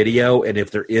this on video, and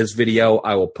if there is video,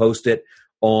 I will post it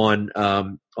on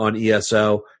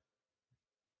ESO.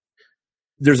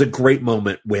 There's a great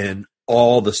moment when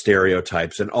all the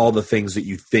stereotypes and all the things that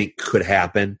you think could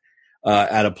happen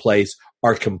at a place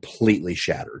are completely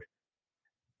shattered.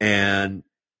 And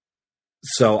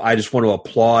so I just want to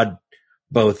applaud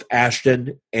both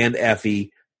Ashton and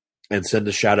Effie and send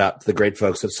a shout out to the great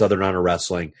folks at Southern Honor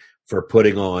Wrestling for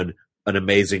putting on an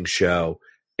amazing show,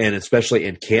 and especially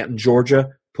in Canton,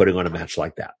 Georgia, putting on a match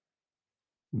like that.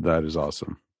 That is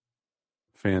awesome.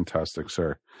 Fantastic,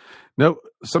 sir. No,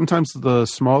 sometimes the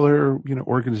smaller,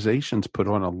 organizations put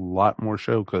on a lot more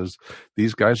show because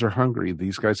these guys are hungry.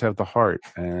 These guys have the heart,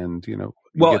 and you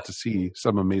get to see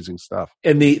some amazing stuff.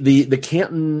 And the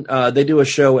Canton, they do a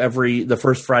show the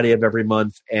first Friday of every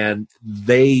month, and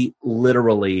they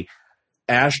literally,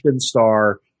 Ashton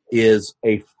Starr is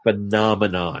a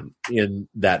phenomenon in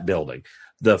that building.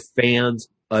 The fans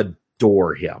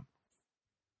adore him,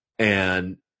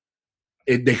 and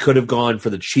They could have gone for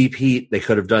the cheap heat. They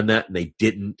could have done that, and they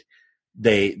didn't.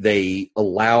 They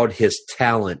allowed his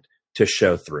talent to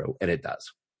show through, and it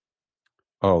does.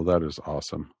 Oh, that is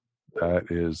awesome.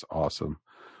 That is awesome.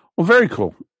 Well, very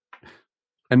cool.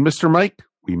 And Mr. Mike,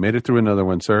 we made it through another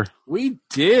one, sir. We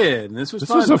did. This was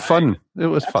fun. This was fun. It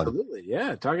was fun. Absolutely,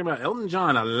 yeah. Talking about Elton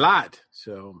John a lot.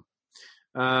 So,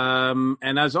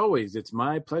 and as always, it's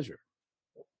my pleasure.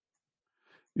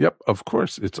 Yep, of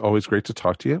course. It's always great to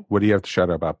talk to you. What do you have to shout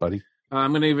out about, buddy?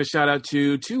 I'm going to give a shout out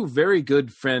to two very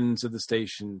good friends of the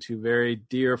station, two very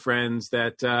dear friends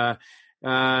that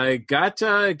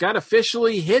got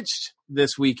officially hitched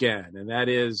this weekend, and that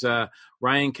is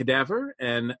Ryan Cadaver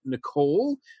and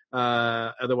Nicole,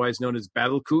 otherwise known as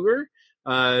Battle Cougar.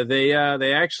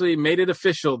 They actually made it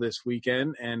official this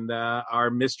weekend, and are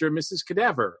Mr. and Mrs.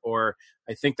 Cadaver, or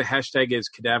I think the hashtag is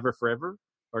Cadaver Forever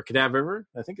or Cadaver.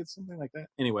 I think it's something like that.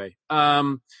 Anyway,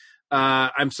 I'm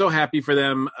so happy for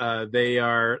them.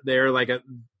 They're like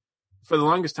for the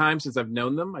longest time since I've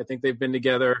known them. I think they've been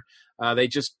together. They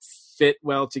just fit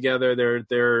well together.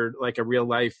 They're like a real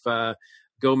life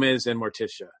Gomez and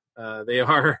Morticia. They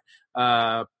are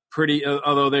pretty,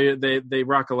 although they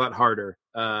rock a lot harder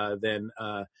than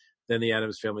the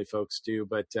Addams Family folks do.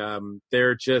 But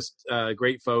they're just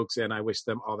great folks, and I wish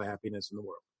them all the happiness in the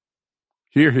world.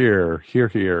 Hear, hear, hear,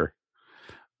 hear.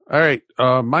 All right.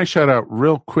 My shout out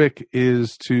real quick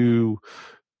is to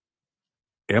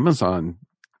Amazon.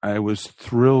 I was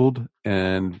thrilled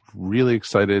and really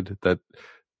excited that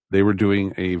they were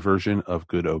doing a version of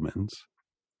Good Omens.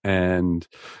 And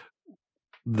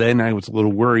then I was a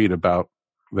little worried about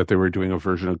that they were doing a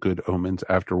version of Good Omens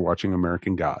after watching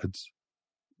American Gods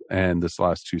and this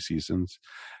last 2 seasons.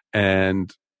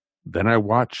 And then I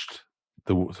watched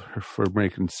for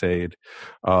American Sade,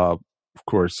 of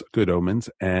course, Good Omens,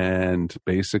 and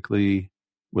basically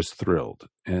was thrilled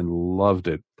and loved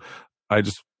it. I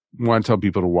just want to tell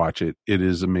people to watch it. It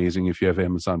is amazing if you have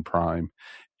Amazon Prime.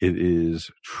 It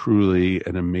is truly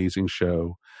an amazing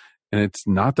show, and it's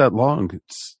not that long.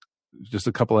 It's just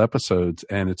a couple episodes,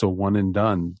 and it's a one and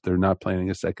done. They're not planning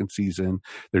a second season.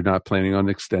 They're not planning on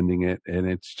extending it, and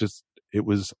it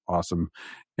was awesome.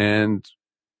 And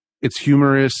it's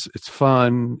humorous, it's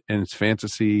fun, and it's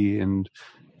fantasy, and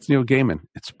it's Neil Gaiman.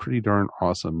 It's pretty darn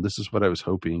awesome. This is what I was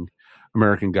hoping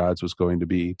American Gods was going to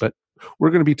be. But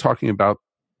we're going to be talking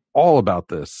all about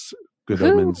this Good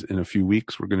Omens in a few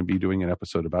weeks. We're going to be doing an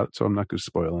episode about it, so I'm not going to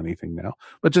spoil anything now.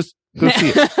 But just go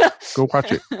see it. Go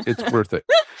watch it. It's worth it.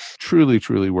 Truly,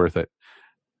 truly worth it.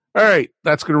 All right,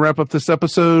 that's going to wrap up this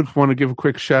episode. Want to give a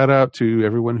quick shout out to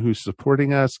everyone who's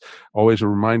supporting us. Always a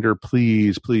reminder,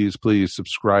 please, please, please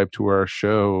subscribe to our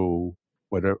show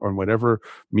on whatever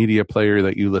media player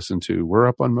that you listen to. We're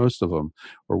up on most of them,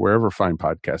 or wherever fine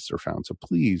podcasts are found. So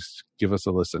please give us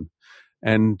a listen.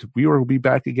 And we will be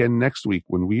back again next week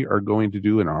when we are going to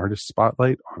do an artist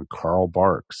spotlight on Carl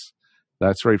Barks.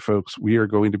 That's right, folks. We are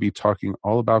going to be talking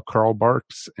all about Carl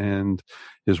Barks and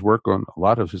his work on a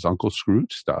lot of his Uncle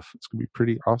Scrooge stuff. It's going to be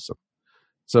pretty awesome.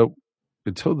 So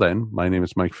until then, my name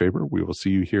is Mike Faber. We will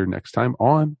see you here next time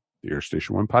on the Air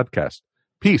Station 1 podcast.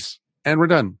 Peace. And we're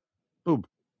done. Boom.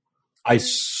 I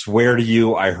swear to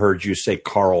you, I heard you say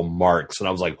Karl Marx, and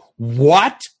I was like,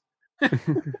 what?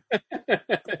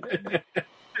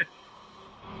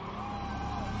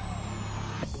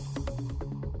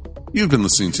 You've been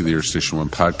listening to the Air Station 1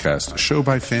 podcast, a show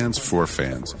by fans for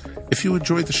fans. If you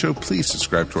enjoyed the show, please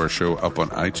subscribe to our show up on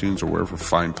iTunes or wherever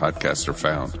fine podcasts are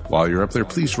found. While you're up there,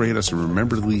 please rate us and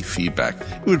remember to leave feedback.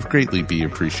 It would greatly be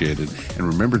appreciated. And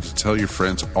remember to tell your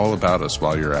friends all about us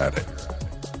while you're at it.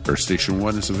 Air Station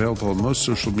 1 is available on most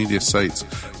social media sites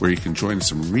where you can join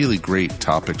some really great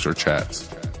topics or chats.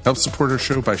 Help support our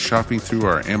show by shopping through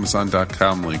our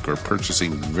Amazon.com link or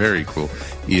purchasing very cool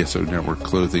ESO Network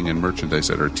clothing and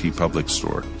merchandise at our TeePublic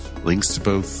store. Links to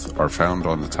both are found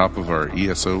on the top of our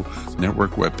ESO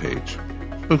Network webpage.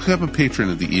 Become a patron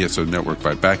of the ESO Network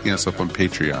by backing us up on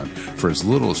Patreon for as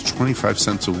little as 25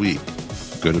 cents a week.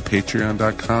 Go to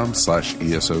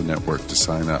patreon.com/ESO Network to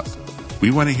sign up.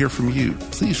 We want to hear from you.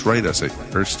 Please write us at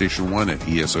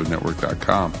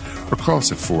earthstation1@esonetwork.com or call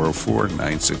us at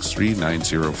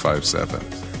 404-963-9057.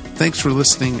 Thanks for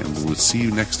listening, and we'll see you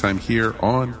next time here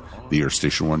on the Earth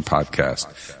Station 1 podcast.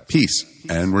 Peace,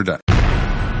 and we're done.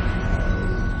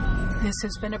 This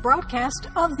has been a broadcast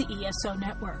of the ESO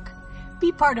Network.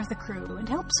 Be part of the crew and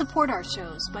help support our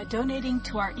shows by donating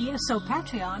to our ESO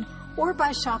Patreon or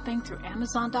by shopping through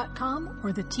Amazon.com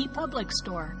or the TeePublic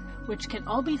store, which can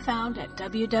all be found at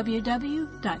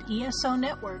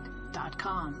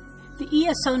www.esonetwork.com. The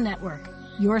ESO Network,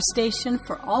 your station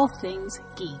for all things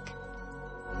geek.